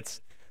Finale, and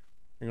it's,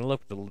 you're gonna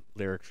look at the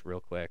lyrics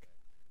real quick.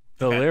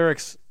 The Okay.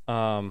 lyrics,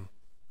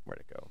 where'd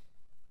it go?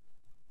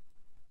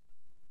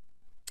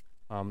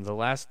 The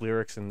last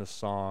lyrics in the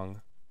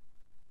song,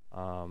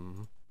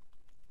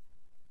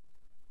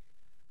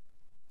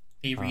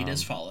 They read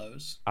as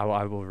follows.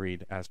 I will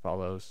read as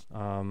follows.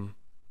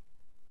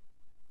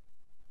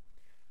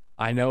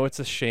 I know it's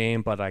a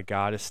shame, but I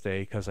gotta stay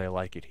because I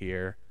like it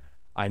here.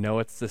 I know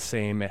it's the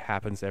same, it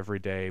happens every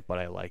day, but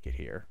I like it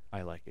here.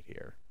 I like it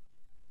here.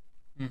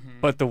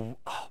 But oh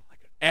my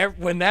God,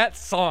 when that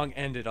song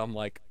ended, I'm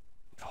like,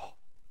 oh,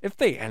 if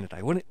they ended,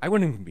 I wouldn't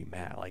even be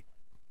mad. Like,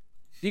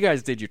 you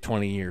guys did your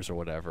 20 years or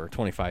whatever,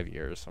 25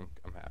 years.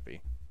 I'm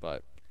happy.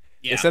 But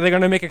Yeah. they said they're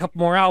gonna make a couple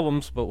more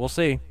albums, but we'll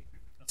see.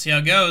 Let's see how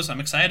it goes. I'm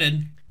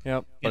excited.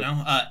 Yep.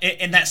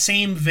 In that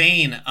same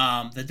vein,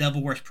 the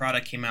Devil Wears Prada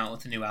came out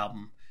with a new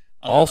album.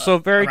 Also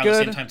very around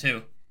good. The same time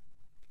too.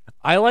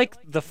 I like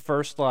the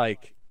first I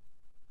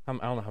don't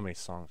know how many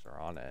songs are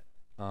on it.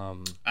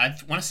 I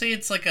want to say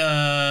it's like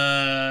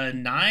a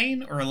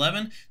 9 or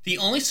 11. The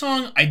only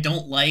song I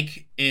don't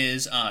like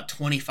is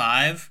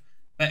 25,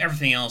 but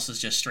everything else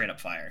is just straight up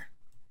fire.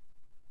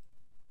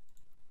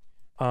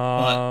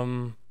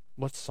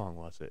 What song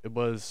was it? It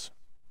was,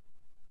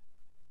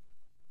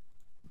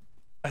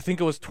 I think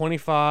it was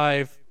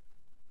 25.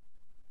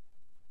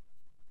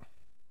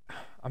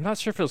 I'm not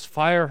sure if it was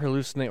Fire,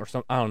 Hallucinate, or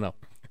something. I don't know.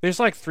 There's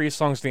like 3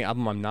 songs in the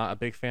album I'm not a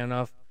big fan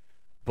of,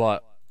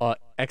 but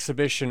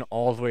Exhibition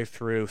all the way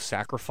through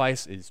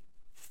Sacrifice is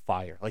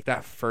fire. Like,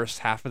 that first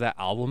half of that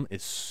album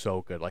is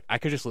so good. Like, I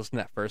could just listen to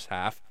that first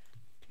half,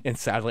 and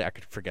sadly I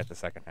could forget the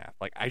second half.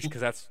 Like,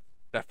 because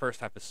that first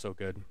half is so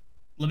good.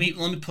 Let me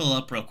pull it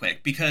up real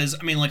quick, because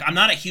I mean, like, I'm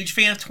not a huge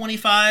fan of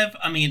 25.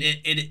 I mean,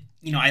 it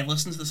I've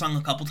listened to the song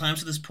a couple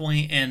times at this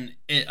point, and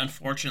it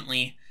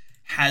unfortunately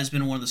has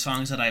been one of the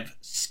songs that I've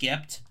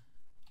skipped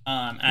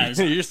as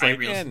You're just I like,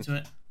 re-listened to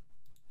it.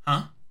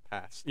 Huh?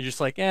 Pass. You're just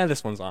like, yeah,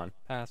 this one's on.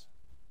 Pass.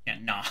 Yeah,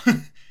 nah.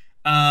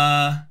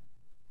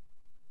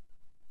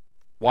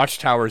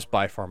 Watchtower is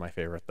by far my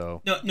favorite,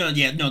 though. No.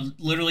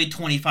 Literally,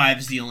 25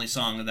 is the only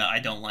song that I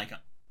don't like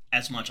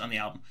as much on the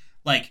album.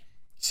 Like,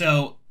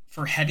 so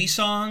for heavy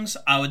songs,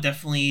 I would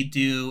definitely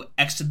do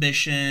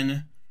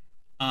Exhibition.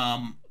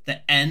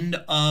 The end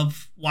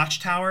of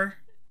Watchtower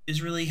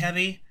is really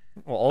heavy.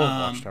 Well, all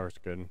of Watchtower is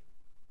good.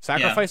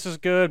 Sacrifice is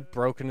good.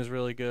 Broken is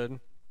really good.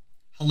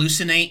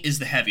 Hallucinate is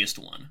the heaviest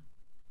one.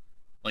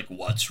 Like,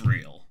 what's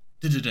real?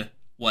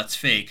 What's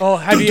fake? Oh,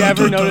 have you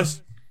ever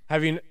noticed?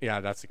 Yeah,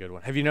 that's a good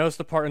one. Have you noticed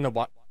the part in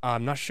the?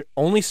 I'm not sure.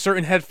 Only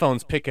certain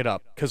headphones pick it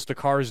up, because the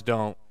cars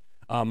don't.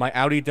 My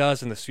Audi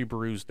does, and the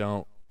Subarus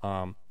don't.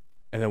 And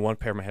then one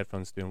pair of my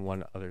headphones do, and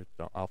one other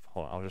don't. Hold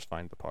on, I'll just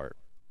find the part.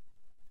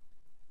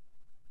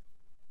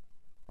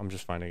 I'm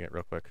just finding it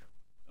real quick.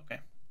 Okay.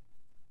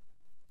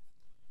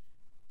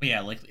 But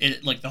yeah,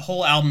 like the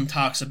whole album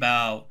talks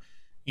about,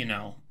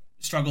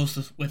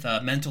 struggles with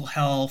mental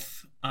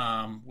health,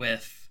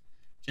 with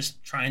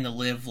just trying to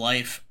live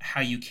life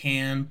how you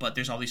can, but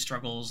there's all these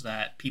struggles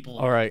that people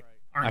All right,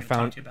 aren't going to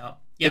talk to you about.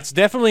 Yeah. It's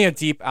definitely a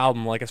deep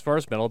album. Like, as far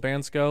as metal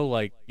bands go,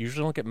 like,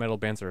 usually don't get metal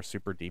bands that are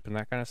super deep in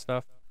that kind of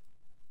stuff.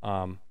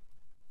 Hold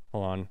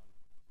on.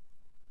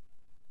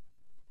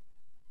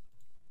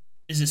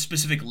 Is it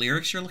specific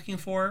lyrics you're looking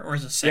for, or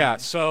is it sound? Yeah,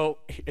 so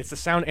it's the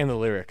sound and the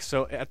lyrics.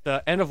 So at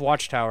the end of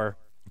Watchtower,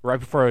 right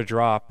before a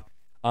drop,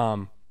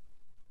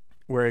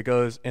 where it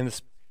goes in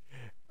the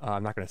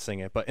I'm not going to sing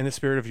it, but in the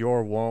spirit of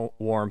your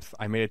warmth,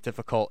 I made it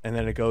difficult. And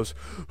then it goes,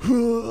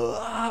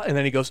 and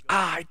then he goes,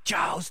 I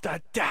chose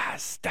the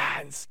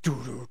distance.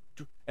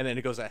 And then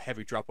it goes that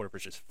heavy drop, whatever,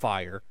 it's just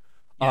fire.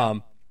 Yeah.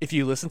 If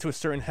you listen to a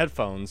certain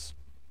headphones,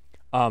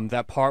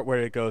 that part where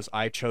it goes,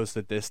 I chose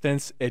the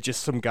distance, it's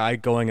just some guy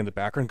going in the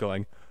background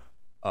going,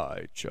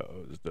 I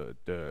chose the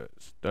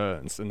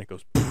distance. And it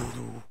goes,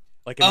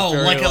 like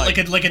like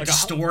a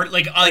distort,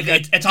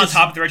 it's on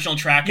top of the original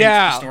track. And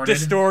yeah, it's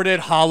distorted,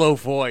 hollow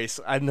voice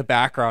in the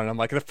background. I'm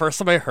like, the first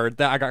time I heard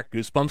that, I got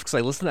goosebumps because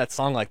I listened to that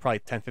song like probably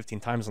 10, 15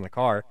 times in the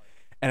car,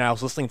 and I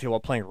was listening to it while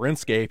playing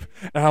RuneScape,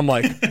 and I'm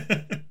like,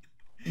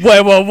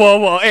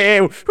 whoa, hey,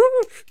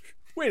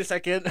 wait a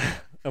second.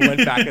 I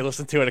went back and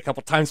listened to it a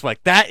couple times. I'm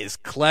like, that is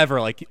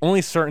clever. Like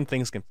only certain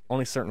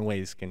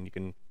ways you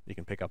can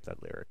pick up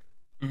that lyric.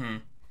 Mm-hmm.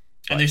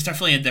 And there's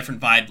definitely a different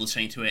vibe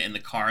listening to it in the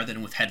car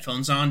than with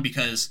headphones on,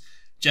 because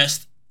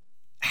just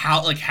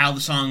how the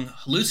song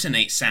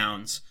Hallucinate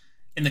sounds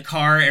in the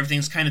car,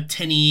 everything's kind of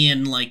tinny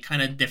and like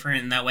kind of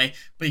different in that way.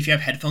 But if you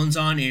have headphones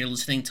on and you're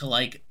listening to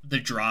like the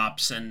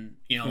drops and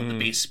the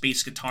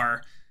bass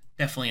guitar,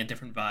 definitely a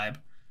different vibe.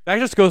 That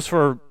just goes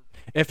for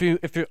if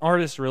the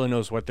artist really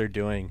knows what they're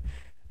doing.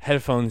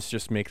 Headphones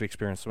just make the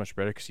experience so much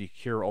better because you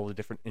hear all the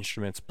different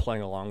instruments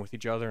playing along with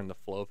each other and the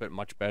flow of it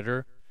much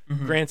better.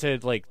 Mm-hmm.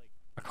 Granted, like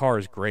a car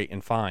is great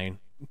and fine,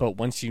 but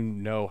once you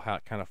know how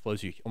it kind of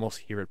flows, you almost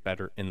hear it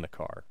better in the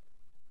car.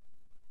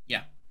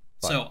 Yeah.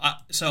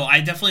 But. So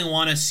I definitely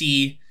want to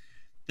see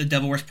the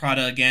Devil Wears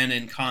Prada again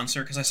in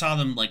concert, because I saw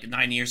them like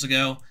 9 years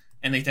ago,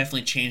 and they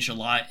definitely changed a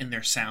lot in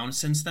their sound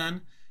since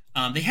then.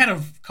 They had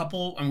a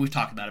couple, we've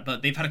talked about it,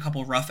 but they've had a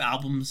couple rough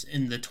albums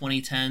in the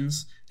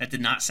 2010s that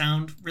did not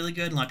sound really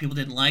good. A lot of people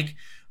didn't like.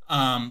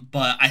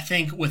 But I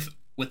think with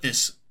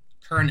this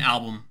current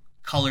album,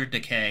 Color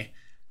Decay,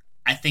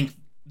 I think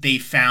they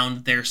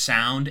found their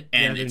sound,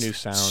 and it's new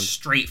sound.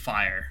 Straight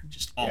fire,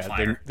 just all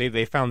fire.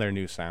 They found their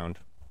new sound.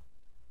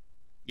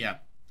 Yeah,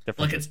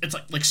 like it's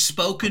like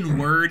spoken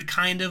word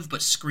kind of,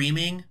 but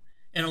screaming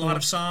in a lot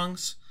of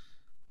songs.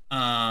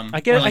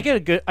 I get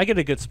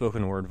a good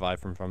spoken word vibe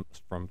from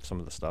some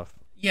of the stuff.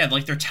 Yeah,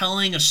 like they're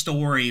telling a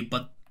story,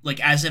 but like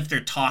as if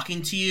they're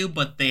talking to you,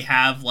 but they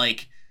have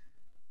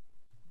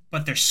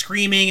but they're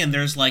screaming, and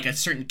there's like a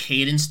certain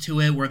cadence to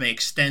it where they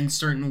extend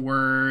certain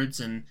words,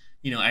 and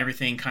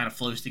everything kind of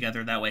flows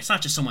together that way. It's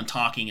not just someone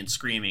talking and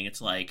screaming.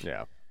 It's like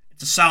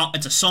it's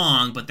a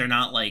song, but they're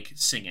not like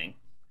singing.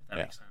 If that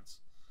makes sense.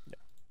 Yeah.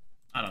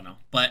 I don't know,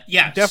 but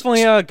yeah,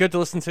 definitely good to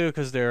listen to,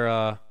 because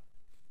they're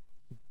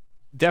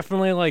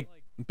definitely like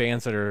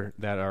bands that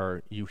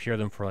are you hear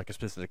them for like a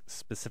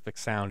specific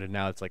sound, and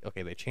now it's like,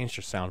 okay, they changed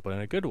their sound, but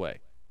in a good way.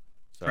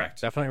 So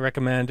correct. Definitely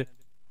recommend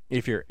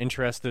if you're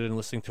interested in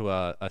listening to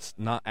a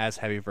not as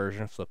heavy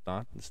version of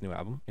Slipknot, this new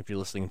album. If you're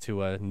listening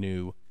to a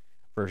new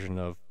version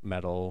of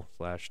metal /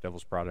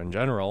 Devil's Prada in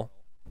general,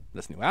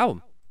 this new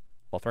album,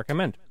 both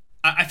recommend.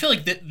 I feel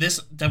like this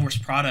Devil's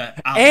Prada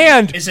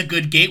album is a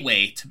good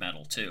gateway to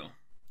metal too.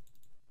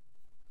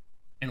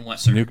 And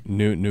what sir?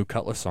 New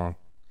Cutlass song.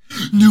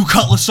 New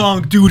Cutlass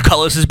song, dude.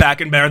 Cutlass is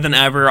back and better than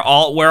ever.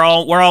 Where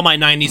all my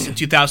 90s and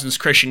 2000s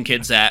Christian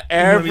kids at?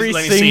 Every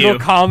single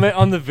comment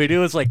on the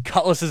video is like,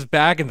 Cutlass is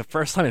back, and the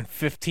first time in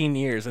 15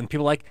 years, and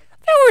people are like,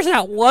 there was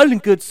that one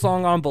good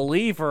song on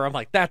Believer. I'm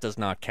like, that does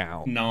not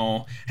count.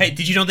 No. Hey,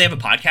 did you know they have a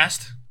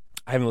podcast?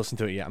 I haven't listened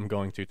to it yet. I'm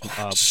going to.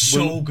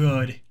 So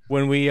good.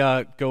 When we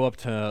go up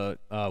to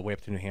way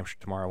up to New Hampshire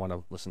tomorrow, I want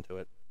to listen to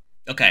it.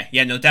 Okay,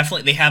 yeah, no,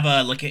 definitely. They have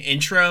an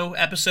intro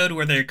episode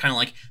where they're kind of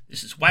like,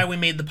 this is why we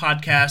made the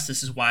podcast,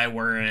 this is why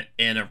we're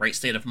in a right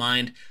state of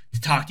mind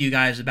to talk to you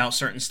guys about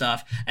certain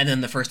stuff, and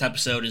then the first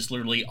episode is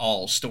literally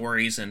all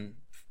stories and,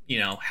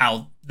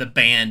 how the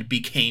band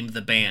became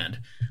the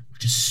band,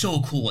 which is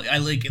so cool. I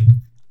like it.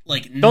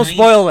 Don't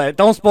spoil it.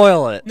 Don't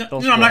spoil it. No,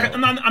 I'm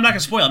not gonna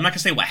spoil it. I'm not gonna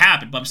say what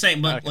happened, but I'm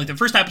saying, like the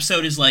first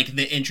episode is like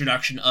the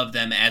introduction of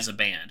them as a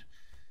band,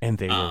 and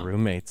they were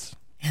roommates.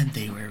 But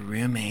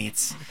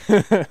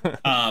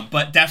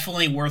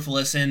definitely worth a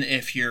listen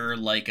if you're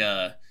like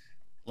a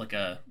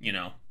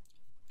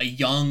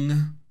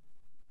young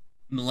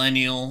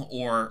millennial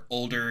or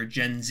older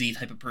Gen Z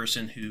type of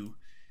person who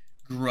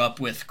grew up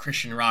with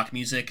Christian rock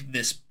music.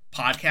 This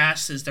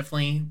podcast is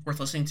definitely worth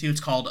listening to. It's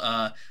called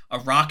A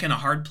Rock in a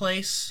Hard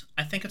Place,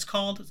 I think it's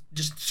called.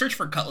 Just search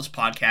for Cutlass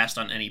Podcast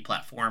on any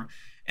platform,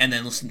 and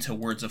then listen to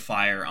Words of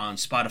Fire on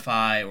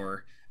Spotify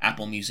or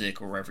Apple Music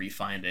or wherever you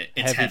find it.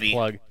 It's heavy.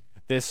 Plug.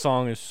 This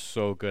song is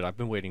so good. I've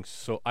been waiting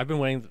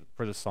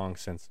for this song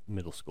since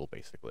middle school,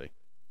 basically.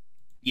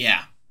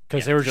 Yeah.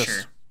 Because they were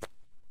just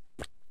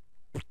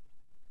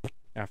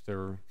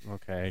after,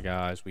 okay,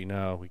 guys, we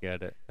know, we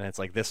get it. And it's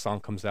like this song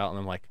comes out, and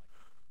I'm like,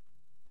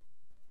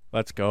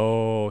 let's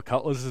go.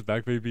 Cutlass is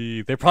back,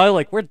 baby. They're probably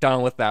like, we're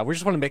done with that. We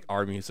just want to make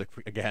our music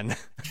again.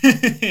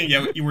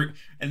 Yeah,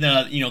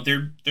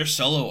 they're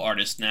solo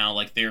artists now.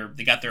 Like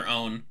they got their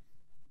own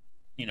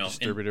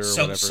distributor or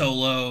whatever.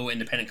 Solo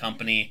independent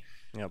company.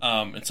 Yep.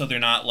 And so they're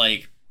not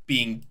like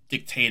being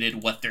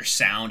dictated what their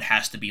sound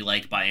has to be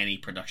like by any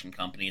production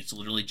company. It's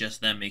literally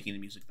just them making the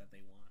music that they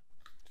want.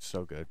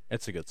 So good.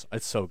 It's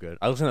so good.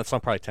 I listened to that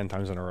song probably 10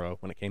 times in a row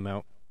when it came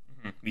out.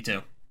 Me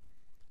too.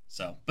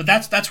 So, but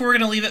that's where we're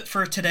gonna leave it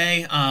for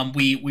today.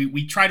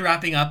 We tried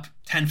wrapping up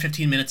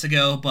 10-15 minutes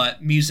ago,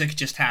 but music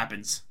just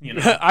happens.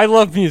 I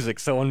love music,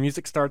 so when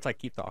music starts, I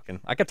keep talking.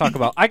 I could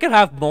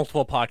have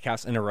multiple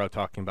podcasts in a row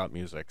talking about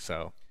music.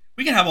 So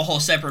we can have a whole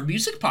separate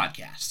music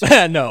podcast.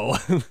 No.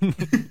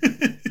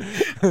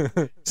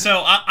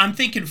 So I'm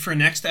thinking for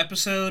next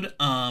episode,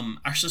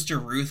 our sister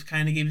Ruth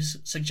kind of gave us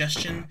a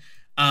suggestion.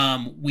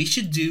 We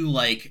should do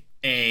like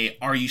a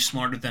 "Are You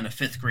Smarter Than a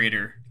Fifth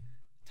Grader"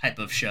 type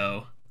of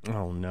show.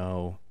 Oh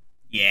no.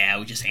 Yeah,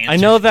 we just answer. I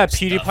know that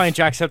stuff. PewDiePie and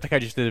Jacksepticeye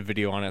just did a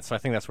video on it, so I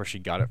think that's where she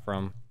got it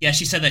from. Yeah,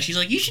 she said that. She's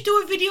like, you should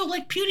do a video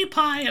like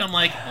PewDiePie, and I'm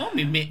like, oh,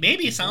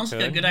 maybe it sounds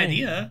like a good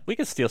idea. We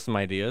could steal some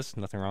ideas.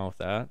 Nothing wrong with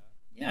that.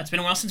 Yeah, it's been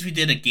a while since we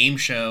did a game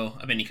show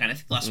of any kind. I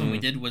think the last one we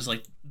did was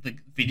like the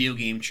video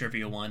game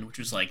trivia one, which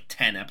was like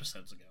 10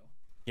 episodes ago.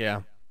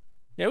 Yeah,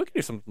 we could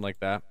do something like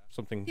that.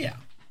 Something. Yeah.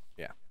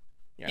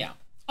 Yeah.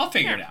 I'll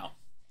figure it out.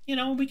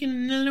 We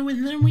can then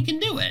we can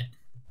do it.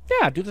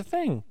 Yeah, do the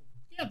thing.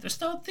 Yeah, there's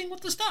the thing with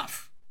the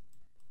stuff.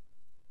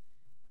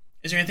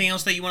 Is there anything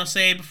else that you want to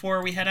say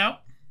before we head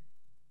out?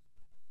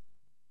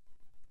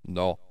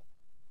 No.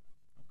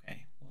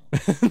 Okay.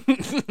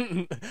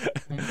 Well.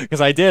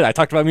 Because I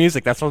talked about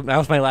music. That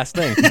was my last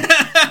thing.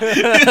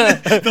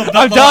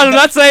 I'm done. I'm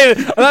not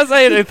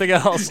saying anything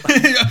else.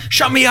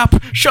 Shut me up.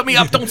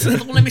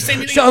 Don't let me say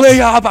anything else. Shut me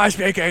up. I'm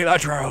speaking the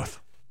truth.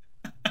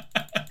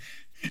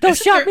 Don't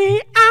shut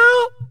me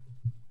out.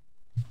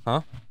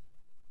 Huh?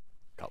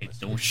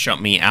 Don't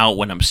shut me out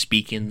when I'm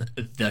speaking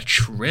the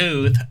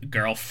truth,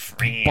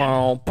 girlfriend.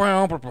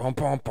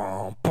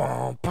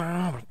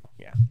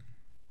 Yeah.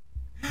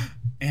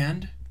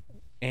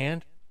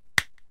 And?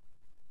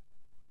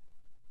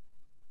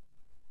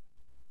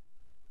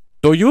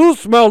 Do you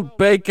smell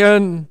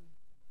bacon?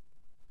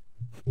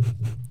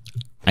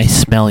 I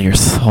smell your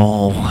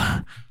soul.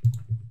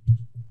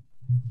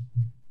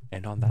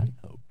 And on that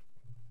note.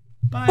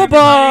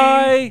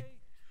 Bye-bye.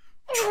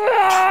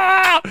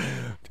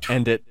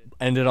 End it.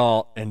 End it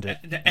all. End it.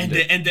 End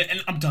it. And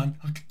I'm done.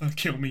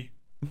 Kill me.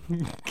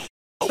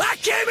 I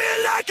came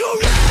in like a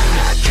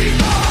wrecking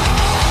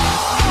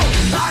ball.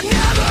 I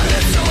never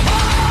hit so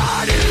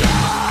hard.